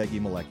Show with Peggy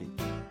Malecki.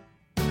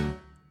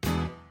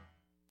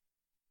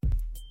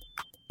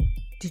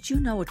 Did you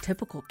know a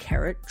typical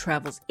carrot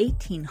travels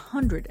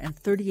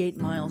 1,838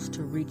 miles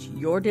to reach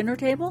your dinner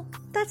table?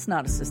 That's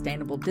not a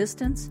sustainable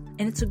distance,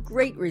 and it's a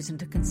great reason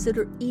to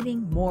consider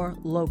eating more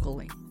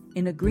locally.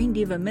 In a Green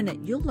Diva Minute,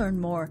 you'll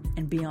learn more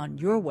and be on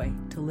your way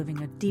to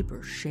living a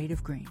deeper shade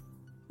of green.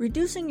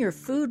 Reducing your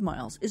food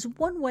miles is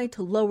one way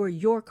to lower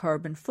your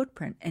carbon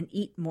footprint and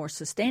eat more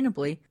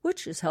sustainably,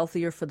 which is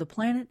healthier for the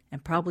planet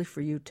and probably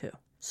for you too.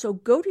 So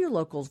go to your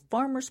local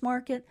farmers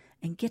market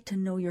and get to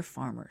know your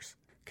farmers.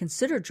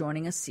 Consider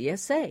joining a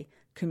CSA,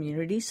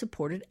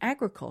 Community-Supported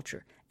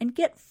Agriculture, and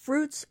get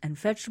fruits and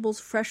vegetables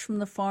fresh from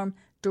the farm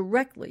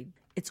directly.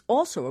 It's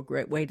also a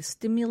great way to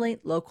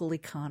stimulate local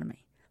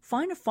economy.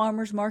 Find a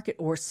farmer's market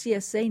or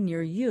CSA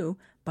near you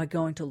by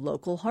going to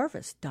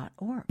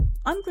localharvest.org.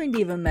 I'm Green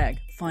Diva Meg.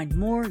 Find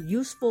more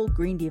useful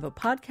Green Diva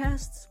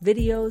podcasts,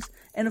 videos,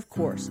 and of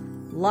course,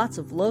 lots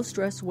of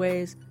low-stress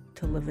ways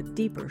to live a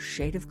deeper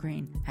shade of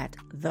green at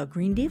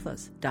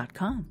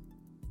thegreendivas.com.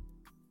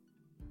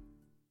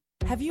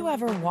 Have you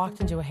ever walked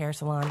into a hair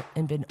salon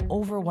and been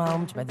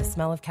overwhelmed by the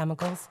smell of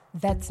chemicals?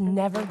 That's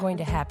never going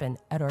to happen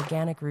at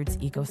Organic Roots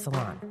Eco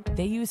Salon.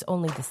 They use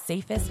only the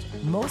safest,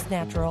 most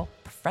natural,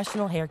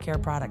 professional hair care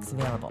products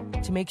available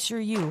to make sure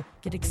you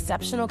get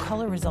exceptional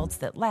color results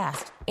that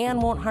last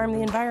and won't harm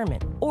the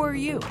environment or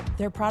you.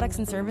 Their products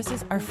and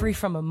services are free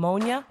from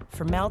ammonia,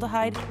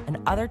 formaldehyde, and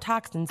other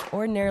toxins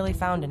ordinarily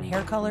found in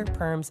hair color,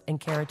 perms, and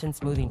keratin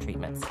smoothing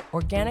treatments.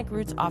 Organic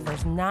Roots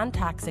offers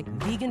non-toxic,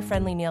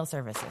 vegan-friendly nail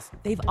services.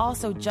 They've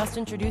also just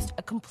introduced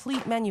a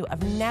complete menu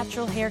of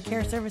natural hair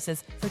care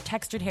services for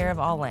textured hair of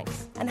all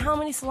lengths. And how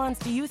many salons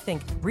do you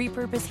think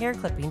repurpose hair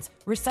clippings,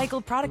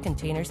 recycled product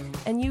containers,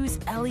 and use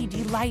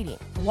LED lighting?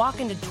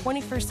 Walk into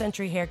 21st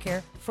century hair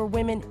care for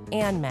women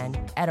and men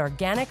at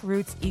Organic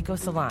Roots Eco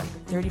Salon,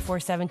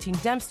 3417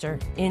 Dempster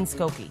in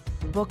Skokie.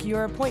 Book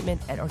your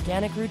appointment at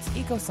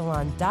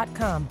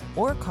organicrootsecosalon.com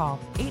or call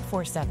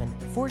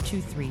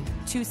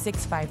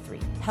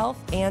 847-423-2653. Health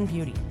and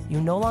beauty.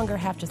 You no longer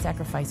have to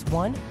sacrifice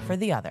one for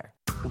the other.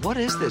 What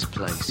is this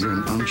place? You're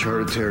in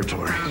uncharted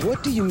territory.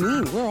 What do you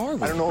mean? Where are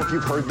we? I don't know if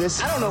you've heard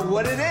this. I don't know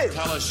what it is.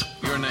 Tell us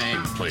your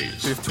name,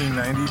 please.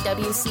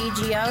 1590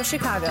 WCGO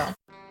Chicago.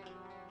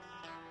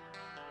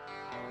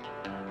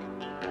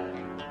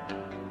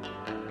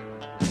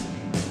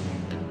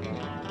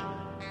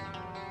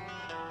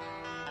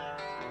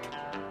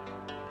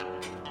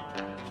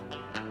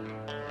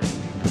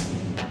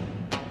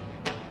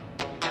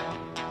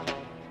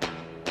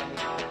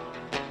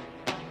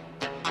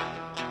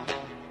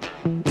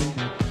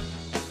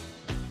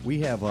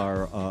 We have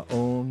our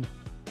own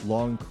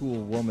long,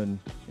 cool woman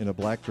in a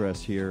black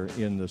dress here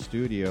in the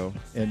studio,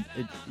 and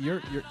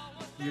you're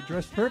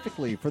dressed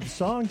perfectly for the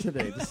song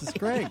today. This is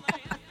great.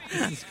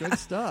 This is good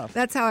stuff.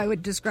 That's how I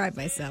would describe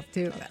myself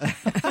too.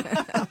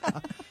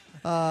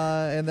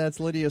 And that's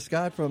Lydia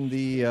Scott from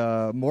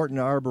the Morton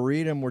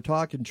Arboretum. We're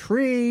talking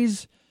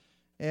trees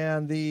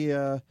and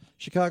the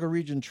Chicago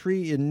Region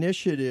Tree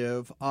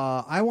Initiative.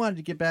 I wanted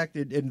to get back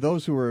to, and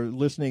those who are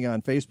listening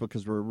on Facebook,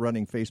 because we're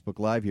running Facebook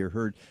Live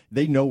here,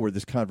 they know where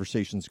this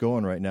conversation's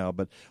going right now.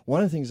 But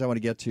one of the things I want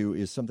to get to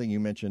is something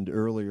you mentioned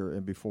earlier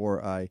and before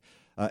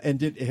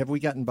have we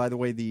gotten, by the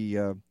way,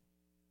 the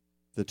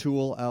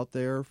tool out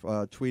there,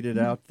 tweeted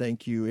out?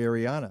 Thank you,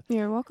 Ariana.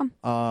 You're welcome.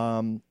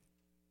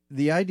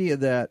 The idea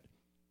that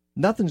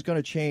nothing's going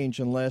to change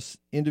unless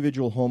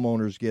individual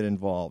homeowners get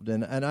involved.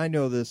 And I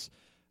know this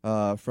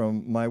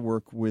from my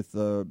work with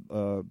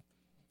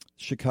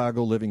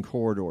Chicago Living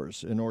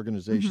Corridors, an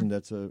organization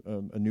that's a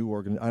new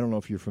organization. I don't know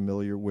if you're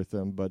familiar with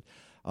them, but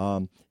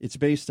it's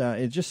based on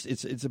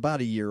it's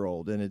about a year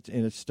old, and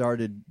it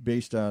started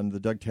based on the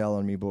Doug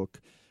Tallamy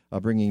book,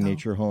 Bringing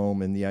Nature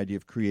Home, and the idea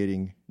of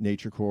creating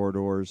nature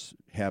corridors,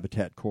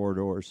 habitat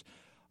corridors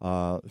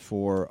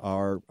for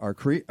our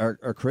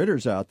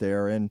critters out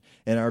there and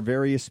our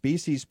various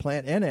species,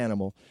 plant and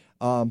animal,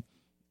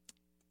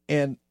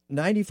 and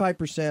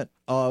 95%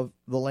 of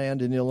the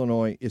land in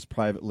Illinois is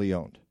privately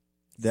owned.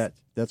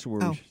 That's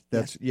where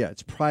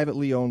it's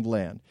privately owned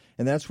land,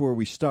 and that's where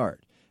we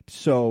start.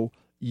 So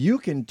you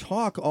can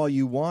talk all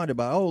you want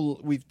about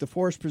the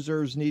forest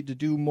preserves need to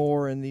do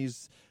more, and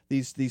these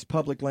these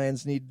public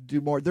lands need to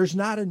do more. There's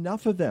not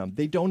enough of them.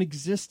 They don't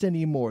exist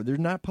anymore. They're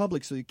not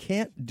public, so you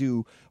can't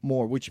do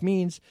more, which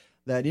means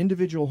that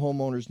individual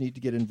homeowners need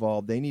to get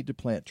involved. They need to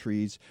plant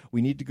trees.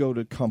 We need to go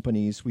to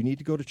companies. We need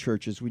to go to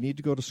churches. We need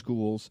to go to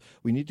schools.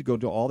 We need to go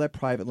to all that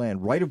private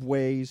land,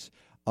 right-of-ways,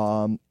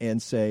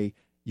 and say,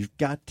 you've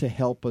got to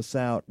help us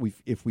out.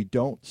 If we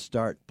don't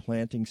start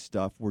planting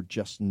stuff, we're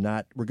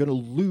going to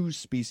lose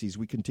species.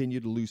 We continue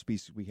to lose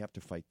species. We have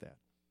to fight that.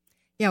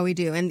 Yeah, we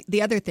do. And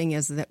the other thing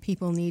is that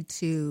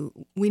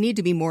we need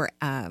to be more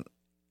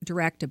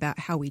direct about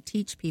how we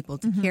teach people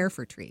to care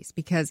for trees,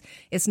 because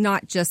it's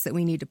not just that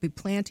we need to be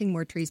planting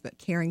more trees, but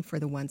caring for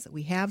the ones that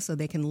we have so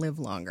they can live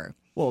longer.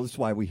 Well, that's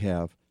why we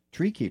have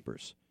tree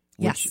keepers.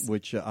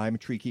 Which I'm a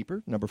tree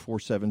keeper, number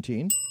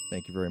 417.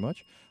 Thank you very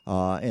much.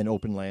 And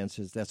Open Lands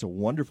that's a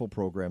wonderful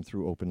program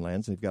through Open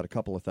Lands. They've got a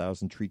couple of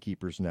thousand tree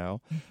keepers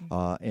now,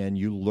 and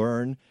you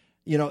learn.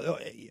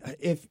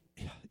 If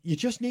you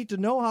just need to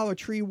know how a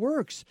tree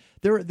works.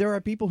 There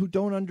are people who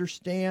don't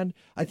understand.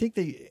 I think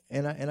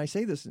and I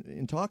say this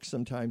in talks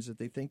sometimes, that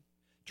they think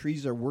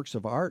trees are works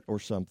of art or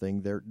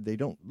something. They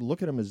don't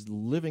look at them as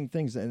living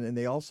things, and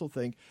they also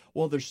think,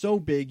 well, they're so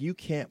big you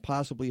can't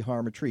possibly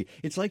harm a tree.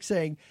 It's like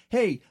saying,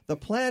 hey, the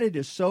planet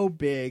is so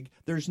big,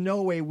 there's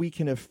no way we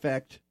can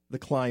affect the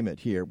climate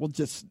here. Well,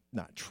 just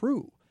not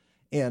true.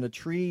 And a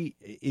tree,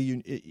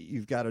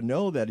 you've got to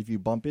know that if you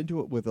bump into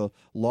it with a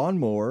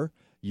lawnmower,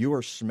 you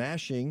are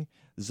smashing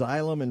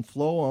xylem and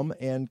phloem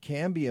and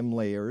cambium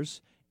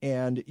layers,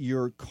 and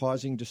you're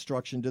causing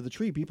destruction to the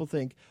tree. People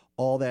think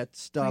all that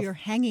stuff. Or you're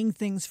hanging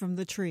things from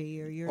the tree.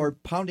 Or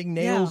pounding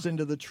nails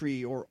into the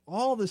tree, or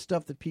all the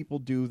stuff that people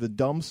do, the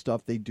dumb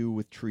stuff they do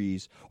with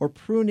trees, or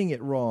pruning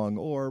it wrong,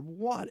 or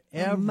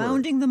whatever. Or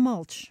mounding the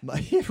mulch.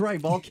 Right,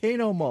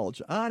 volcano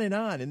mulch, on.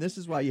 And this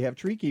is why you have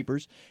tree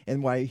keepers,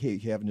 and why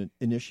you have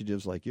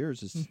initiatives like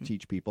yours is to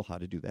teach people how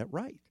to do that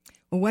right.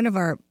 Well, one of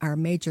our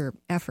major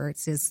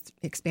efforts is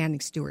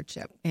expanding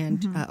stewardship,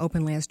 and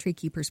Open Lands Tree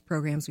Keepers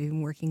programs. We've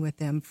been working with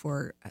them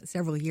for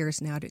several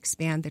years now to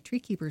expand the Tree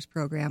Keepers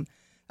program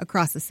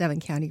across the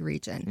 7-county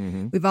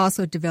region. We've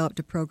also developed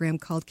a program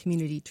called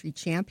Community Tree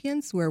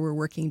Champions, where we're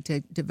working to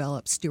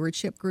develop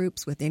stewardship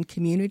groups within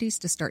communities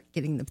to start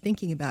getting them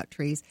thinking about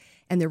trees.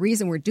 And the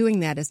reason we're doing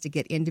that is to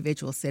get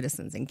individual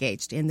citizens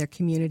engaged in their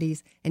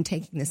communities and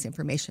taking this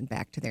information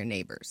back to their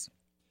neighbors.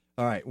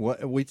 All right.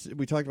 We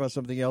talked about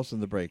something else in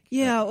the break.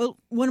 Yeah. Well,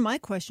 one of my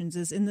questions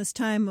is, in this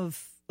time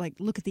of,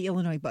 look at the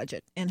Illinois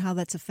budget and how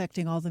that's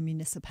affecting all the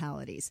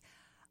municipalities.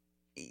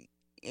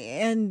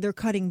 And they're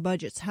cutting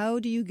budgets. How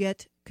do you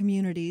get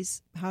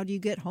communities, how do you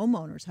get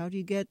homeowners, how do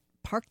you get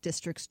park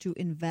districts to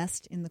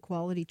invest in the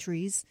quality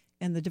trees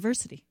and the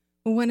diversity?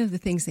 Well, one of the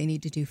things they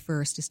need to do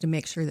first is to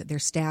make sure that their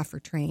staff are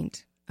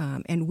trained.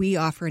 And we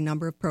offer a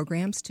number of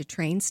programs to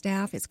train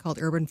staff. It's called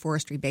Urban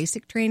Forestry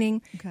Basic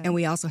Training. Okay. And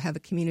we also have a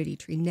community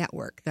tree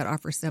network that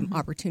offers them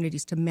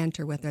opportunities to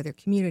mentor with other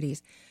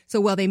communities. So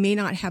while they may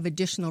not have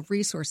additional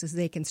resources,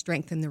 they can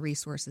strengthen the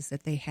resources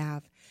that they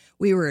have.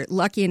 We were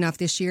lucky enough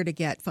this year to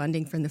get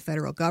funding from the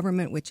federal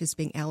government, which is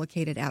being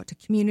allocated out to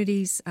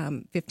communities,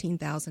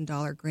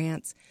 $15,000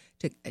 grants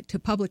to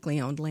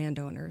publicly owned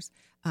landowners.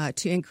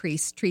 To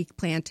increase tree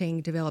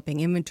planting,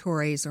 developing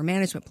inventories or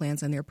management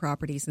plans on their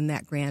properties, and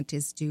that grant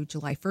is due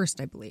July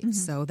 1st, I believe.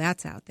 So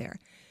that's out there.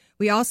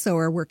 We also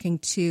are working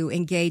to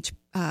engage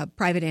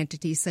private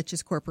entities such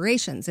as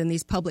corporations in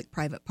these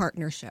public-private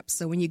partnerships.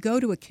 So when you go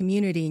to a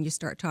community and you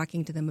start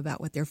talking to them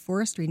about what their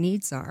forestry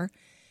needs are,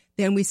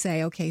 then we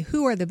say, okay,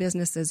 who are the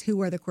businesses,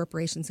 who are the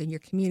corporations in your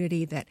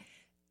community that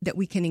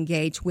we can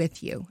engage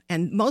with you?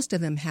 And most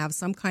of them have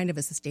some kind of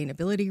a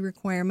sustainability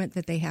requirement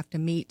that they have to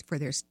meet for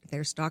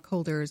their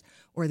stockholders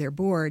or their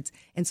boards.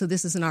 And so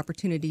this is an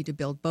opportunity to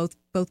build both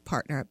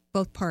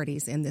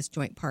parties in this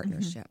joint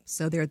partnership.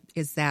 So there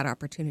is that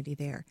opportunity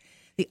there.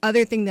 The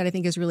other thing that I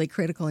think is really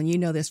critical, and you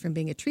know this from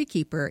being a tree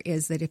keeper,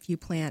 is that if you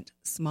plant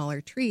smaller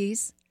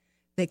trees,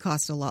 they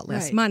cost a lot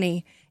less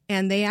money,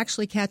 and they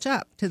actually catch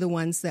up to the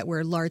ones that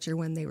were larger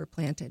when they were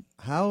planted.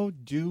 How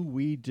do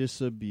we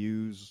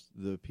disabuse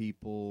the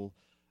people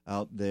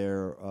out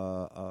there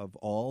of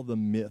all the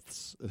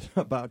myths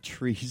about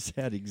trees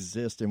that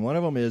exist? And one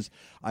of them is,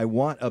 I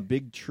want a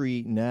big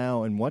tree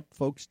now. And what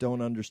folks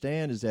don't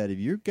understand is that if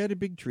you get a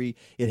big tree,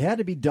 it had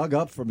to be dug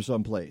up from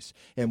someplace.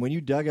 And when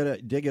you dig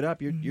it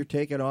up, you're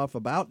taking off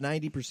about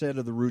 90%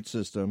 of the root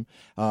system,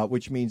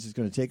 which means it's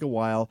going to take a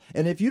while.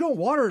 And if you don't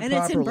water it properly,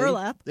 it's in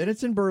burlap. Then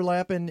it's in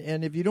burlap, and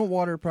if you don't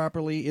water it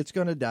properly, it's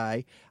going to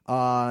die.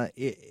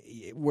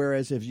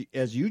 Whereas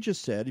as you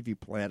just said, if you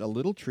plant a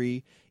little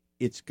tree,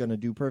 it's going to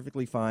do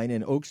perfectly fine.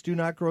 And oaks do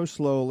not grow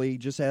slowly.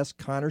 Just ask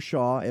Connor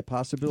Shaw at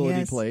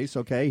Possibility Place.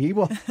 Okay,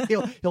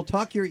 he'll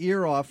talk your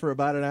ear off for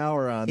about an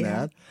hour on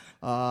that.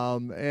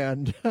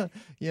 And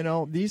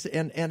these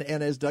and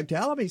as Doug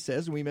Tallamy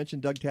says, and we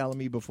mentioned Doug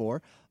Tallamy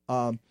before,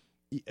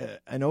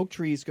 an oak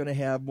tree is going to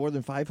have more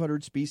than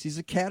 500 species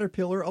of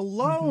caterpillar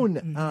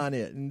alone on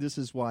it, and this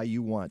is why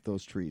you want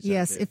those trees.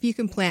 Yes, if you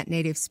can plant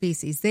native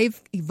species.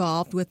 They've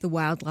evolved with the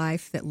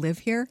wildlife that live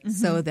here,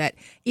 so that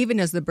even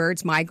as the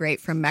birds migrate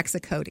from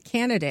Mexico to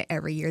Canada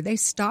every year, they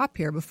stop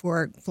here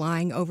before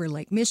flying over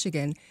Lake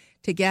Michigan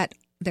to get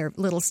their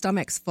little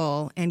stomachs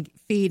full and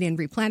feed and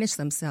replenish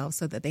themselves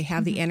so that they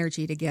have the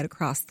energy to get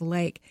across the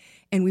lake.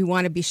 And we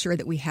want to be sure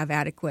that we have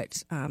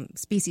adequate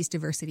species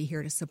diversity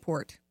here to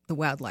support the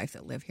wildlife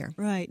that live here.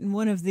 Right. And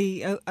one of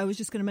the, I was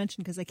just going to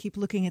mention, because I keep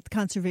looking at the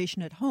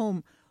conservation at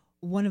home,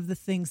 one of the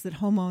things that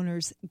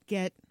homeowners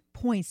get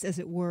points, as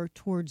it were,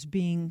 towards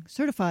being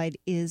certified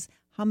is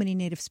how many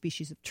native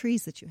species of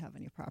trees that you have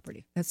on your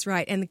property. That's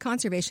right. And the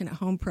Conservation at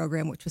Home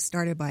program, which was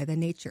started by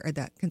the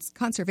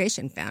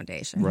Conservation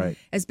Foundation,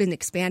 has been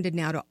expanded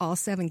now to all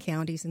 7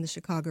 counties in the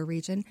Chicago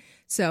region.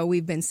 So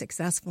we've been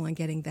successful in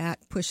getting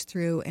that pushed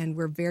through, and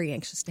we're very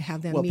anxious to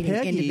have them meeting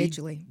Peggy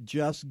individually.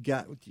 Just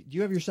got. Do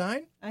you have your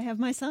sign? I have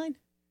my sign.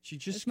 She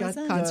just got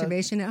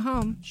Conservation at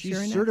Home. She's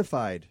sure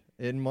certified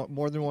in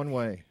more than one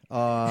way.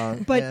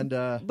 But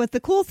the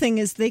cool thing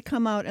is they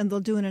come out and they'll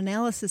do an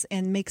analysis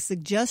and make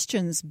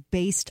suggestions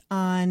based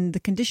on the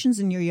conditions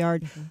in your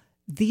yard.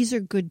 These are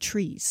good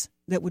trees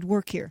that would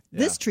work here. Yeah.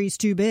 This tree's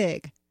too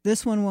big.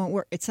 This one won't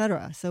work,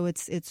 etc. So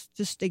it's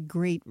just a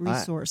great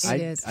resource. It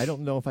is. I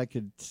don't know if I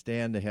could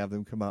stand to have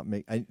them come out and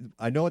make.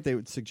 I know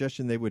what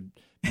suggestion they would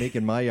make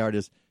in my yard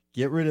is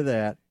get rid of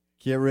that,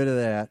 get rid of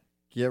that,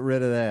 get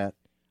rid of that.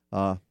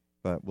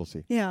 But we'll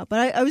see. Yeah,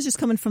 but I was just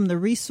coming from the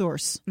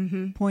resource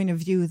point of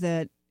view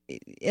that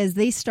as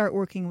they start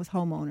working with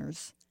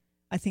homeowners,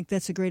 I think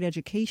that's a great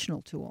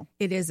educational tool.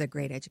 It is a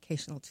great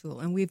educational tool,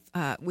 and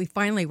we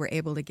finally were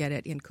able to get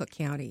it in Cook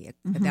County.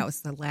 That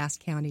was the last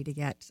county to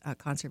get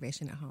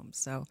Conservation at Home,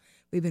 so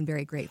we've been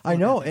very grateful. I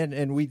know,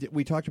 and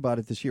we talked about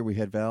it this year. We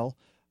had Val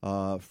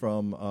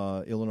from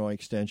Illinois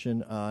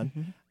Extension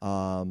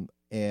on,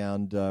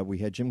 and we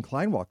had Jim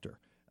Kleinwachter.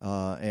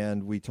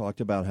 And we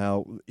talked about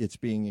how it's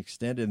being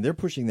extended, and they're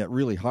pushing that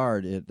really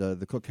hard at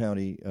the Cook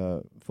County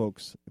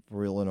folks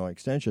for Illinois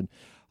Extension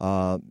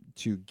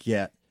to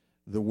get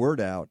the word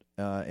out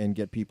and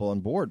get people on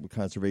board with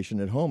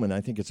Conservation at Home. And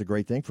I think it's a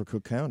great thing for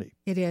Cook County.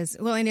 It is.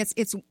 Well, and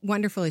it's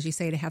wonderful, as you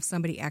say, to have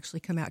somebody actually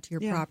come out to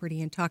your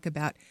property and talk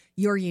about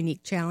your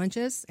unique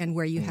challenges and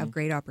where you have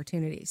great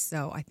opportunities.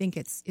 So I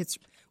think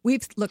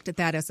we've looked at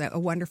that as a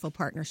wonderful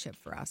partnership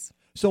for us.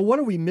 So what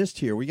have we missed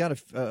here? We got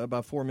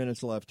about 4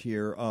 minutes left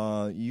here.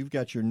 You've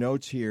got your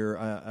notes here,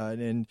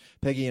 and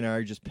Peggy and I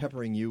are just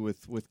peppering you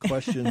with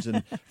questions.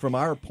 And from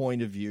our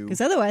point of view,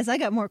 because otherwise I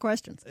got more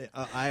questions.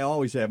 I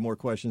always have more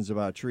questions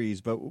about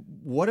trees. But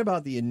what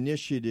about the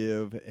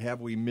initiative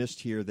have we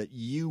missed here that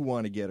you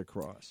want to get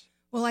across?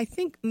 Well, I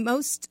think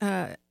most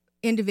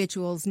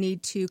individuals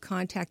need to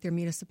contact their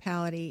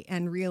municipality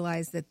and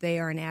realize that they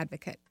are an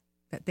advocate,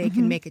 that they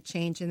can make a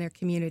change in their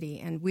community,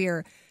 and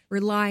we're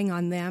relying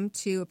on them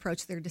to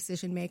approach their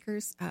decision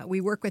makers.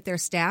 We work with their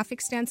staff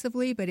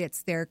extensively, but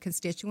it's their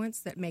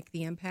constituents that make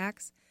the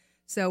impacts.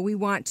 So we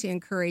want to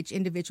encourage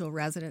individual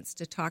residents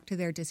to talk to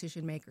their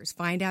decision makers,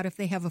 find out if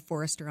they have a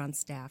forester on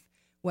staff,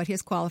 what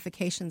his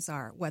qualifications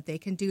are, what they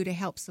can do to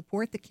help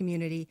support the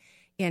community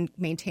in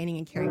maintaining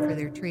and caring for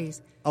their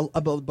trees. But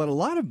a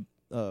lot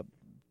of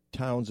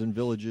towns and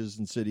villages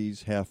and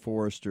cities have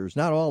foresters.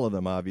 Not all of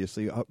them,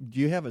 obviously. Do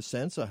you have a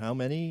sense of how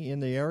many in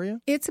the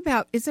area? It's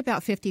about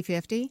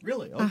 50-50.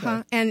 Really?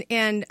 Okay.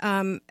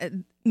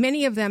 And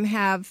many of them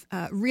have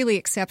really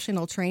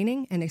exceptional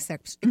training and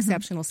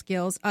exceptional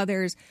skills.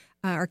 Others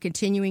are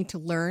continuing to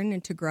learn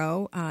and to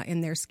grow in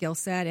their skill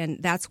set,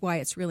 and that's why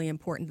it's really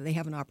important that they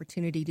have an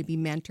opportunity to be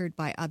mentored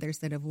by others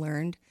that have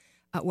learned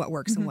what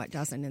works and what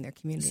doesn't in their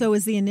community. So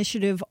is the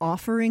initiative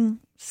offering,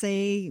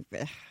 say,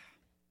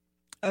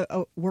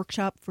 a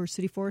workshop for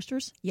city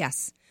foresters?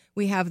 Yes.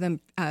 We have them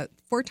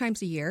 4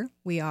 times a year.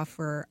 We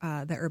offer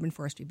the Urban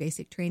Forestry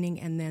Basic Training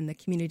and then the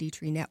Community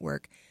Tree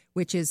Network,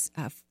 which is,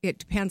 it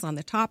depends on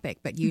the topic,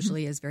 but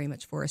usually is very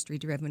much forestry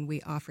driven.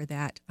 We offer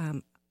that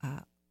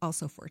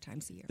also 4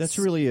 times a year. That's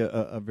really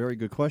a very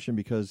good question,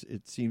 because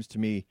it seems to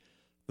me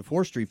the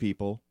forestry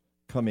people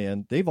come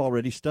in, they've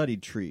already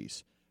studied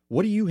trees.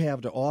 What do you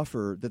have to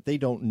offer that they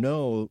don't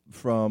know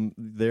from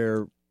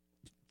their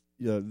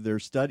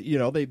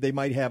study? They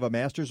might have a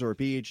master's or a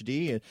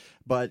PhD,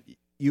 but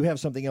you have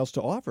something else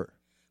to offer.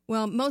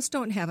 Well, most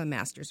don't have a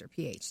master's or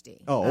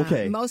PhD. Oh,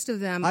 okay. Most of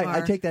them are...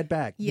 I take that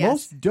back. Yes.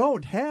 Most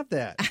don't have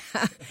that.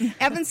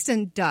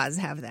 Evanston does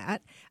have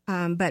that,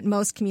 but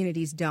most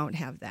communities don't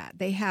have that.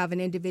 They have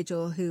an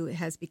individual who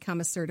has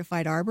become a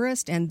certified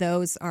arborist, and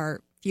those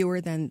are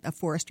fewer than a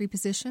forestry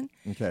position.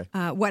 Okay.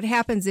 What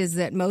happens is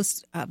that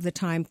most of the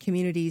time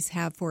communities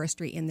have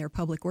forestry in their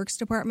public works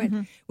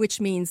department, which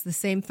means the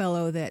same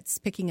fellow that's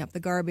picking up the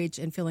garbage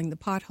and filling the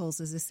potholes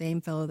is the same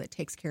fellow that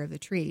takes care of the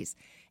trees.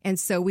 And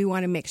so we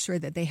want to make sure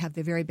that they have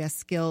the very best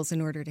skills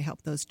in order to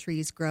help those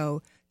trees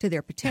grow to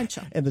their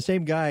potential. And the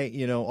same guy,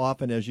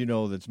 often, as you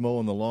know, that's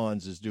mowing the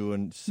lawns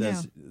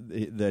says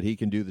that he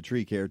can do the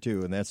tree care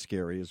too, and that's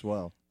scary as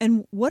well.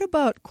 And what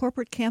about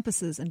corporate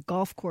campuses and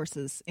golf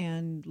courses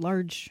and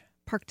large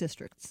park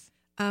districts?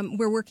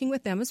 We're working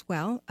with them as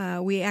well.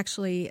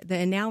 The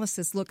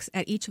analysis looks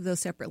at each of those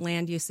separate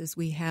land uses.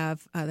 We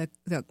have the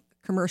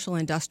commercial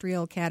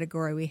industrial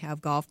category. We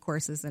have golf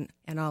courses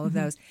and all of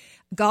those.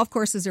 Golf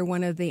courses are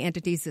one of the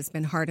entities that's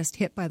been hardest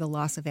hit by the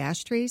loss of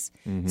ash trees.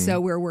 So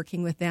we're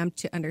working with them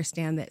to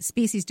understand that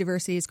species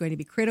diversity is going to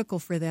be critical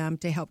for them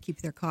to help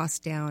keep their costs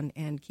down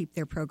and keep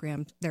their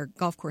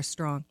golf course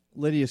strong.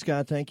 Lydia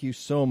Scott, thank you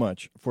so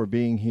much for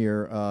being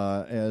here.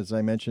 As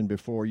I mentioned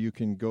before, you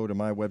can go to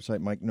my website,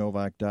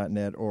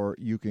 MikeNovak.net, or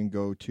you can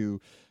go to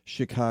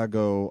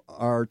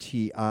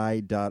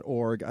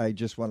ChicagoRTI.org. I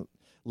just want to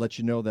let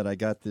you know that I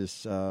got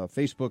this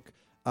Facebook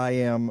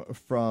IM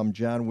from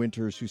John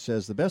Winters, who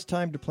says, the best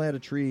time to plant a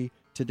tree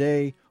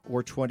today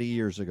or 20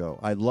 years ago.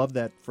 I love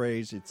that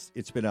phrase.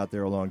 It's been out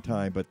there a long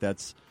time, but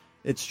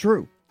it's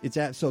true.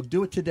 So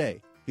do it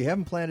today. If you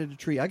haven't planted a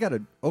tree, I got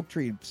an oak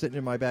tree sitting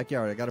in my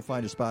backyard. I got to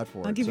find a spot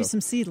for it. I'll give you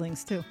some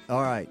seedlings, too.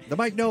 All right. The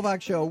Mike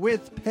Novak Show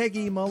with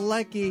Peggy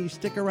Malecki.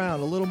 Stick around.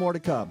 A little more to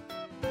come.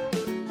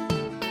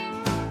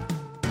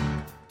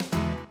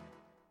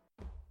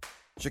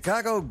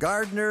 Chicago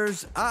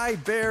gardeners, I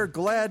bear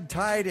glad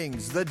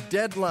tidings. The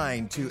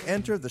deadline to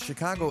enter the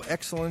Chicago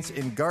Excellence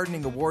in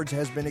Gardening Awards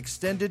has been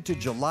extended to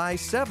July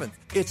 7th.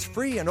 It's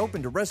free and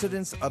open to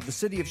residents of the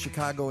city of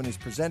Chicago and is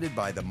presented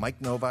by the Mike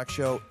Novak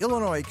Show,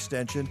 Illinois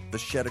Extension, the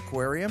Shed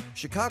Aquarium,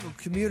 Chicago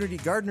Community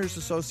Gardeners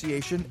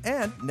Association,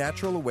 and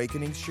Natural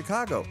Awakenings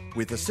Chicago,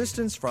 with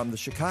assistance from the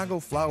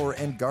Chicago Flower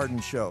and Garden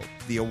Show.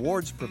 The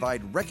awards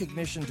provide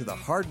recognition to the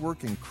hard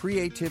work and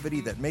creativity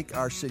that make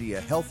our city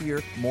a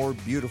healthier, more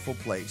beautiful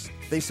place.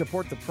 They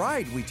support the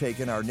pride we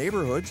take in our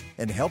neighborhoods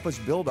and help us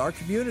build our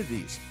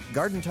communities.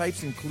 Garden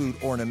types include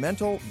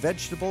ornamental,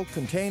 vegetable,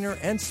 container,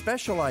 and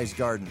specialized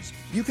gardens.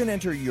 You can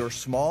enter your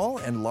small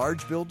and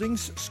large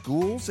buildings,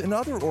 schools, and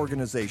other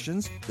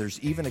organizations. There's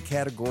even a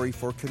category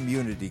for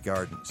community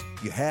gardens.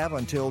 You have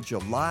until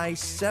July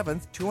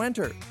 7th to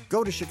enter.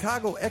 Go to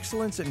Chicago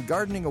Excellence in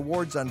Gardening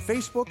Awards on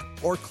Facebook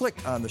or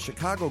click on the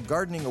Chicago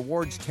Gardening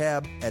Awards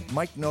tab at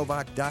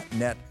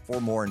MikeNovak.net for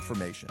more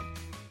information.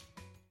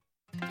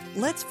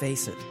 Let's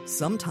face it,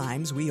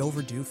 sometimes we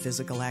overdo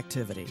physical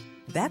activity.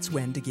 That's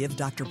when to give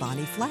Dr.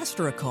 Bonnie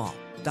Flaster a call.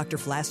 Dr.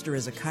 Flaster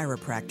is a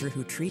chiropractor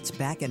who treats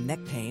back and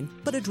neck pain,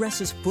 but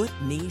addresses foot,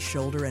 knee,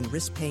 shoulder, and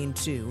wrist pain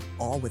too,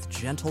 all with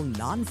gentle,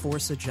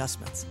 non-force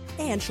adjustments.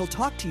 And she'll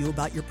talk to you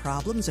about your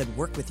problems and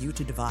work with you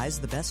to devise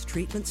the best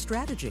treatment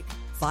strategy.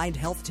 Find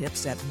health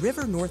tips at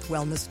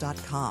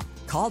rivernorthwellness.com.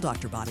 Call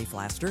Dr. Bonnie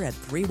Flaster at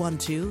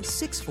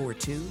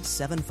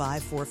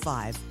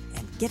 312-642-7545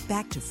 and get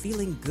back to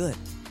feeling good.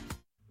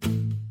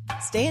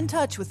 Stay in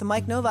touch with The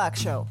Mike Novak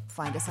Show.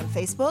 Find us on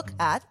Facebook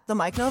at The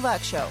Mike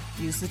Novak Show.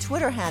 Use the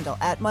Twitter handle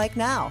at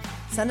MikeNow.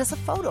 Send us a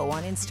photo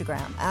on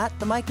Instagram at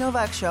The Mike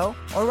Novak Show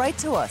or write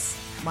to us,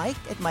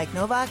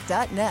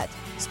 Mike@MikeNovak.net.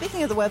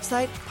 Speaking of the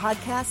website,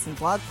 podcasts and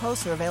blog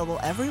posts are available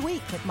every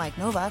week at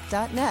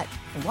MikeNovak.net.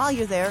 And while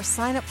you're there,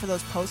 sign up for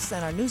those posts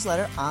and our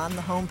newsletter on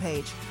the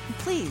homepage. And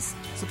please,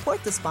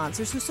 support the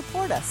sponsors who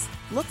support us.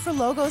 Look for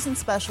logos and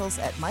specials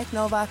at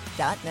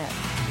MikeNovak.net.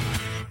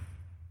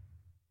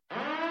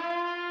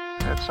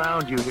 That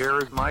sound you hear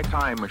is my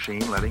time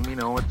machine letting me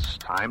know it's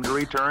time to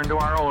return to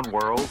our own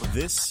world.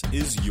 This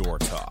is Your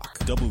Talk,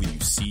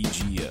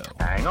 WCGO.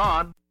 Hang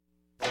on.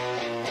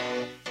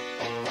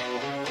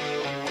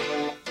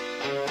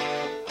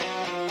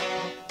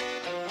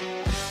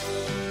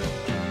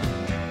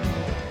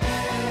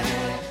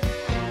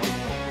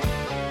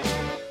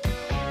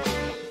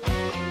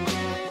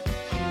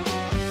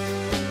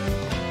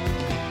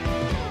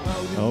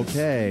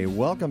 Okay,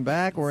 welcome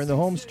back. We're in the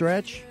home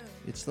stretch.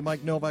 It's the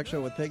Mike Novak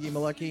Show with Peggy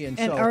Malecki and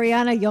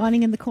Ariana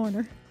yawning in the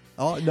corner.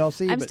 Oh no!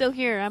 See, I'm still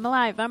here. I'm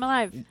alive.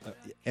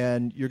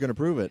 And you're going to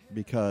prove it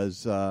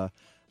because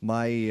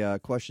my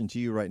question to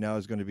you right now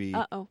is going to be.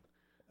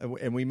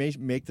 And we may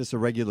make this a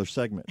regular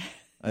segment.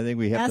 I think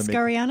we have Ask to make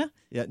Ariana.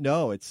 Yeah,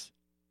 no, it's.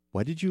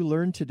 What did you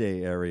learn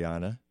today,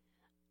 Ariana?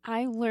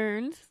 I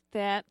learned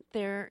that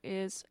there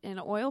is an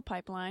oil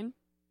pipeline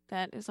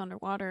that is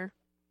underwater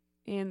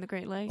in the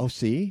Great Lakes. Oh,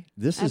 see,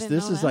 this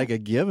is like a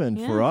given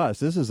for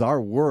us. This is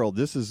our world.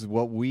 This is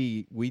what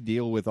we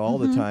deal with all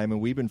the time, and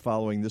we've been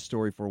following this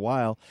story for a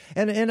while.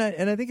 And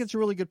I think it's a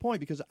really good point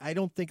because I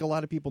don't think a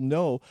lot of people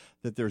know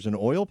that there's an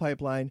oil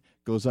pipeline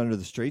goes under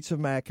the Straits of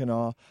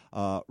Mackinac,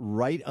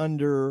 right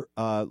under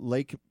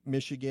Lake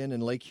Michigan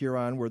and Lake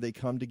Huron, where they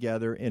come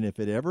together. And if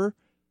it ever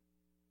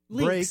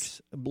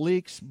breaks,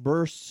 leaks,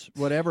 bursts,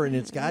 whatever, and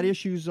it's got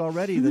issues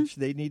already that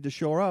they need to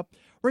shore up,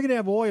 we're going to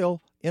have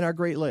oil in our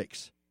Great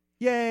Lakes.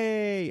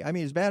 Yay! I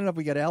mean, it's bad enough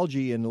we got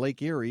algae in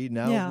Lake Erie.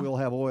 Now we'll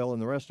have oil in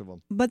the rest of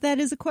them. But that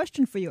is a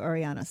question for you,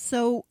 Ariana.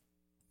 So,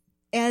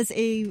 as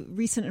a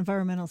recent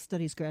environmental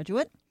studies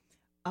graduate,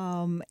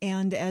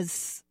 And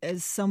as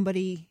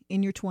somebody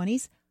in your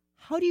 20s,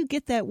 how do you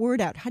get that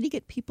word out? How do you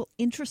get people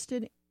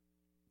interested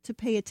to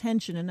pay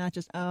attention and not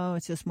just, oh,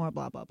 it's just more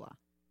blah, blah, blah?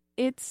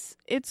 It's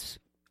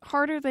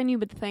harder than you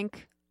would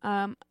think.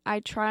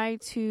 I try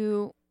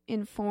to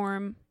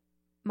inform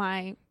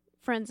my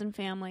friends and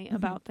family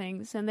about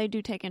things, and they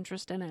do take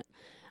interest in it.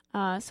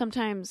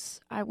 Sometimes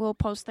I will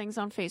post things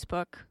on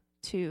Facebook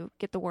to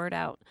get the word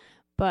out,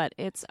 but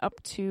it's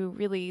up to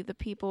really the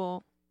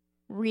people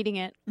reading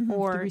it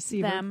or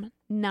them,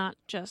 not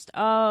just,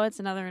 oh, it's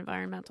another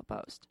environmental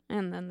post,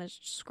 and then they're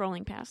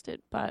scrolling past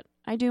it. But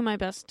I do my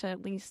best to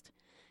at least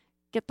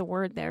get the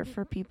word there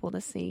for people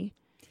to see.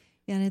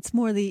 And it's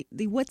more the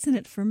what's in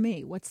it for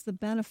me? What's the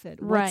benefit?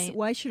 Right.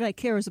 Why should I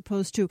care, as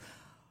opposed to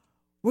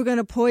we're going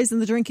to poison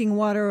the drinking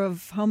water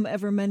of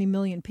however many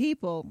million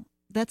people.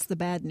 That's the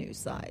bad news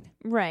side.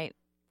 Right.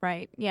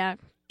 Yeah.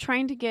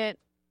 Trying to get,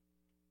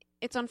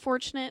 it's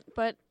unfortunate,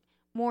 but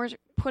more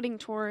putting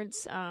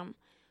towards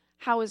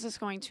how is this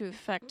going to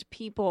affect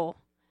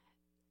people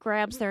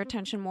grabs their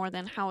attention more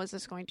than how is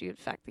this going to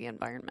affect the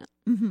environment,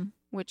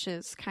 which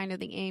is kind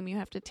of the aim you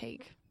have to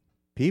take.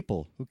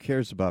 People? Who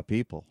cares about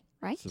people?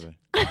 Right?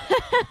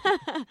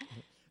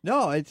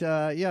 No, it's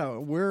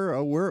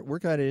we're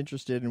kind of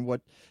interested in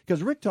what,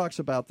 because Rick talks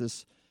about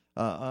this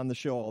on the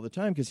show all the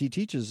time, because he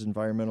teaches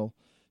environmental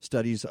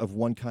studies of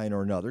one kind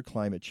or another,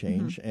 climate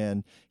change,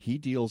 and he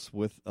deals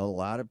with a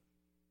lot of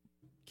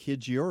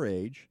kids your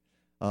age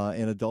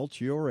and adults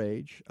your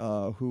age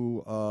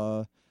who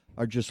are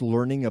just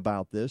learning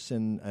about this,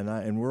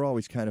 and we're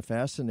always kind of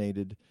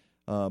fascinated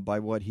by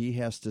what he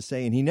has to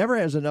say, and he never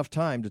has enough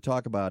time to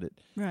talk about it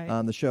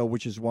on the show,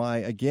 which is why,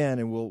 again,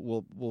 and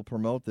we'll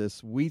promote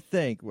this. We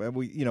think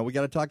we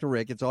got to talk to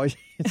Rick. It's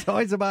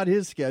always about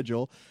his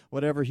schedule,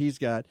 whatever he's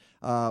got.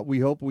 We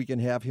hope we can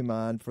have him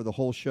on for the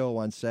whole show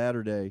on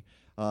Saturday.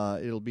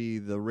 It'll be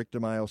the Rick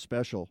DeMaio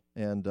special,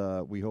 and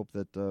we hope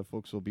that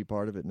folks will be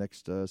part of it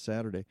next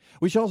Saturday.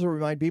 We should also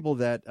remind people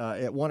that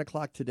at 1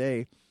 o'clock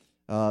today,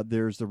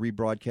 there's the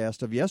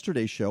rebroadcast of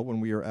yesterday's show when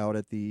we were out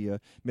at the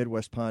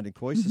Midwest Pond and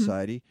Koi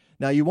Society.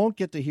 Now, you won't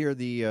get to hear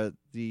the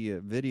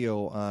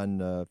video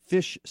on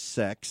fish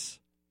sex.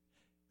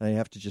 I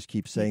have to just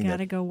keep saying that. You got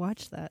to go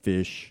watch that.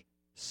 Fish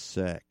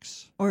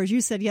sex. Or as you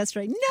said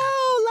yesterday, no,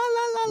 la,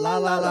 la, la,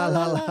 la, la,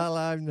 la, la,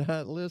 la. I'm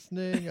not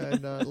listening.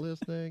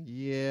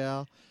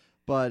 Yeah.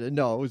 But,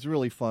 no, it was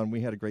really fun. We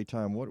had a great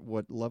time.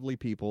 What lovely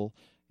people.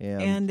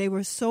 And they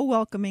were so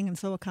welcoming and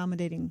so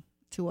accommodating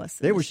to us.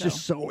 They were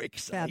just so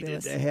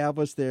excited to have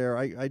us there.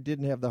 I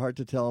didn't have the heart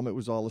to tell them it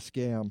was all a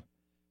scam.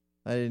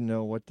 I didn't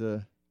know what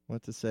to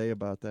say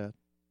about that.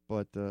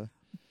 But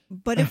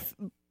if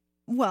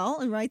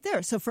well, right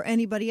there. So for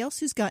anybody else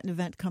who's got an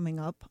event coming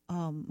up,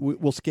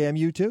 we'll scam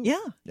you too.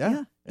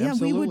 Yeah.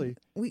 Absolutely.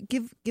 We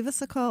give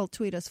us a call,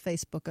 tweet us,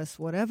 Facebook us,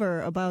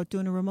 whatever, about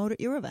doing a remote at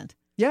your event.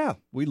 Yeah,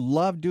 we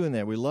love doing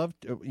that. We love.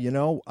 I'm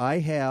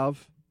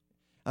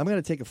going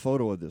to take a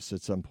photo of this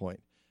at some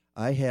point.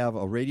 I have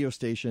a radio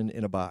station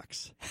in a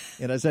box.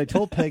 And as I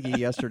told Peggy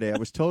yesterday, I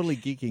was totally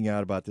geeking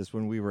out about this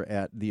when we were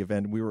at the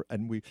event.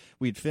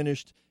 We'd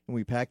finished and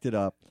we packed it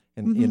up,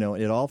 and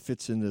it all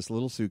fits in this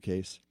little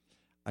suitcase.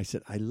 I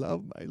said, I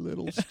love my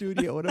little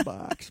studio in a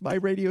box, my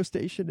radio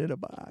station in a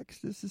box.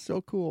 This is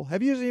so cool.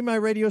 Have you seen my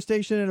radio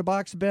station in a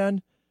box,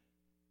 Ben?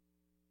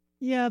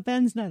 Yeah,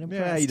 Ben's not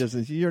impressed. Yeah, he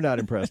doesn't. You're not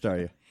impressed, are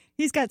you?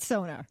 He's got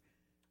sonar.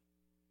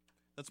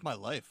 That's my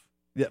life.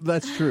 Yeah,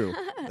 that's true.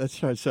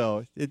 That's right.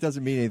 So it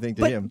doesn't mean anything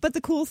to him. But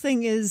the cool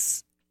thing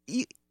is,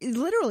 it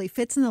literally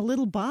fits in a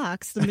little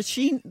box. The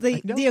machine,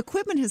 the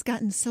equipment has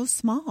gotten so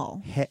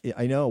small.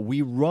 I know.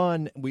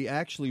 We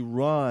actually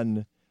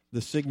run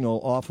the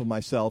signal off of my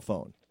cell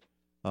phone.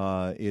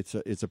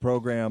 It's a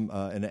program,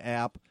 an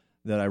app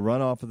that I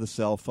run off of the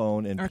cell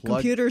phone and our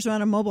computers are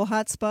on a mobile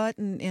hotspot,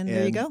 and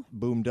there you go.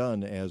 Boom,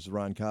 done, as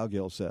Ron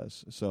Cowgill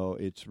says. So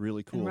it's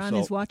really cool. And Ron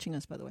is watching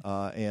us, by the way.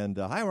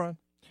 Hi, Ron.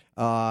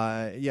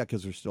 Yeah,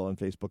 because we're still on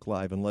Facebook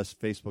Live, unless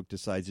Facebook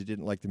decides it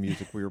didn't like the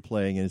music we were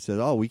playing and it says,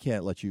 oh, we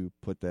can't let you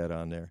put that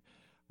on there.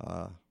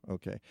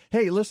 Okay.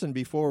 Hey, listen,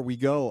 before we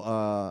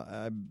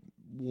go,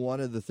 one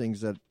of the things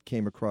that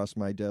came across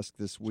my desk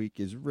this week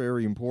is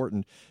very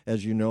important.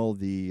 As you know,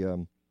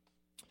 the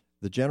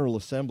General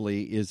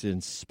Assembly is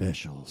in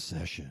special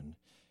session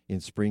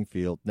in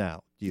Springfield.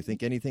 Now, do you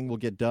think anything will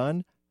get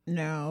done?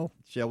 No.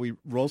 Shall we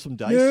roll some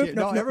dice here?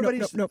 No,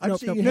 everybody's. Nope.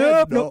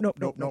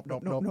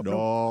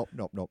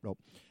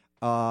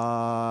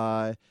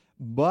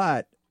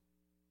 But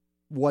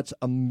what's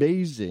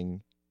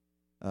amazing,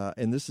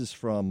 and this is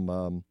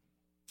from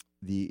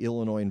the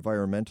Illinois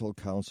Environmental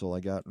Council. I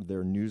got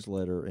their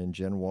newsletter, and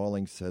Jen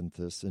Walling sent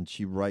this, and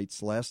she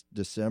writes, last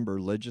December,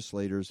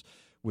 legislators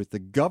with the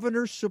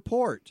governor's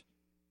support,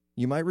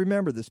 you might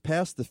remember this,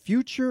 passed the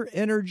Future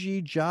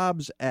Energy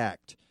Jobs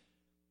Act.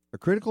 A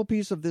critical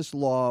piece of this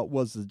law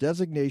was the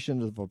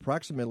designation of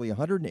approximately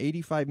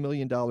 $185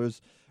 million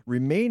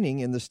remaining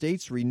in the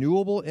state's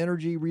Renewable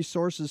Energy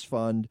Resources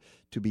Fund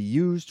to be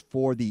used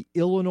for the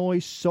Illinois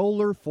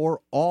Solar for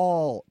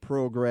All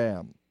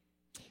program.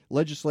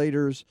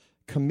 Legislators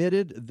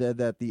committed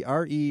that the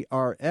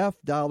RERF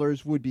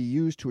dollars would be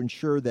used to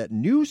ensure that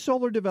new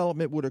solar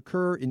development would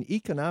occur in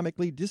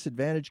economically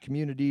disadvantaged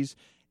communities,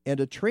 and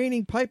a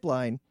training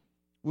pipeline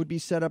would be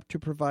set up to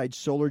provide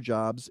solar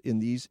jobs in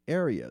these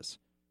areas.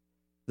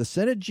 The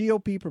Senate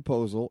GOP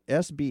proposal,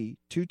 SB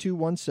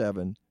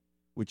 2217,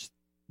 which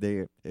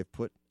they have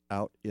put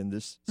out in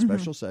this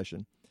special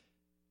session,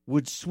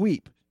 would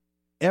sweep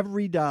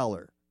every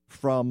dollar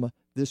from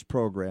this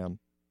program,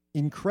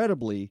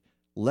 incredibly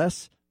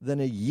less than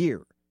a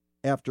year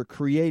after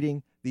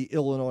creating the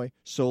Illinois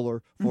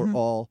Solar for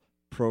All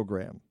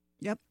program.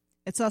 Yep.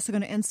 It's also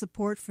going to end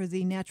support for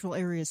the Natural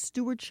Areas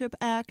Stewardship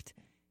Act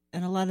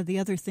and a lot of the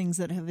other things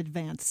that have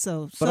advanced.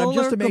 So, but solar, I'm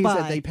just amazed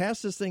goodbye. that they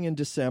passed this thing in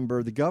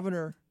December. The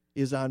governor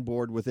is on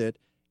board with it.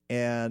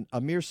 And a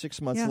mere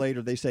 6 months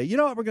later, they say, you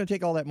know what, we're going to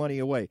take all that money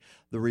away.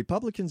 The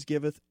Republicans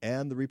giveth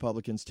and the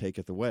Republicans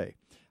taketh away.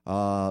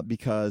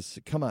 Because,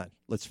 come on,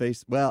 let's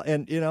face, well,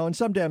 and, you know, and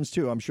some Dems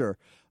too, I'm sure.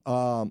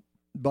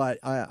 But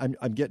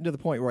I'm getting to the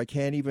point where I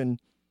can't even,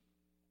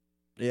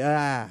 you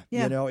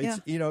know,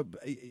 it's, you know,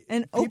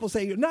 and people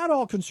say not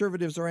all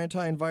conservatives are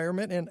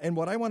anti-environment. And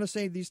what I want to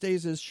say these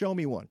days is show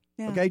me one.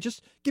 Okay,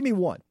 just give me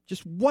one.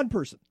 Just one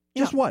person.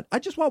 Just one. I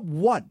just want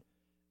one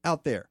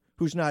out there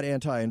who's not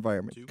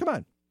anti-environment. Come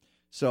on.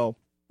 So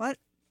what?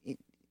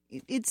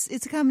 It's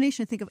a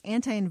combination, I think, of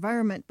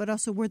anti-environment, but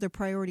also where their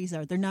priorities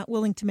are. They're not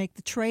willing to make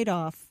the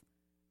trade-off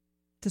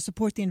to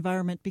support the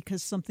environment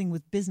because something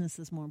with business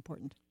is more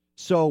important.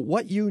 So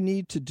what you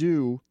need to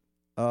do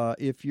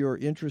if you're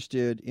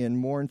interested in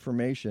more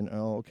information,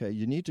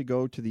 you need to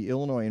go to the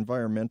Illinois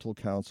Environmental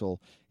Council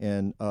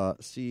and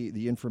see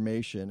the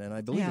information. And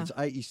I believe it's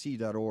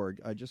IEC.org.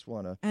 I just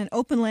want to. And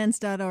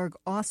openlands.org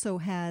also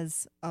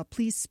has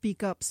please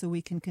speak up so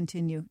we can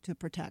continue to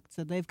protect.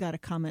 So they've got a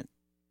comment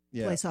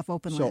place off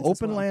Open Lands. So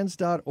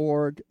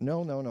openlands.org.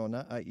 No,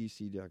 not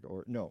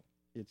IEC.org. No,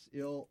 it's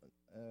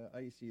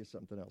IEC is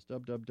something else.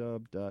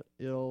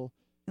 www.ill.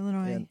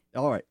 Illinois.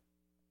 All right.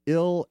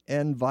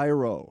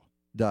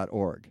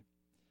 Ilenviro.org.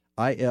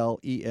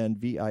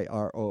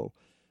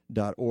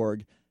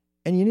 ILENVIRO.org.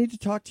 And you need to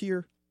talk to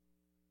your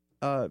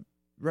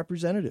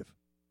representative.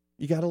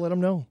 You got to let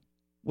them know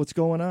what's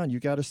going on.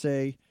 You got to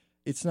say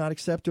it's not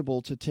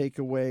acceptable to take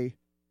away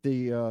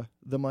the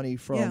money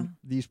from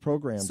these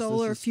programs.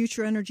 Solar,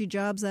 Future Energy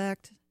Jobs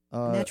Act,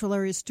 Natural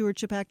Areas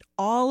Stewardship Act,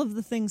 all of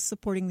the things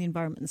supporting the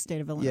environment in the state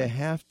of Illinois. You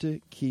have to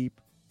keep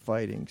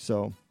fighting.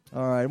 So,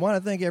 all right. I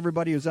want to thank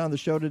everybody who's on the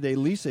show today.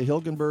 Lisa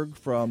Hilgenberg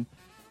from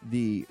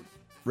the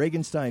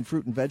Regenstein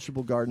Fruit and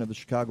Vegetable Garden of the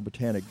Chicago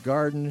Botanic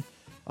Garden.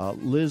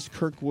 Liz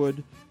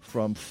Kirkwood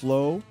from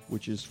Flow,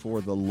 which is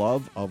for the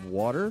love of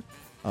water.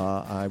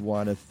 I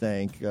want to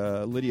thank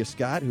Lydia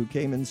Scott, who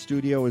came in the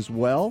studio as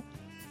well,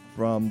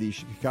 from the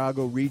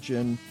Chicago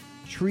Region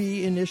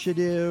Tree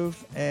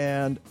Initiative,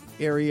 and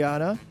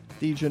Ariana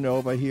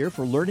DeGenova here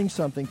for learning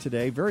something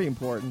today. Very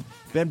important.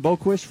 Ben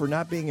Boquist for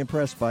not being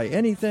impressed by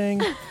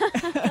anything.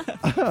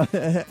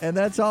 And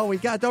that's all we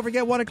got. Don't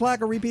forget, 1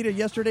 o'clock, a repeat of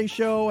yesterday's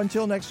show.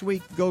 Until next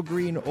week, go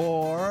green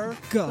or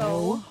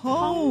go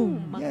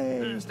home.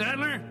 Yay.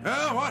 Stadler?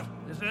 What?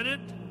 Is that it?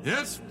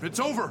 Yes,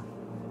 it's over.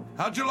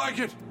 How'd you like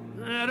it?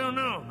 I don't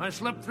know. I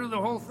slept through the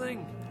whole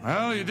thing.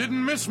 Well, you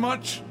didn't miss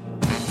much.